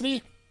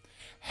Cassidy,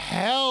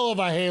 hell of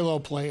a Halo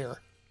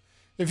player.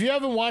 If you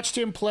haven't watched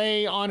him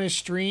play on his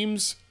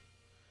streams,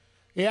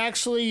 he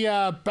actually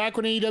back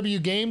when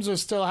AEW Games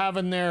was still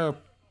having their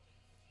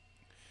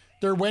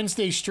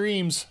Wednesday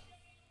streams.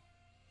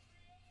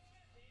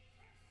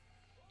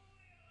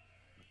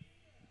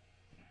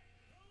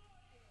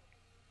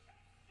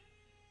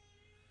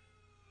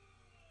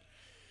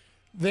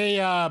 They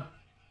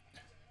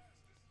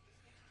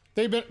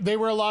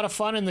were a lot of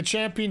fun, and the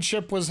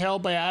championship was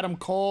held by Adam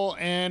Cole,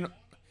 and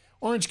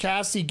Orange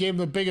Cassidy gave him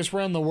the biggest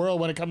run in the world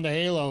when it comes to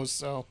Halos.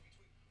 So,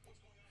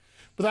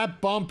 but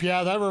that bump,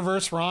 yeah, that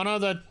reverse Rana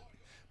that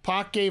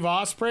Pac gave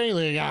Ospreay,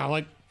 like, yeah,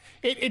 like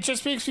it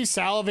just makes me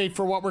salivate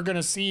for what we're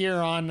gonna see here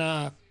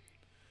on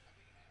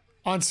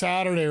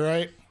Saturday,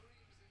 right?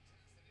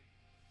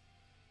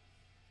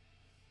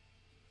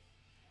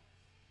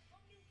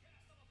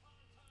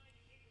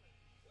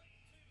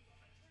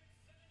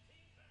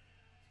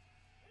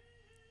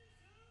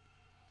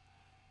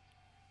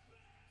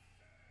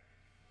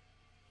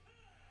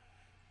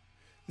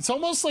 It's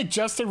almost like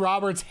Justin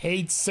Roberts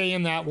hates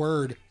saying that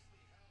word.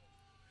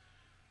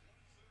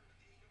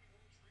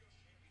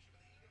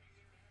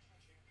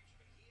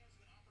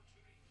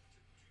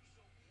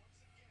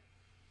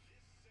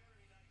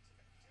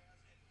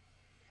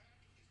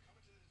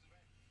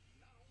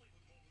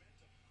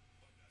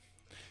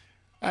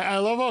 I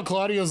love how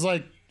Claudio's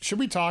like, should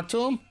we talk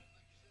to him?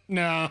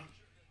 Nah.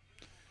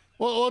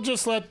 We'll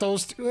just let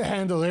those two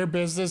handle their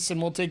business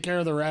and we'll take care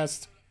of the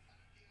rest.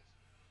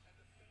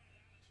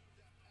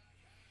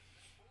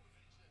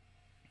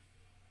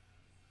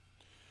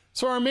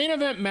 So our main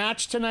event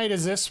match tonight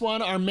is this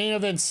one. Our main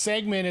event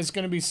segment is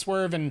going to be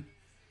Swerve and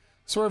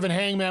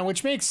Hangman,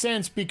 which makes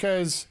sense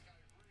because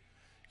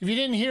if you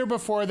didn't hear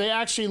before, they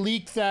actually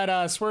leaked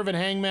that Swerve and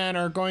Hangman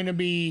are going to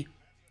be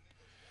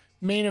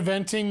main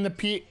eventing the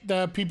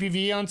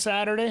PPV on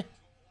Saturday.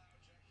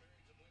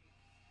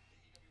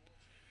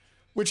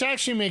 Which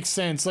actually makes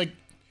sense. Like,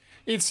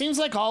 it seems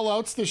like All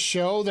Out's the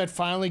show that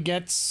finally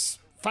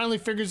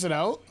figures it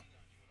out.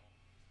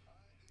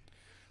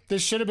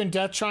 This should have been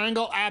Death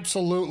Triangle?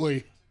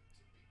 Absolutely.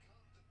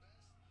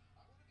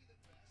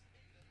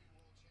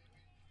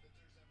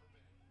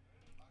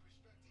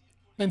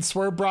 And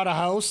Swerve brought a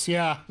house?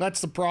 Yeah, that's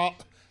the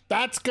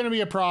that's going to be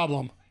a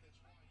problem.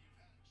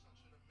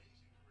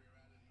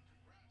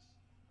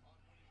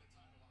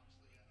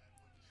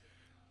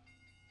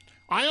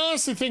 I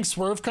honestly think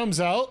Swerve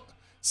comes out,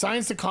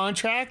 signs the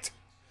contract,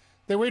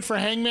 they wait for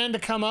Hangman to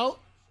come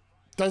out,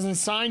 doesn't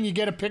sign, you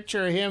get a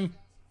picture of him.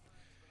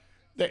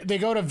 They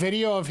go to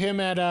video of him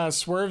at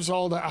Swerve's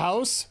old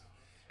house,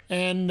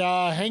 and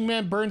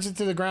Hangman burns it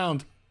to the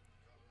ground.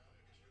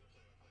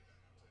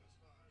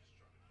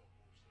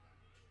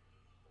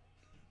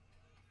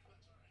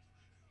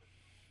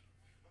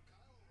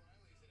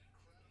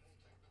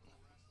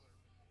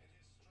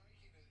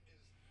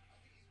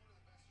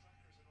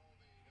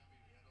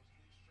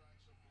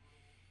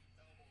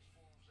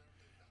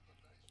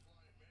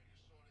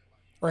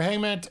 Or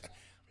Hangman...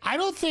 I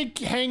don't think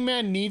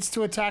Hangman needs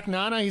to attack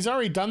Nana. He's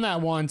already done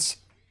that once.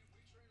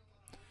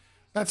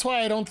 That's why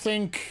I don't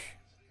think...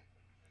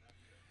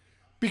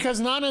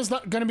 Because Nana's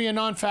not going to be a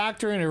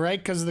non-factor in it, right?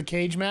 Because of the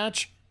cage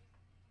match.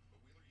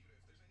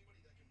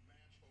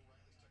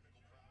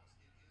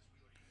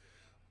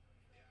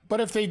 But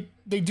if they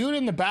do it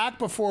in the back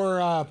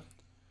before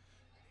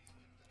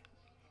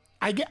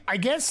I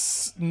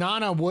guess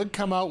Nana would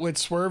come out with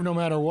Swerve no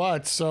matter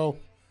what, so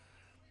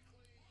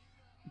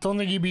don't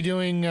think he'd be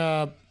doing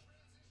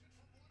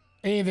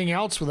anything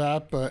else with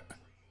that, but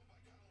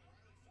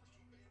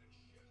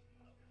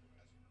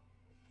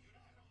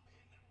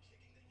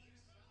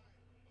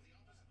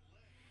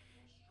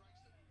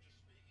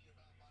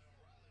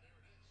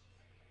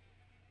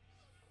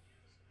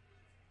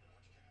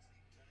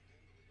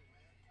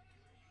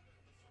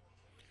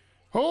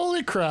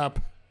holy crap.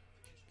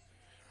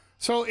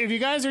 So if you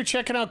guys are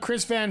checking out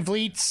Chris Van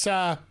Vliet's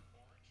gotta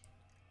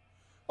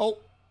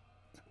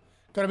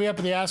be up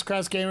at the Ass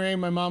Cross game area.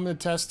 My mom to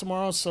test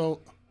tomorrow, so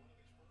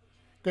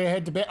go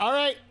ahead to bed. All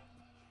right.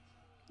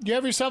 You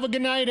have yourself a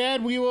good night,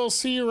 Ed. We will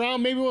see you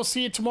around. Maybe we'll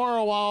see you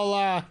tomorrow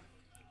while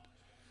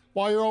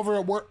you're over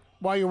at work,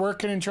 while you're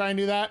working and trying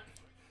to do that.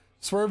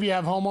 Swerve, you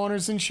have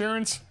homeowners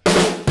insurance.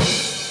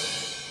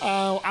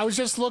 I was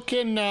just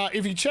looking.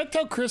 If you checked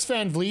out Chris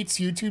Van Vliet's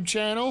YouTube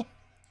channel,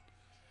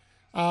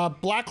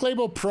 Black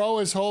Label Pro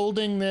is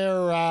holding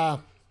their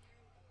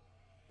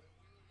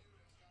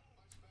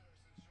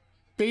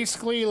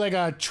basically like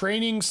a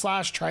training /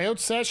 tryout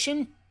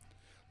session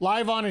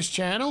live on his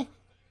channel.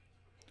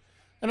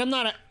 And I'm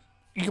not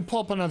you can pull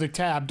up another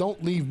tab.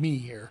 Don't leave me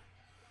here.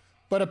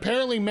 But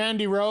apparently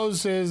Mandy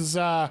Rose is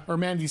or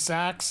Mandy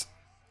Sachs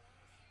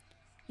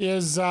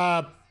is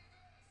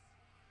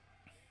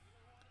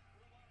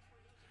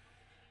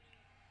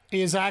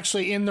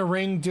actually in the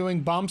ring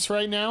doing bumps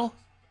right now,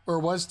 or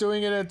was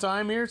doing it at a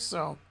time here,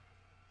 so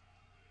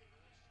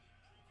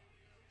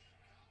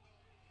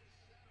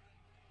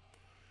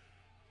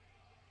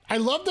I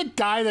love the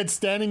guy that's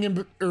standing in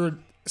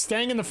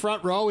the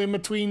front row in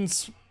between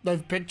the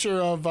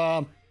picture of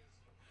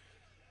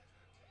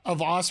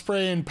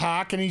Ospreay and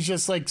PAC, and he's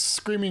just like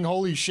screaming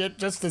holy shit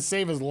just to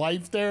save his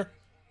life there.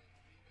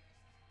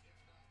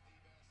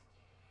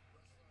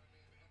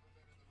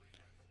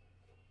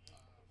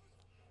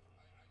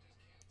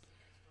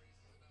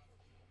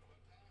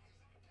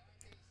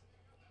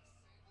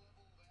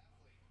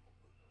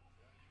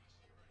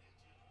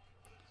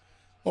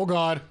 Oh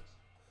God.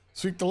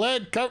 Sweep the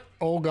leg, cut.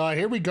 Oh God,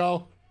 here we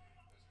go.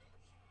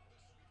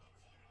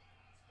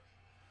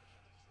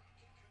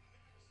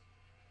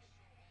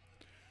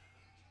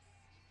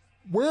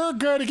 We're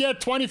going to get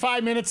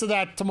 25 minutes of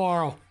that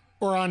tomorrow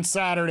or on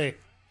Saturday.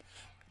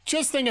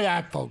 Just think of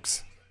that,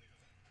 folks.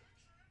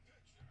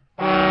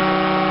 Can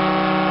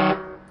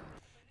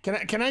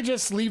I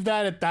just leave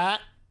that at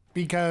that?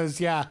 Because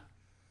yeah.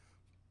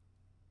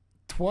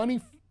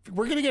 We're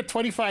going to get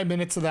 25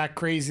 minutes of that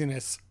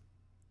craziness.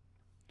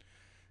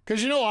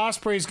 Because you know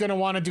Ospreay's going to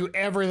want to do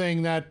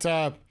everything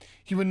that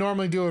he would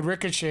normally do with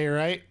Ricochet,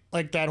 right?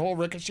 Like that whole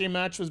Ricochet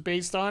match was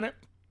based on it.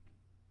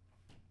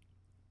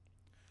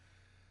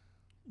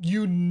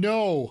 You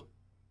know.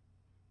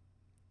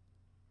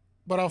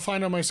 But I'll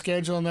find out my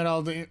schedule and then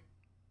I'll do.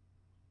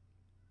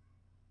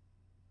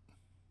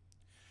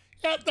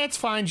 Yeah, that's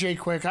fine, Jay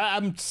Quick.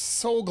 I'm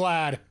so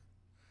glad.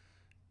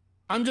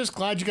 I'm just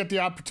glad you got the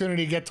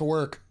opportunity to get to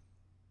work.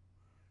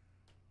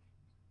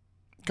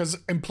 Because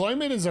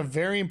employment is a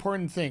very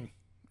important thing.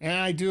 And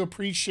I do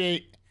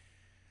appreciate...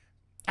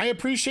 I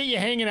appreciate you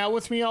hanging out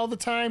with me all the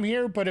time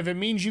here, but if it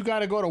means you got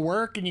to go to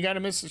work and you got to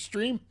miss a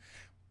stream,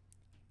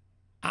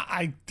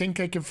 I think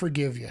I can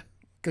forgive you.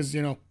 Because,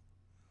 you know,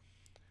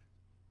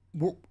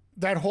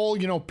 that whole,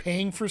 you know,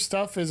 paying for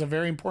stuff is a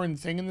very important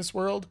thing in this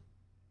world.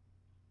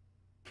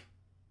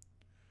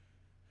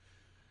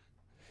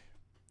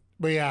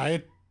 But yeah,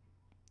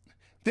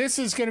 this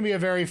is going to be a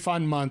very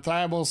fun month.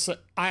 I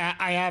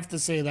have to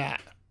say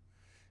that.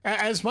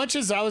 As much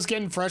as I was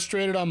getting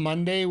frustrated on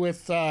Monday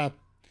with the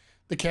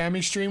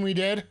Cammy stream we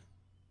did,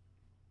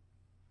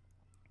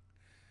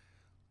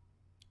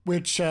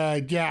 which,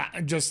 yeah,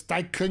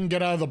 I couldn't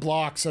get out of the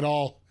blocks at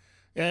all.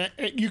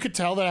 You could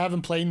tell that I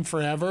haven't played in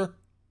forever.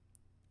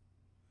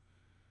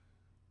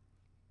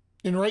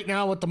 And right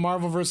now with the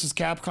Marvel vs.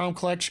 Capcom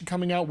collection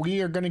coming out,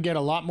 we are going to get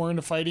a lot more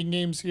into fighting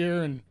games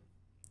here. And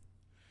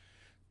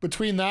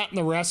between that and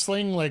the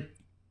wrestling, like,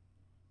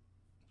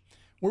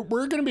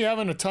 we're going to be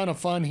having a ton of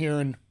fun here.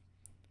 And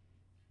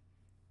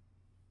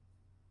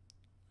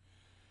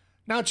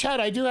now, Chad,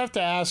 I do have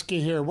to ask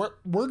you here. We're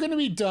going to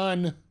be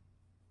done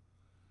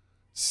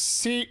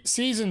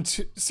season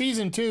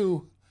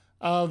 2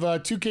 of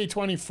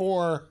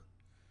 2K24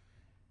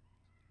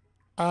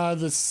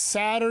 the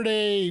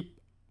Saturday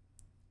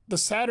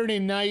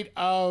night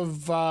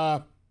of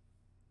I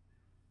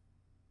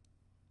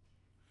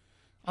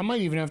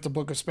might even have to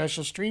book a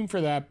special stream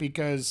for that,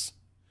 because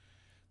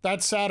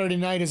that Saturday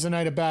night is a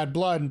night of bad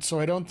blood, and so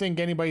I don't think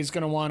anybody's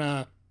going to want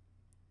to...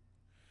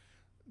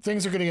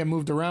 Things are going to get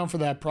moved around for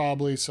that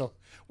probably, so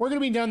we're going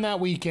to be done that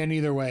weekend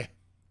either way.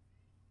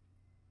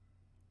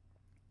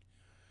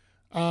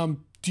 Do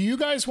you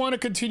guys want to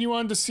continue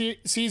on to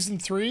season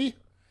 3,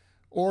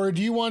 or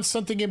do you want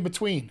something in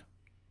between?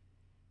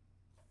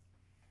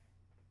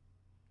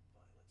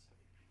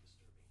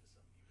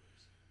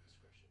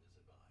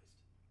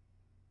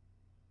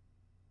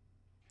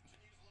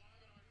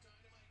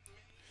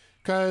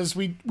 Because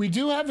we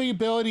do have the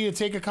ability to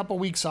take a couple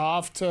weeks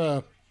off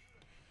to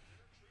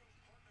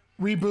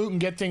reboot and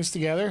get things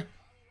together.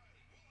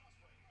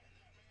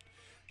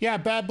 Yeah,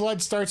 Bad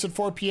Blood starts at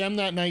 4 p.m.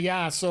 that night.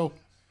 Yeah, so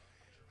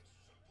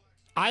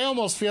I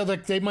almost feel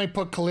like they might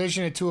put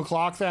Collision at 2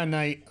 o'clock that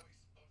night.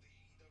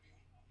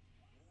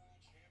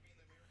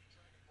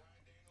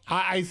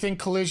 I think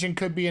Collision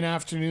could be an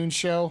afternoon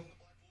show.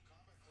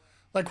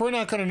 Like, we're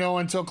not going to know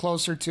until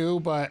closer to,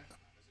 but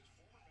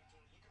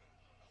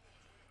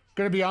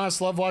going to be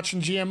honest, love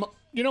watching GM.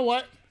 You know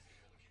what?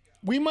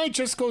 We might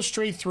just go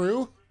straight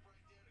through.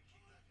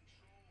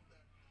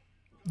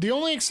 The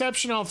only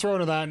exception I'll throw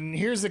to that, and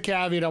here's the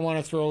caveat I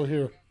want to throw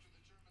here.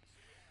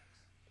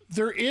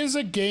 There is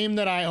a game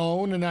that I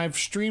own, and I've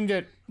streamed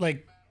it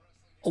like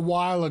a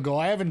while ago.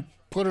 I haven't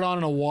put it on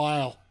in a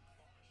while.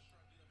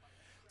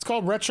 It's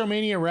called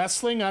Retromania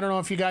Wrestling. I don't know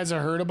if you guys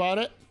have heard about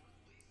it.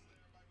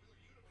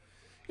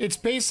 It's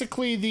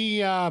basically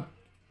the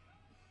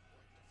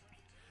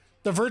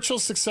virtual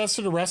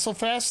successor to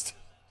WrestleFest.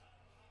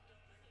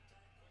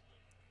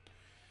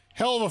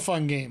 Hell of a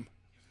fun game.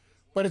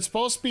 But it's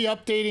supposed to be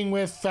updating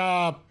with,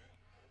 I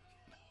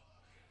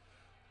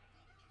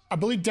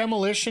believe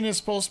Demolition is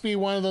supposed to be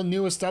one of the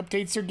newest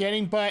updates they're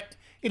getting, but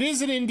it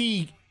is an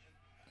indie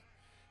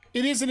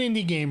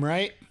game,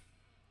 right?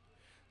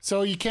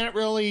 So you can't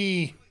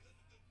really,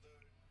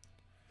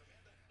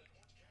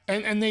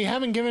 and they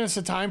haven't given us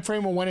a time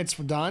frame of when it's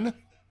done.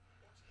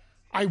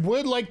 I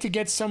would like to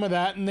get some of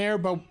that in there,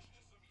 but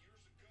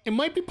it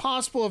might be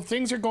possible if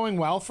things are going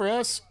well for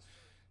us,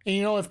 and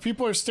you know, if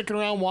people are sticking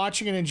around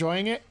watching and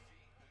enjoying it.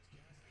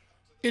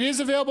 It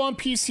is available on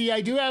PC. I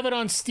do have it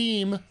on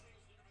Steam.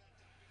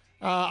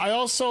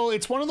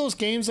 It's one of those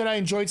games that I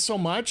enjoyed so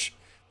much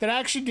that I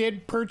actually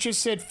did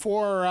purchase it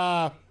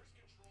for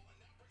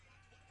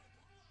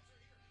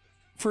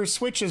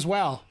Switch as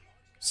well.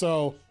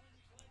 So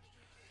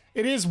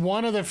it is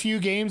one of the few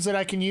games that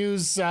I can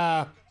use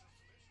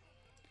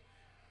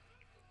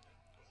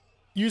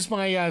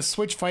my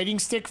Switch fighting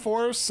stick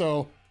for.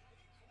 So,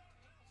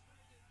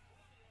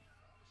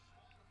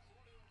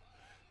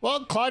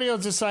 well, Claudio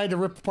decided to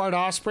rip apart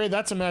Ospreay.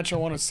 That's a match I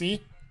want to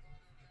see.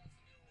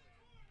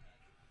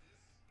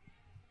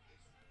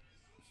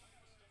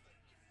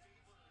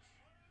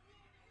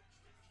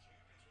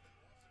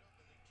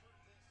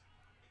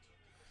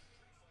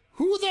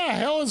 Who the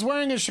hell is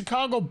wearing a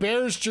Chicago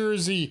Bears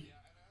jersey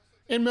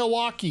in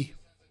Milwaukee?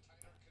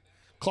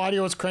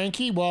 Claudio is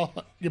cranky? Well,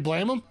 you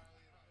blame him?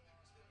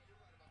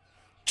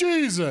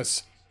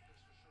 Jesus!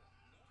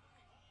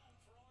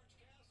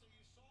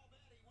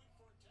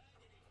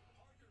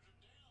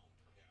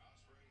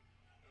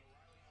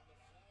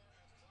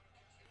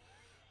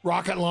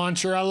 Rocket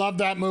launcher. I love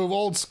that move.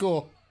 Old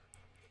school.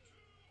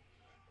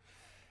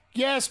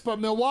 Yes, but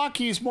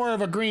Milwaukee is more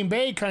of a Green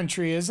Bay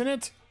country, isn't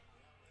it?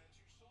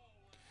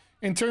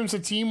 In terms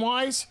of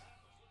team-wise.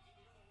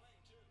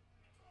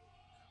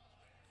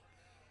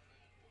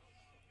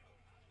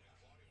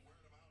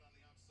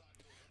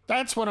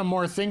 That's what I'm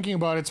more thinking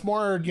about. It's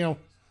more, you know,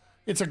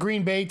 it's a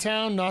Green Bay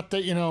town, not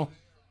that, you know,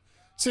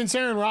 since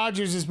Aaron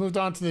Rodgers has moved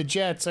on to the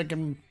Jets, I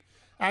can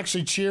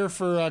actually cheer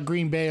for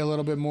Green Bay a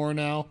little bit more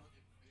now.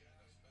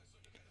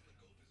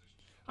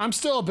 I'm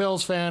still a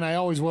Bills fan. I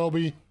always will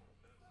be.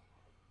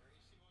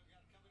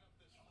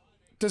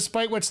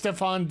 Despite what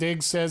Stephon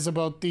Diggs says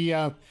about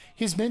the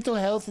his mental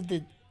health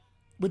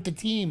with the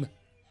team.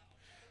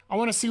 I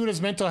want to see what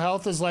his mental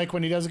health is like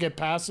when he doesn't get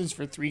passes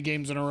for 3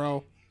 games in a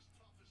row.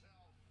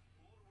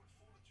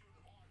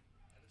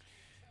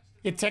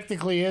 It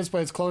technically is,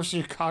 but it's closer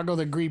to Chicago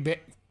than Green Bay.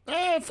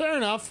 Fair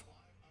enough.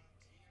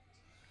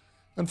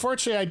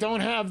 Unfortunately, I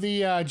don't have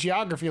the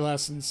geography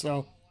lessons,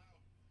 so...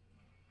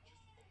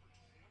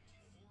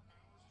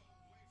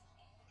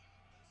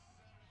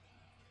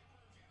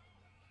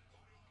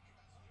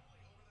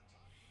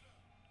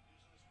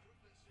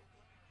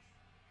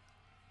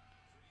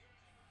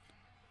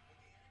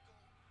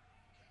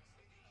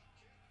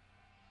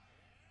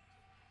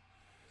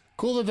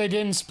 Cool that they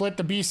didn't split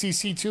the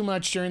BCC too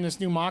much during this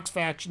new Mox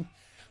faction.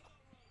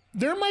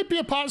 There might be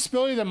a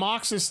possibility that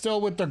Mox is still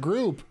with the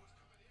group.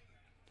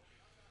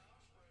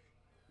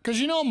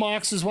 Because you know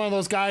Mox is one of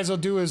those guys who'll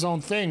do his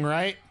own thing,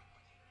 right?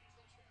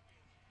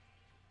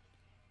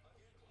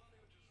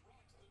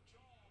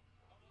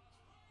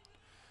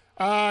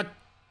 Can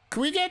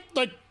we get,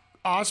 like,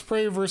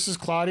 Ospreay versus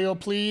Claudio,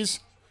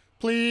 please?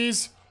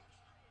 Please?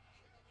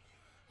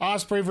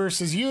 Ospreay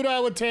versus Yuta, I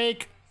would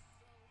take.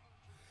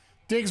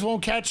 Diggs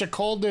won't catch a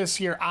cold this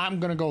year.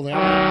 I'm going to go there.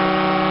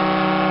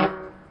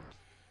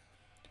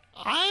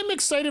 I'm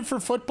excited for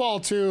football,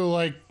 too.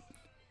 Like,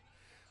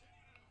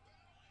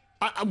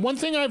 one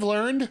thing I've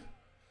learned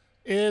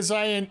is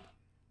they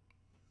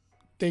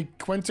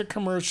went to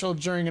commercial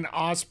during an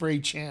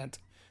Ospreay chant.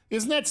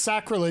 Isn't that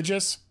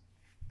sacrilegious?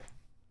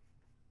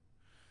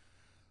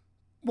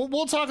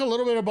 We'll talk a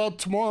little bit about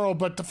tomorrow,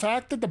 but the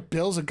fact that the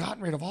Bills have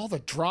gotten rid of all the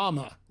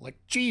drama, like,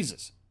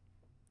 Jesus.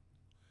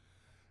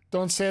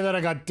 Don't say that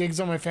I got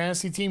Diggs on my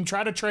fantasy team.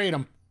 Try to trade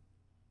him.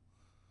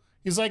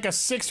 He's like a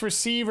sixth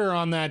receiver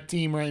on that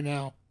team right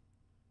now.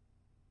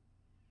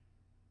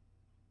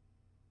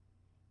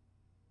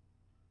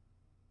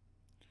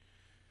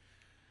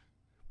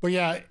 But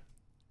yeah,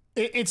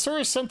 it's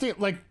sort of something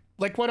like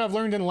what I've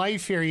learned in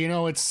life here. You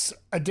know, it's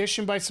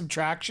addition by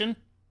subtraction.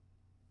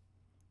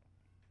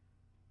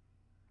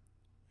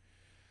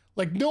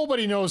 Like,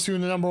 nobody knows who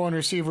the number one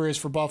receiver is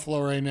for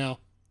Buffalo right now.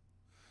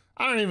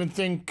 I don't even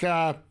think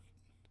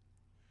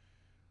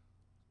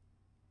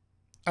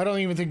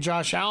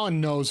Josh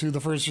Allen knows who the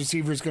first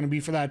receiver is going to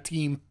be for that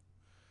team.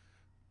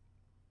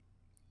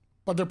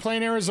 But they're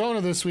playing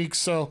Arizona this week,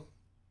 so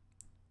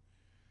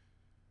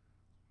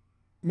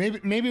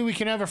maybe we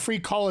can have a free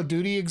Call of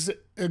Duty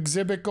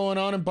exhibit going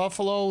on in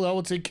Buffalo that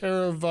will take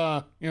care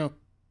of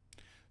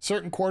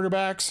certain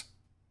quarterbacks.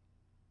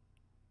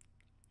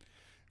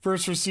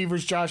 First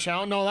receiver's Josh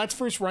Allen. No, that's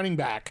first running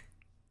back.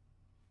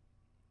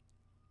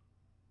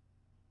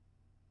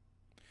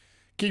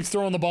 Keeps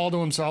throwing the ball to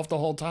himself the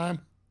whole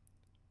time.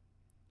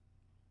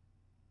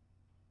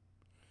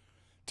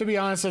 To be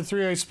honest, a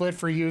 3-way split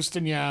for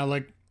Houston, yeah,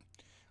 like,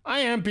 I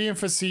am being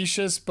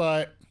facetious,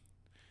 but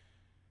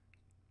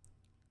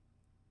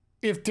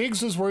if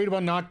Diggs was worried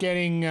about not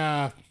getting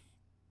if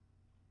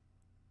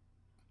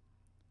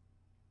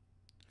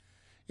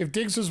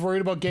Diggs was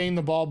worried about getting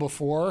the ball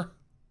before,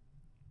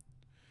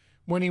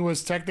 when he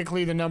was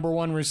technically the number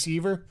one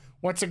receiver,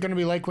 what's it going to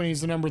be like when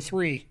he's the number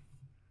 3?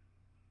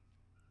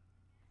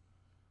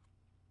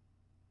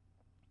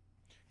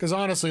 Because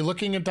honestly,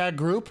 looking at that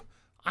group,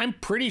 I'm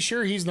pretty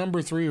sure he's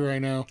number 3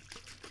 right now.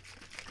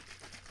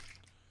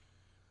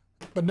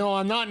 But no,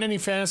 I'm not in any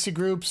fantasy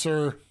groups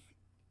or...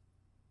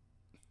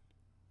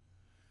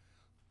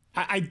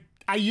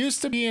 I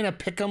used to be in a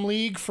pick'em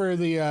league for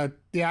the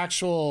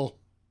actual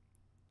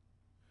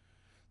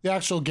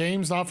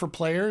games, not for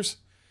players.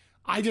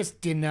 I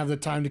just didn't have the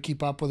time to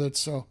keep up with it,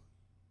 so...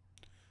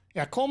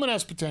 Yeah, Coleman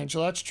has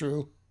potential, that's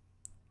true.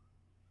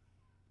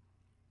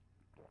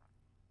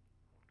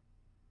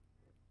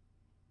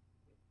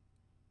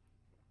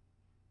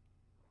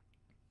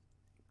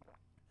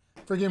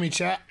 Forgive me,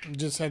 chat.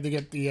 Just had to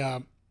get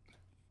the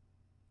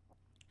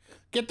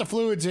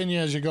fluids in you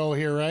as you go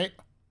here, right?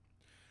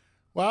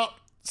 Well,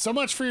 so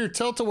much for your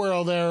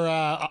tilt-a-whirl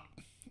there,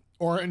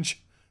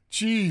 Orange.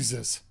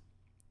 Jesus.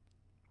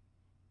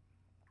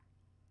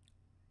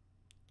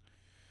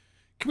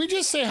 Can we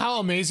just say how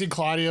amazing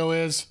Claudio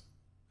is?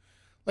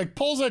 Like,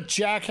 pulls a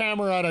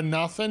jackhammer out of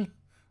nothing,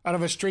 out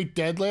of a straight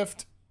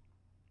deadlift.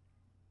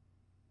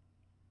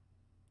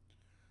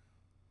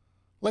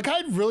 Like,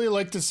 I'd really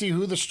like to see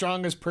who the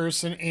strongest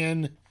person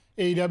in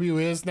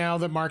AEW is now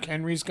that Mark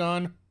Henry's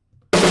gone.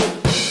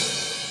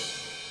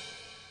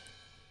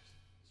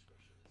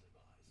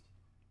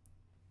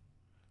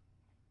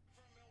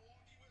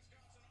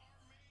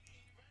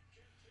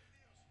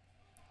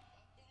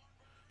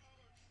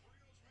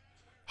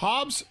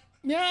 Hobbs?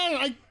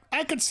 Yeah,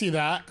 I could see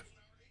that.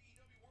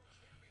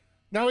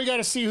 Now we got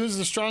to see who's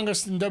the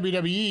strongest in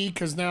WWE,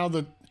 because now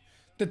the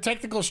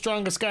technical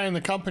strongest guy in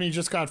the company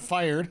just got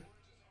fired.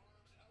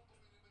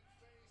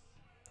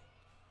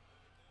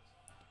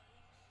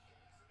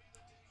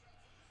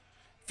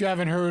 If you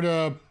haven't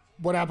heard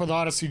what happened with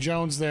Odyssey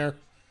Jones there,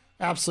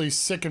 absolutely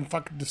sick and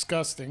fucking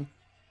disgusting,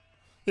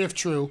 if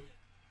true.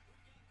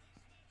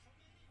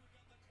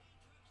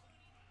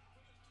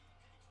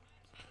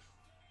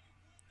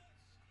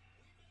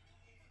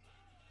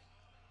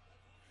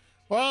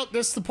 Well,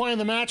 this is the point of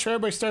the match where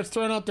everybody starts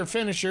throwing out their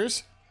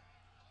finishers.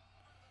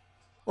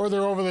 Or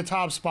their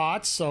over-the-top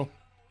spots, so...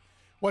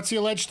 What's he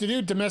alleged to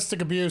do?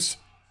 Domestic abuse.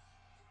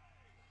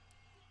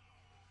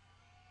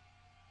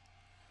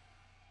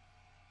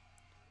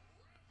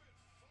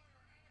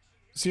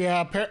 So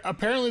yeah,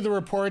 apparently the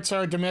reports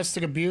are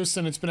domestic abuse,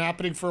 and it's been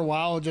happening for a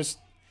while.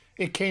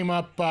 It came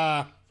up...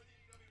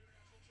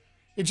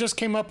 it just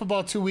came up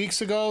about 2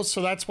 weeks ago,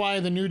 so that's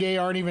why the New Day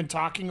aren't even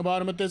talking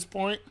about him at this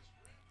point.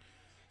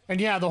 And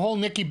yeah, the whole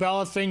Nikki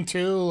Bella thing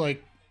too,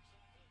 like,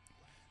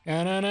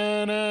 na na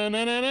na na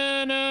na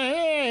na na,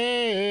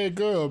 hey,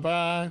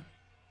 goodbye.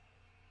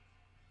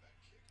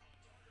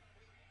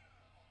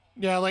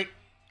 Yeah, like,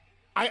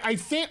 I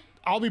think,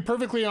 I'll be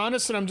perfectly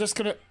honest, and I'm just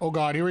gonna, oh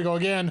God, here we go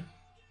again.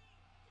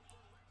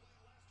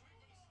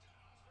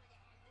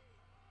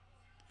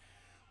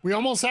 We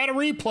almost had a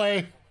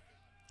replay.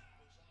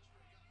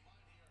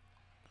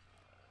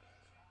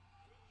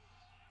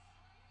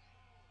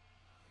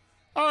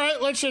 All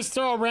right, let's just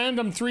throw a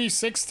random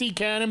 360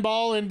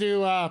 cannonball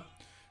into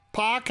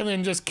PAC and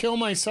then just kill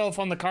myself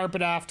on the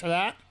carpet after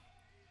that.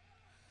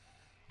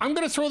 I'm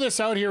going to throw this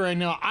out here right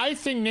now. I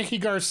think Nikki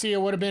Garcia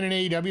would have been in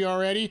AEW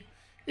already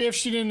if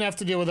she didn't have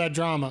to deal with that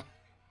drama.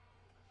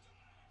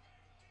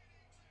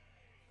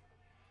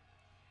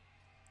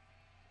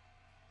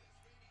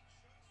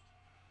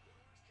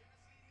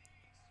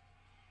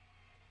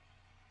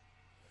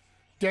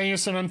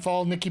 Danielson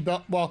unfollowed Nikki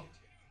Bell. Well,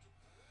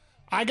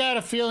 I got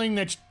a feeling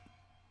that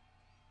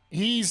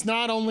he's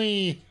not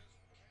only...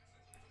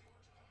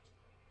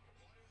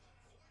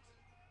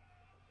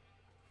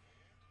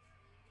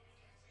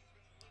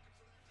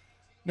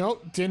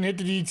 Nope, didn't hit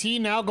the DT.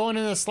 Now going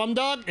in the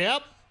Slumdog.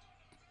 Yep.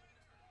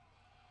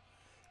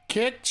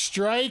 Kick,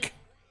 strike.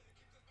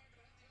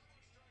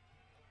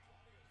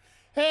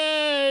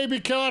 Hey,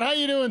 Bicot, how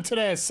you doing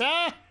today,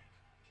 sir?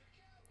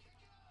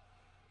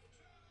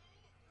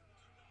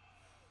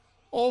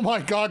 Oh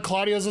my God,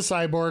 Claudio's a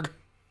cyborg.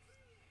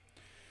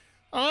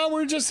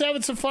 We're just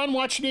having some fun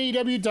watching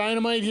AEW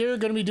Dynamite here.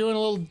 Going to be doing a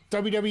little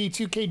WWE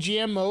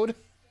 2KGM mode.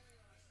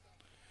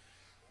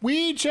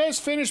 We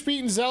just finished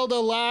beating Zelda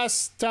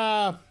last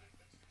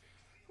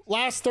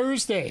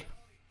Thursday.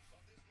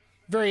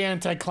 Very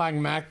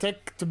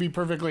anticlimactic, to be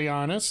perfectly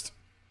honest.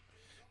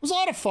 It was a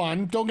lot of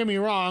fun. Don't get me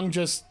wrong.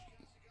 Just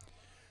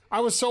I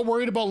was so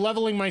worried about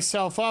leveling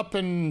myself up,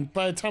 and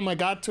by the time I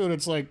got to it,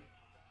 it's like,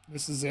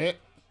 this is it.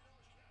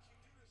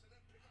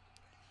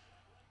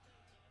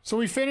 So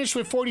we finished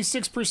with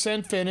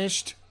 46%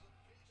 finished.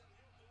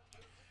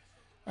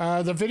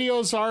 The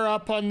videos are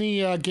up on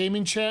the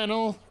gaming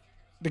channel,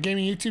 the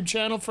gaming YouTube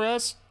channel for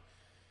us.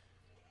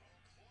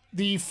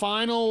 The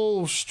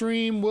final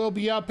stream will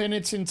be up in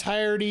its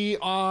entirety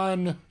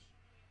on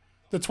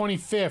the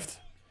 25th.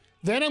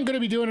 Then I'm going to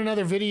be doing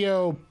another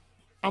video.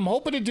 I'm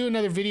hoping to do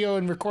another video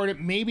and record it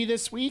maybe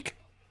this week.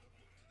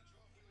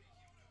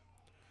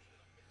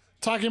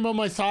 Talking about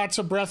my thoughts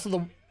of Breath of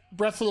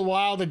the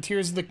Wild and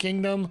Tears of the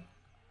Kingdom.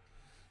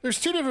 There's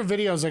two different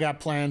videos I got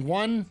planned.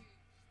 One,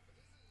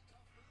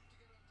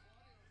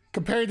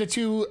 compare the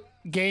two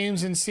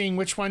games and seeing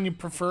which one you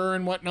prefer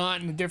and whatnot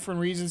and the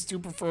different reasons to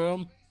prefer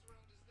them.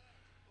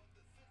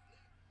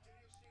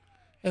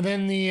 And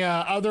then the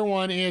other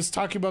one is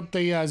talking about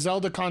the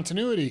Zelda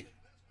continuity.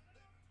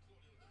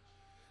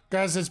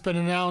 Guys, it's been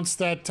announced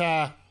that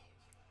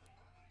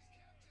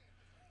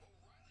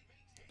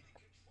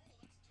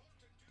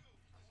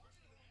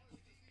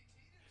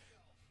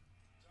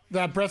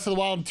that Breath of the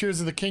Wild and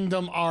Tears of the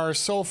Kingdom are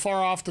so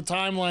far off the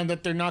timeline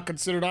that they're not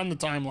considered on the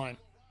timeline.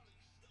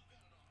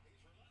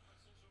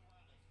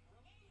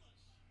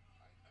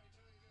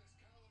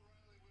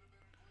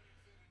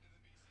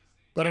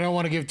 But I don't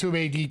want to give too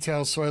many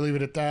details, so I leave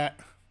it at that.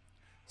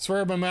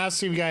 Swerve, my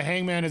massive guy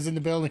Hangman is in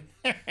the building.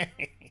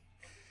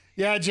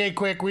 Yeah, Jay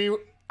Quick,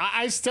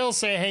 I still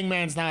say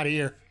Hangman's not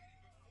here.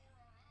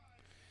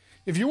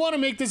 If you want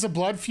to make this a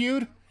blood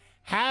feud,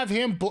 have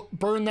him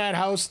burn that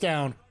house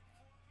down.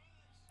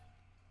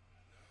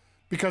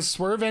 Because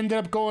Swerve ended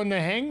up going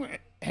to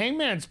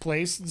Hangman's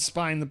place and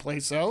spying the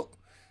place out.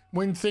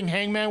 Wouldn't think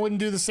Hangman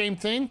wouldn't do the same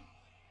thing?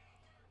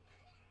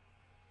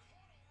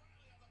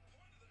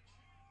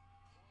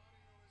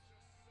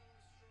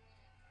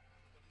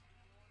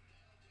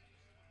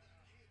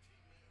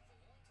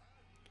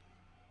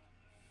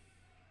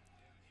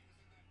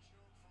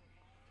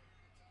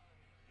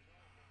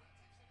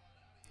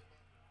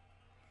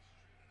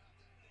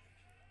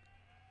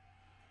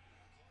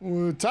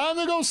 Ooh, time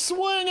to go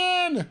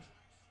swinging!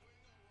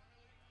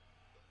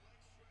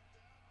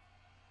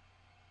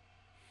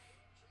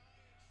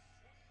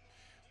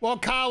 Well,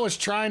 Kyle was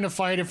trying to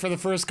fight it for the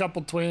first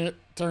couple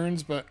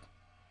turns, but...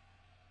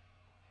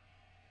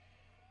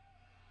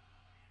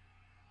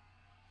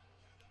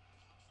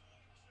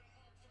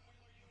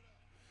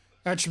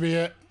 that should be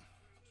it.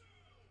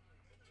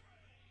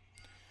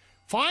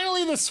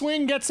 Finally, the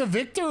swing gets a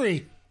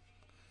victory.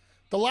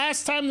 The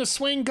last time the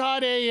swing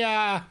got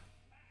a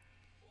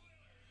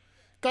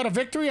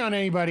victory on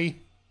anybody.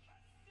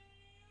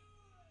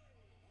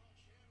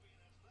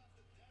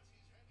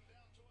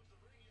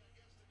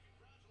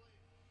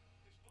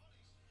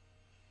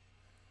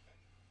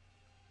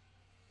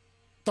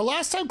 The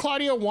last time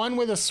Claudio won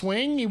with a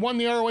swing, he won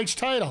the ROH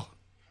title.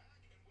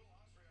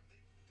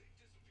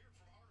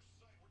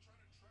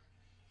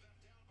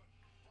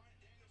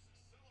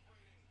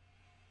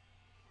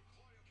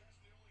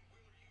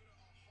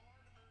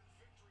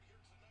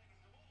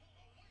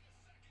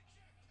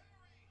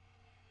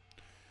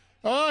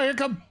 Oh,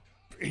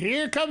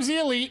 here comes the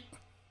Elite.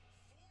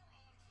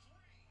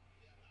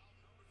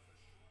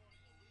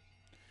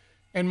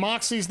 And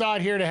Moxley's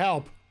not here to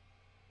help.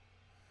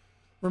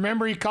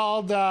 Remember he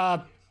called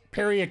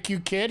Perry a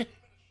cute kid?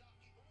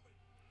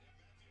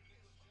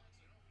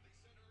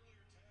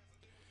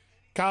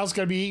 Kyle's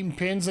going to be eating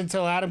pins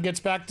until Adam gets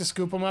back to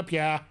scoop him up.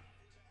 Yeah.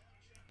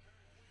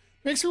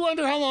 Makes me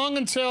wonder how long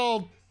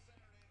until...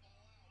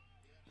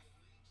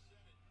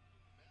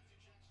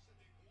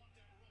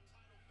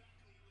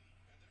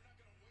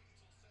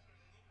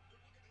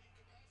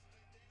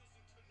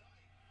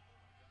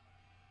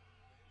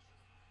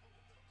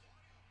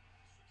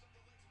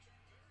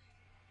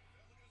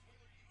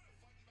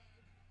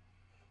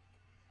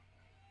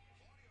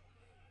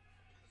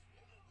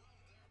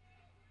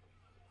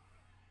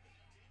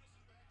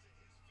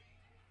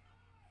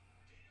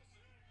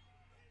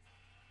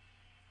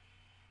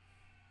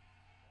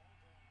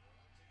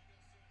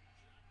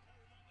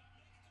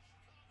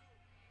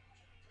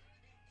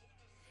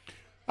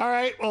 All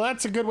right, well,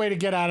 that's a good way to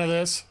get out of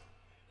this.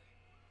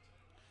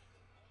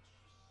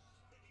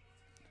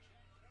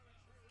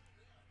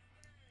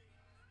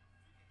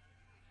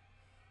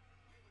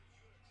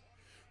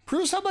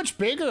 Proves how much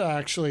bigger,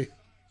 actually.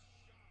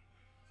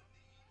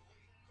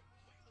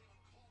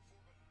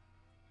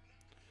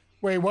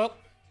 Wait, what?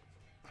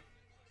 Let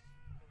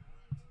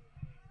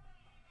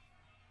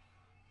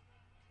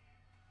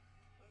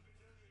me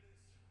tell you this.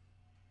 Face to face.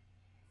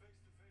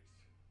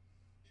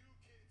 You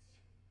kids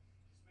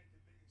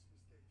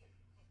just made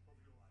the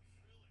biggest mistake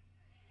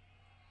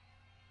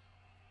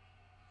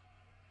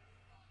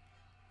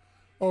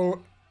of your life. Oh.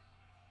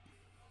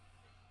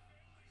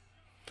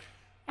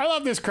 I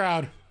love this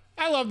crowd.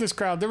 I love this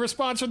crowd. The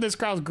response from this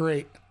crowd is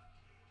great. Of collecting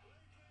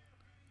gold.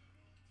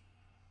 Gold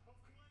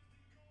trophy Mexico.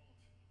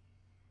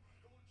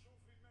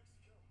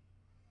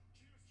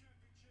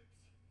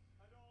 Trios Championships.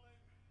 And all in.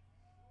 Now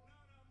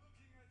I'm looking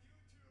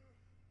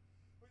at you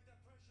two with the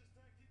precious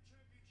tag team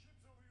championships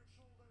over your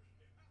shoulder. I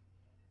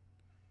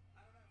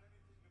don't have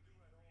anything to do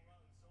at all out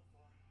so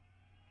far.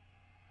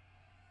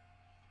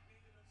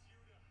 Neither does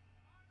Yuta.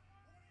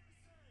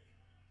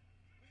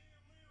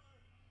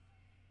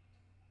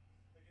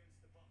 What do you say? Me and Wheeler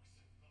against the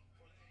Bucks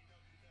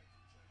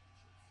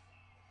for the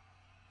AEW Tag Team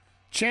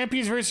Championships.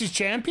 Champions versus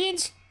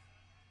champions?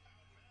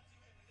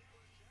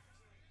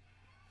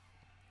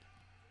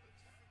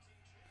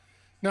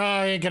 No,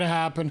 it ain't gonna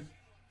happen.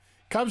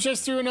 Cubs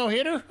just threw a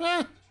no-hitter?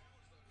 Huh?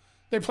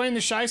 They playing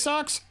the Shy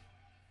Sox? And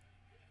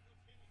as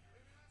for you,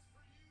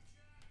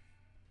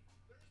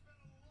 Jack, there's been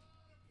a lot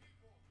of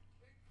people,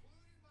 including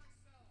myself,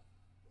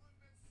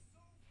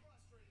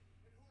 who have been so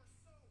frustrated and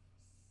who are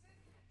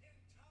so sick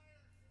and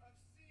tired of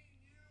seeing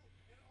you and all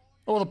your.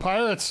 Oh, the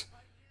Pirates. I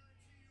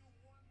guarantee you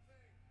one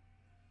thing.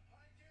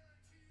 I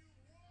guarantee you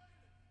one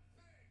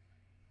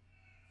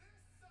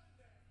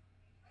thing.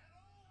 This Sunday,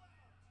 at All Out,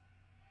 Jack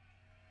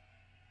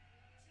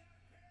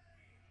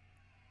Perry,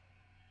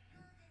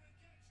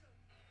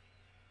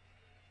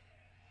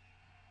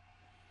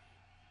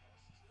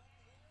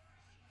 you're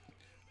gonna get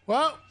your.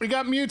 Well, we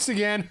got mutes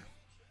again.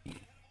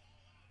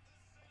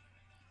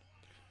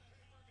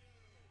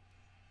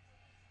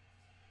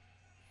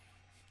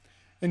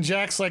 And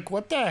Jack's like,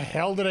 what the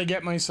hell did I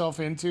get myself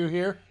into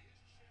here?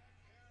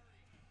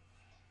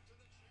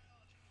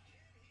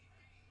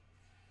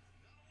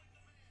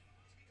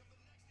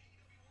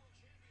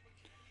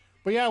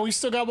 But yeah, we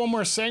still got one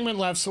more segment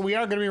left, so we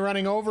are going to be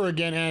running over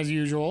again as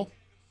usual.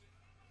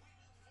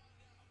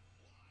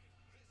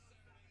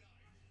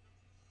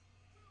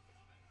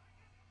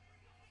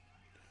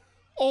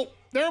 Oh,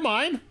 never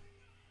mind.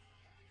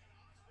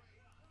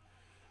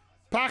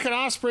 PAC and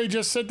Ospreay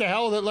just said the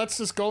hell with it. Let's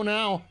just go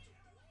now.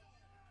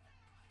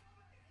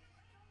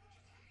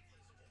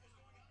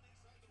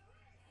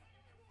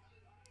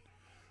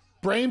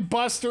 Brain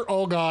buster.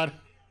 Oh, God.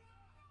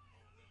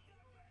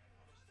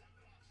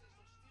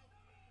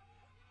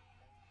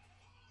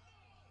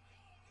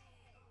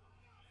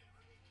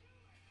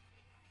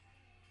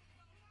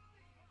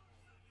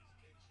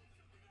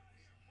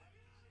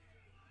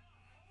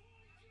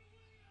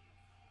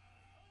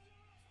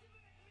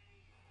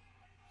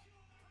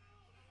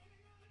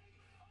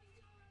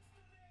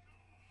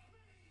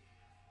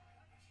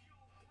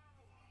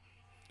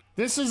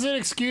 This is an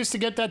excuse to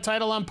get that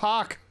title on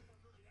PAC.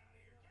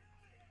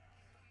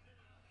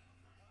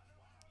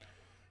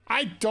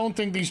 I don't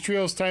think these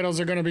trios titles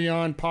are going to be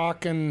on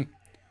PAC and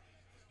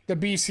the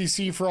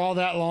BCC for all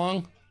that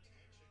long.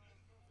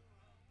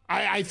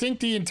 I think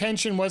the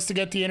intention was to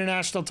get the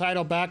international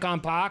title back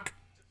on PAC.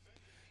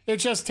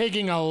 It's just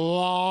taking a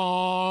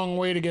long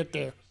way to get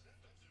there.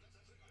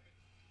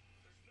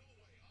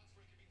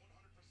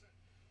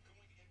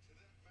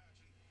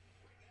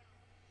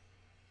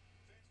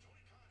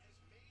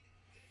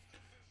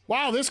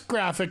 Wow, this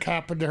graphic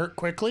happened to hurt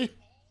quickly.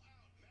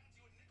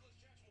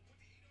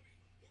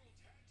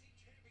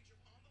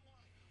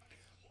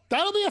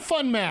 That'll be a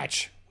fun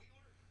match.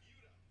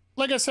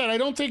 Like I said, I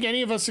don't think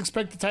any of us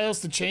expect the titles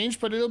to change,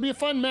 but it'll be a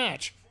fun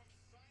match.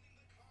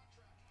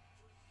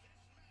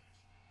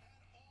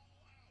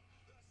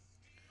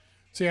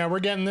 So yeah, we're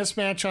getting this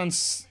match on...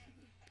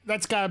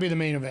 That's got to be the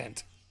main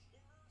event.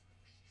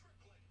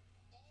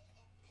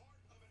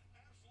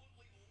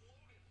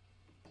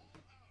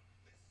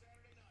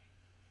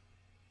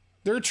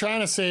 They're trying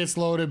to say it's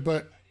loaded,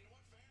 but...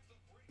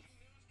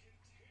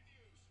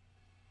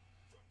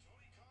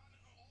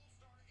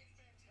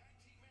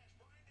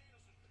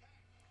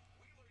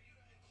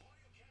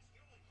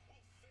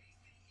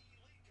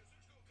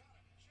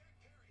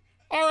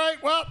 All right,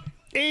 well,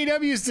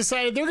 AEW's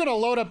decided they're going to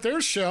load up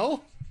their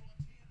show.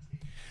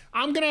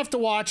 I'm going to have to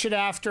watch it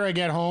after I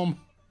get home.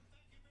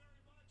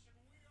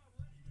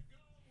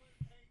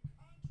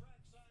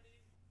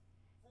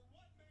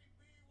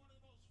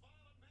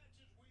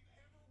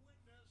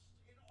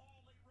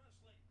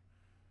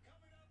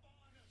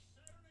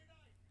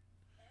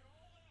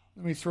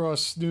 Let me throw a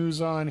snooze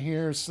on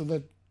here so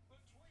that...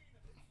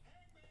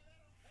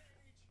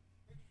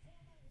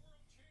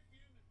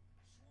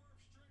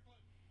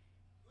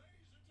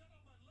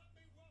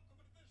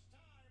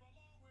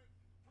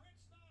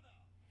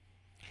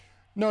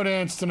 No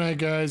dance tonight,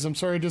 guys. I'm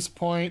sorry to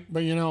disappoint,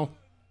 but you know...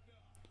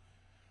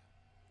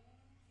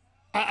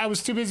 I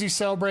was too busy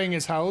celebrating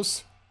his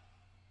house.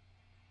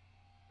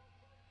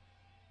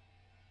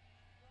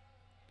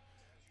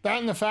 That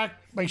and the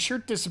fact my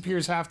shirt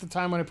disappears half the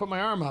time when I put my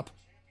arm up.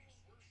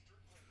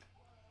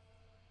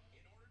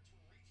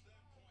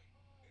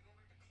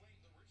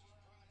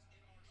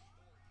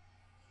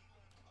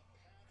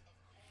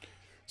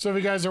 So if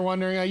you guys are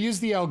wondering, I use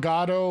the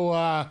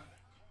Elgato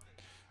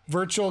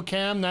virtual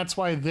cam. That's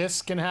why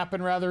this can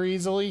happen rather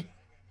easily.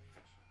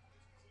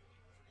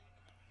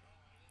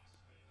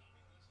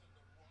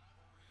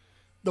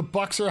 The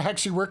Bucks are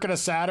actually working a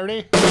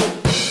Saturday.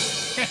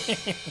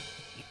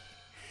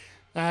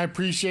 I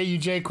appreciate you,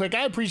 Jay Quick.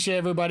 I appreciate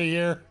everybody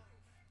here.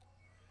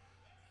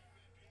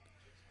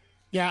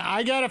 Yeah,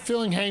 I got a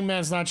feeling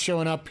Hangman's not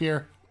showing up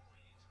here.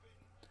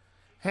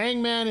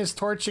 Hangman is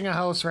torching a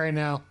house right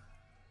now.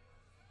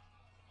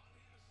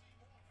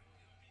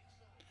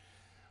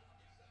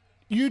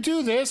 You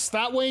do this,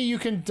 that way you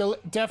can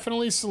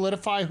definitely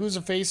solidify who's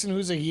a face and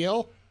who's a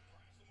heel.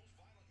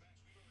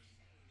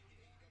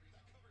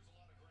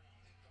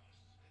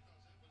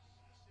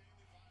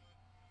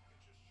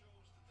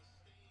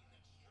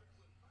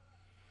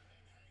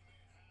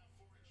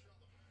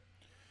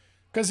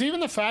 Because even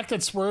the fact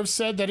that Swerve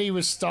said that he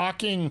was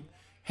stalking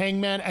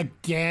Hangman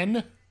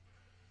again.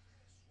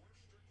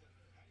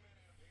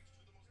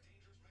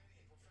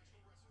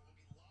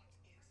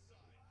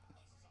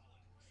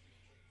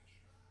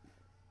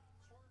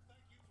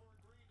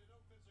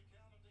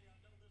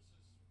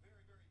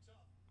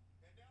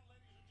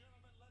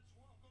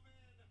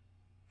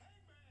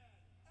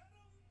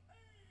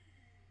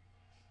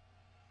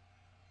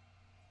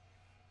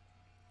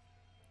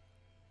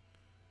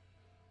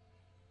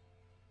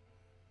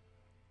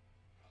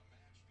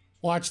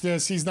 Watch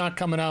this. He's not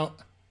coming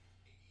out.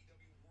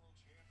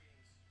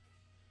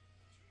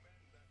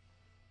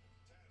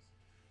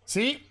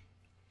 See?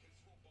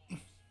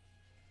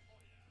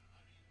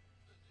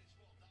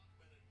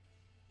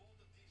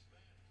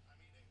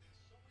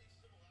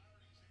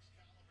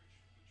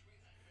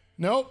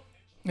 Nope.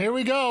 Here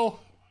we go.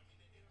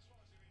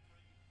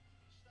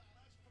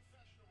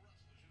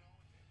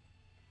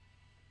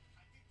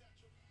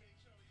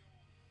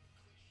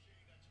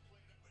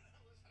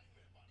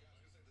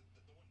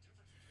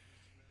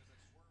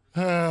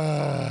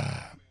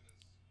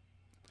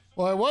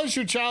 Well, it was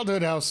your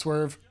childhood house,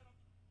 Swerve.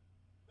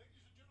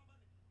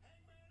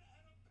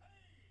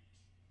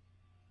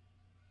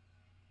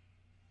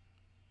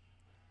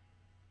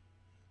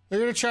 They're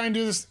going to try and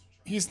do this.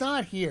 He's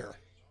not here.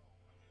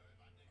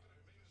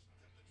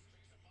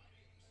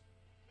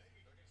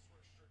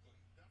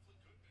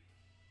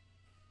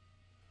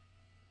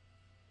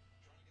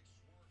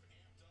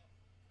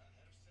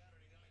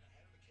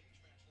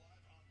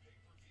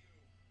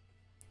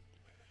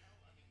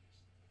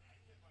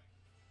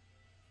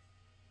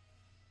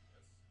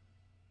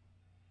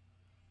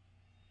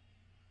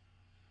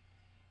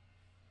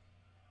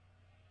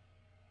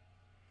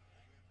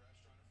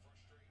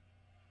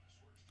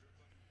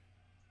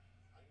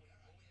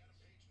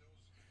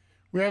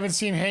 We haven't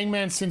seen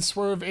Hangman since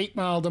Swerve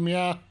 8-miled him,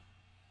 yeah.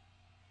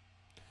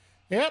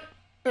 Yep,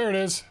 there it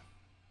is.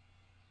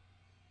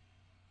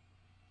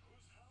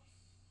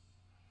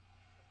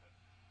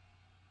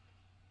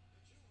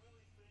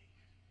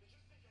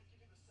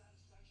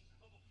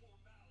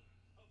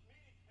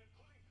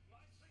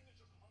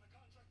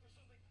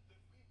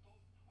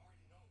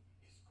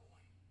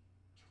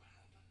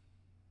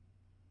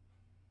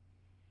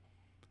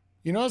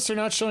 You notice they're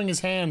not showing his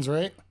hands,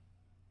 right?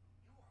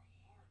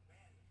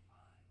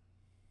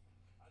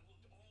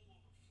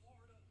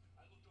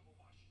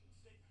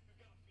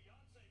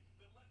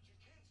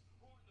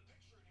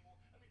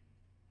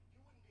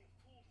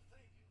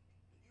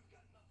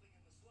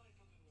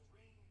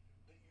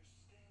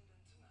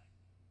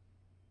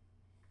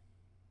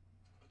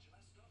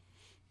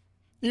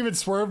 Even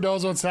Swerve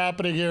knows what's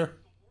happening here.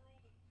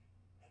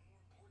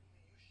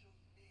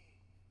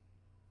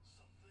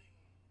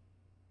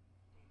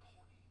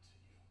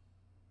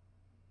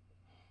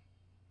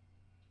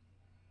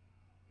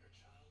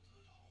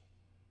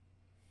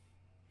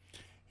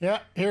 Yeah,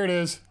 here it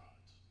is.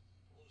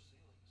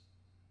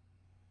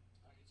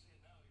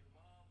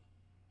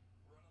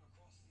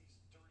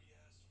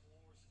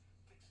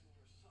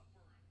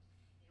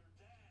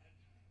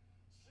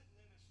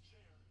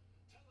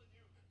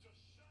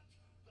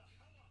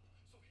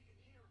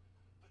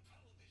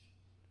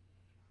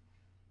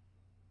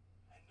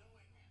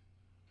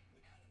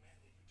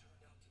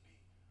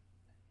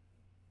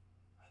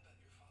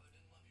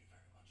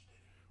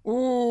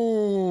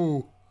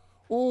 Ooh.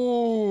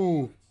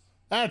 Ooh.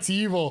 That's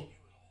evil.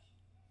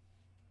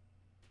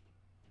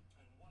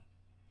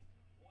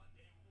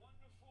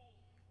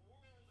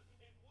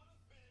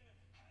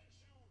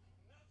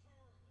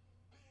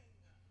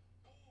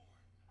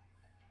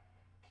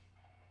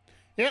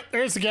 Yep,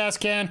 there's the gas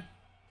can.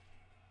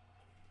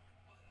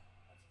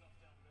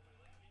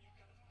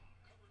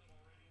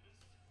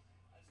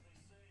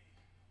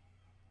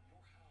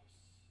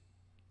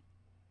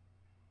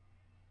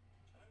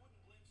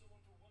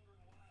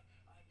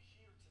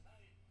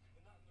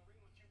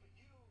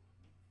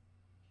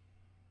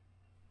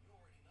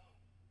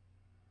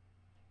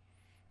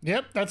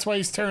 Yep, that's why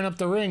he's tearing up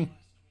the ring.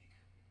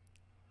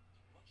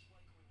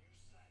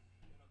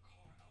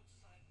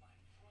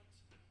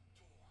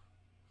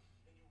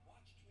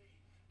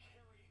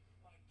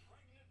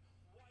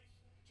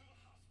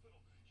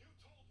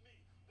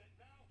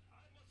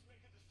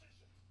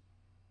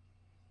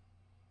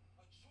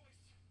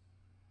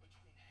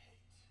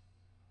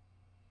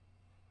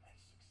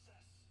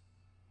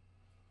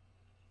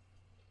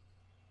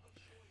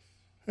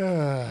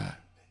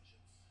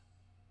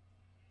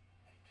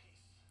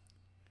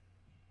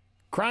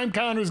 Crime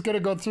counter's gonna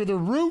go through the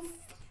roof.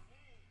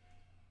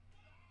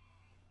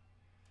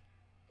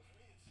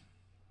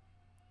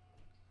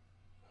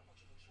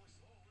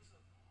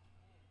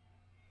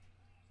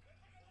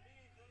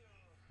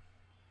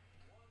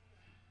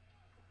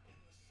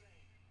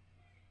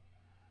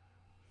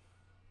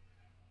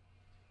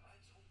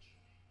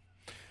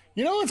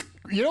 You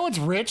know what's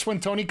rich when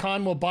Tony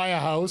Khan will buy a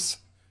house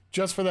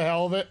just for the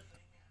hell of it?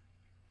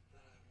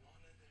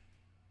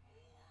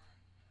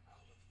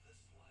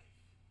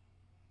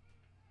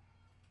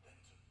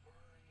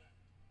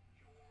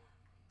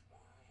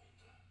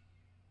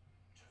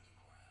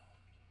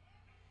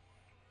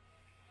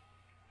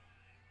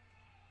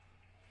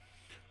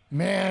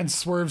 Man,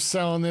 Swerve's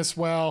selling this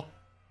well.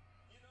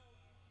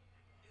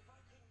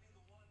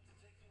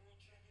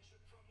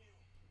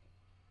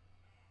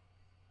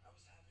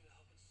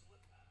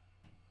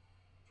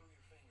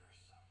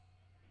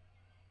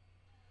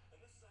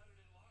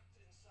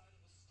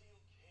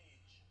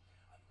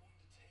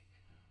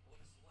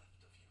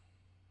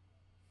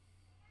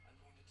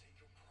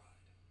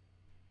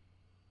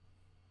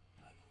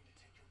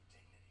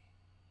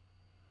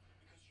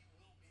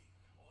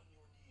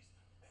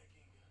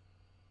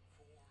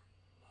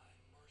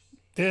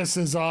 This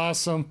is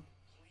awesome.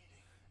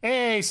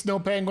 Hey, Snow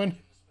Penguin.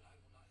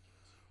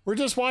 We're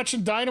just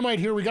watching Dynamite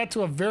here. We got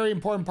to a very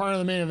important part of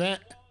the main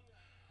event.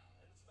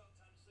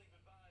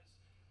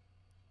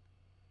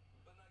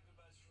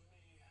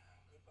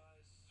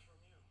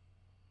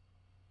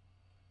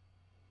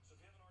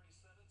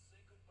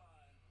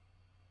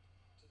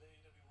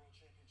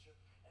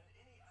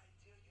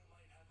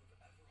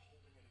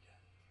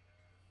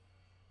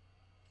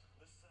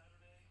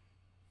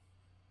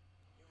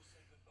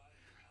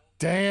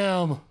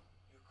 Damn. Your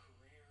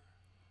career,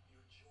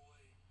 your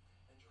joy,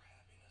 and your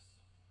happiness.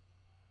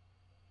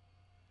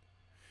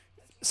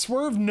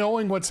 Swerve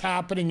knowing what's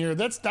happening here.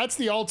 That's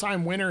the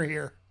all-time winner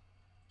here.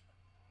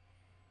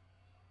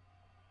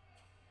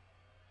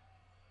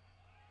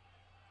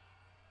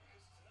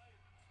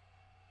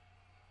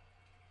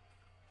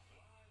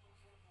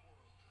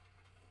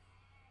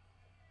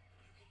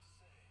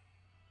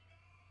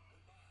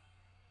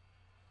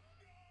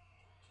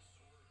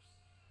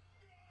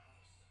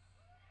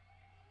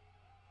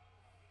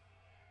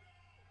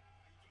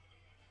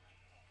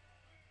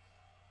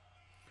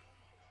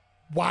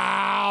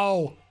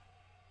 Wow.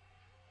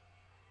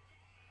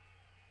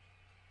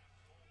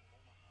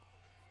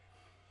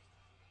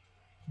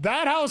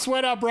 That house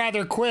went up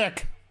rather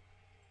quick.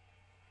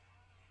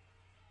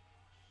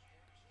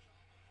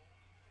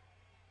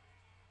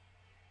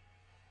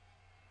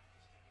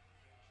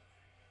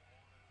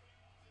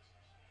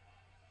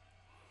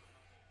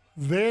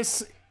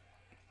 This,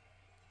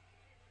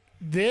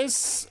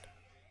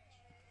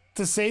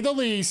 to say the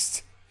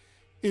least,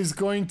 is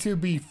going to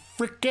be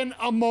freaking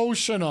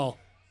emotional.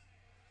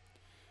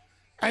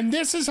 And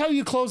this is how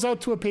you close out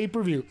to a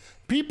pay-per-view.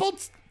 People,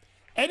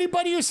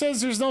 anybody who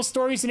says there's no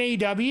stories in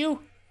AEW,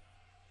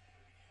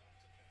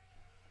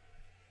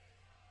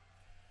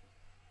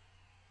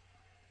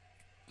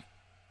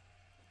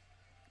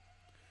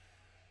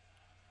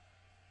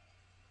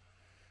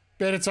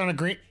 bet it's on a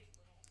green.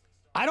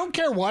 I don't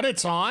care what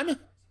it's on.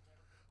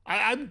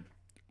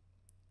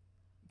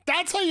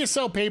 That's how you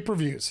sell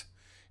pay-per-views.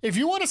 If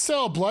you want to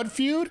sell a blood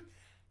feud,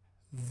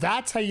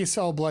 that's how you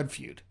sell a blood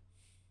feud.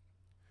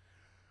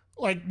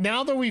 Like,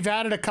 now that we've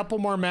added a couple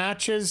more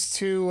matches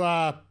to,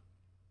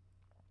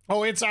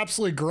 oh, it's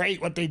absolutely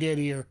great what they did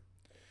here.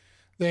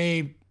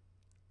 They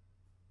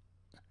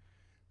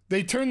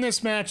turned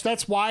this match.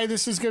 That's why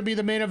this is going to be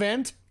the main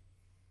event.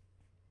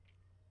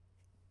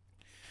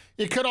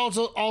 It could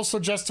also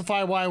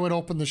justify why I would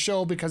open the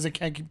show, because it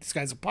can't keep these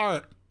guys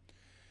apart.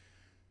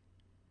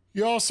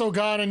 You also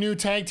got a new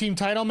tag team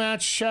title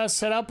match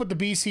set up with the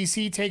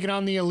BCC taking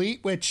on the Elite,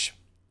 which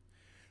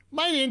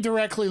might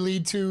indirectly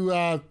lead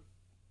to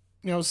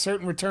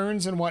certain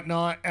returns and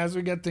whatnot as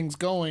we get things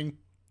going.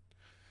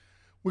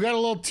 We got a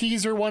little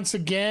teaser once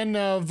again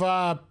of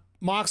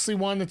Moxley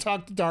wanting to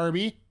talk to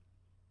Darby.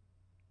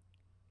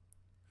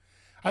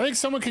 I think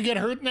someone could get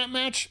hurt in that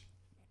match.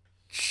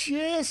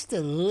 Just a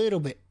little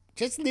bit.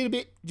 Just a little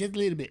bit. Just a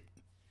little bit.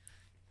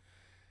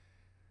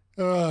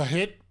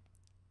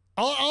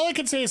 All I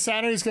can say is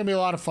Saturday's going to be a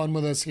lot of fun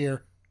with us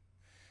here.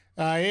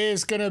 It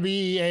is going to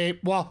be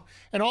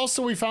and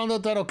also we found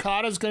out that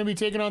Okada is going to be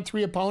taking on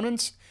 3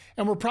 opponents.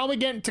 And we're probably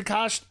getting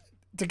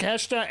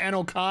Takeshita and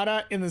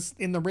Okada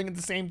in the ring at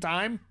the same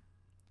time,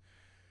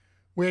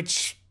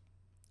 which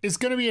is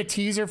going to be a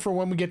teaser for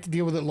when we get to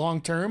deal with it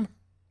long term.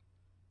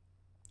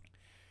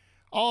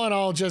 All in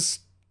all,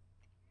 just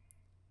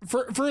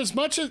for as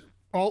much as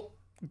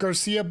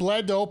Garcia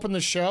bled to open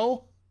the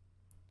show,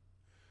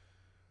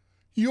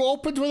 you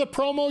opened with a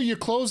promo, you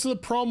closed with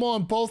a promo,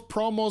 and both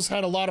promos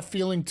had a lot of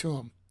feeling to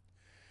them.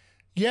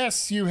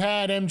 Yes, you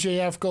had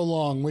MJF go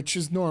long, which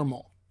is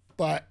normal,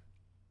 but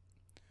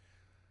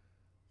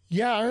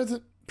yeah,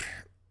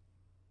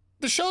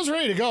 the show's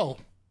ready to go.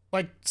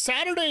 Like,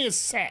 Saturday is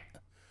set.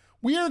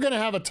 We are going to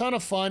have a ton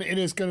of fun. It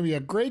is going to be a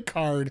great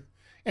card.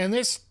 And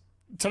this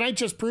tonight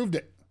just proved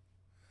it.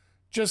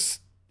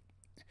 Just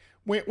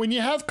when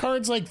you have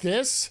cards like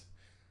this,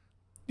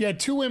 you had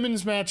 2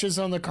 women's matches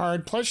on the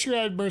card, plus you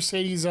had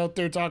Mercedes out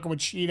there talking with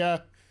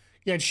Shida.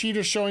 You had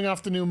Shida showing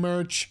off the new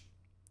merch.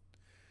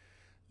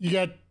 You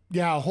got,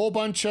 a whole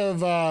bunch of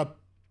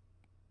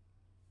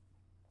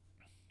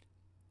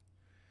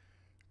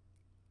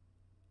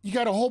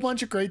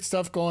great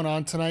stuff going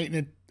on tonight,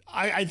 and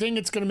I think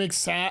it's going to make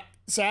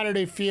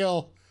Saturday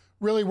feel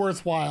really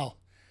worthwhile.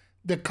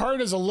 The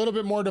card is a little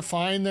bit more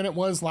defined than it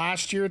was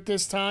last year at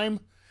this time,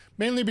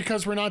 mainly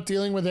because we're not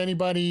dealing with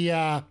anybody.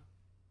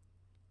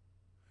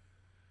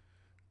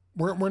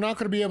 We're not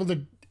going to be able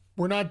to.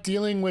 We're not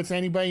dealing with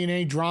anybody in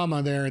any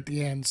drama there at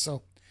the end.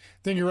 So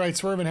I think you're right.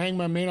 Swerve and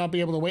Hangman may not be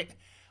able to wait.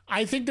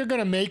 I think they're going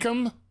to make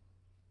them,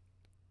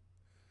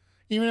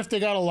 even if they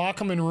got to lock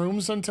them in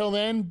rooms until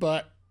then.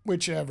 But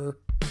whichever.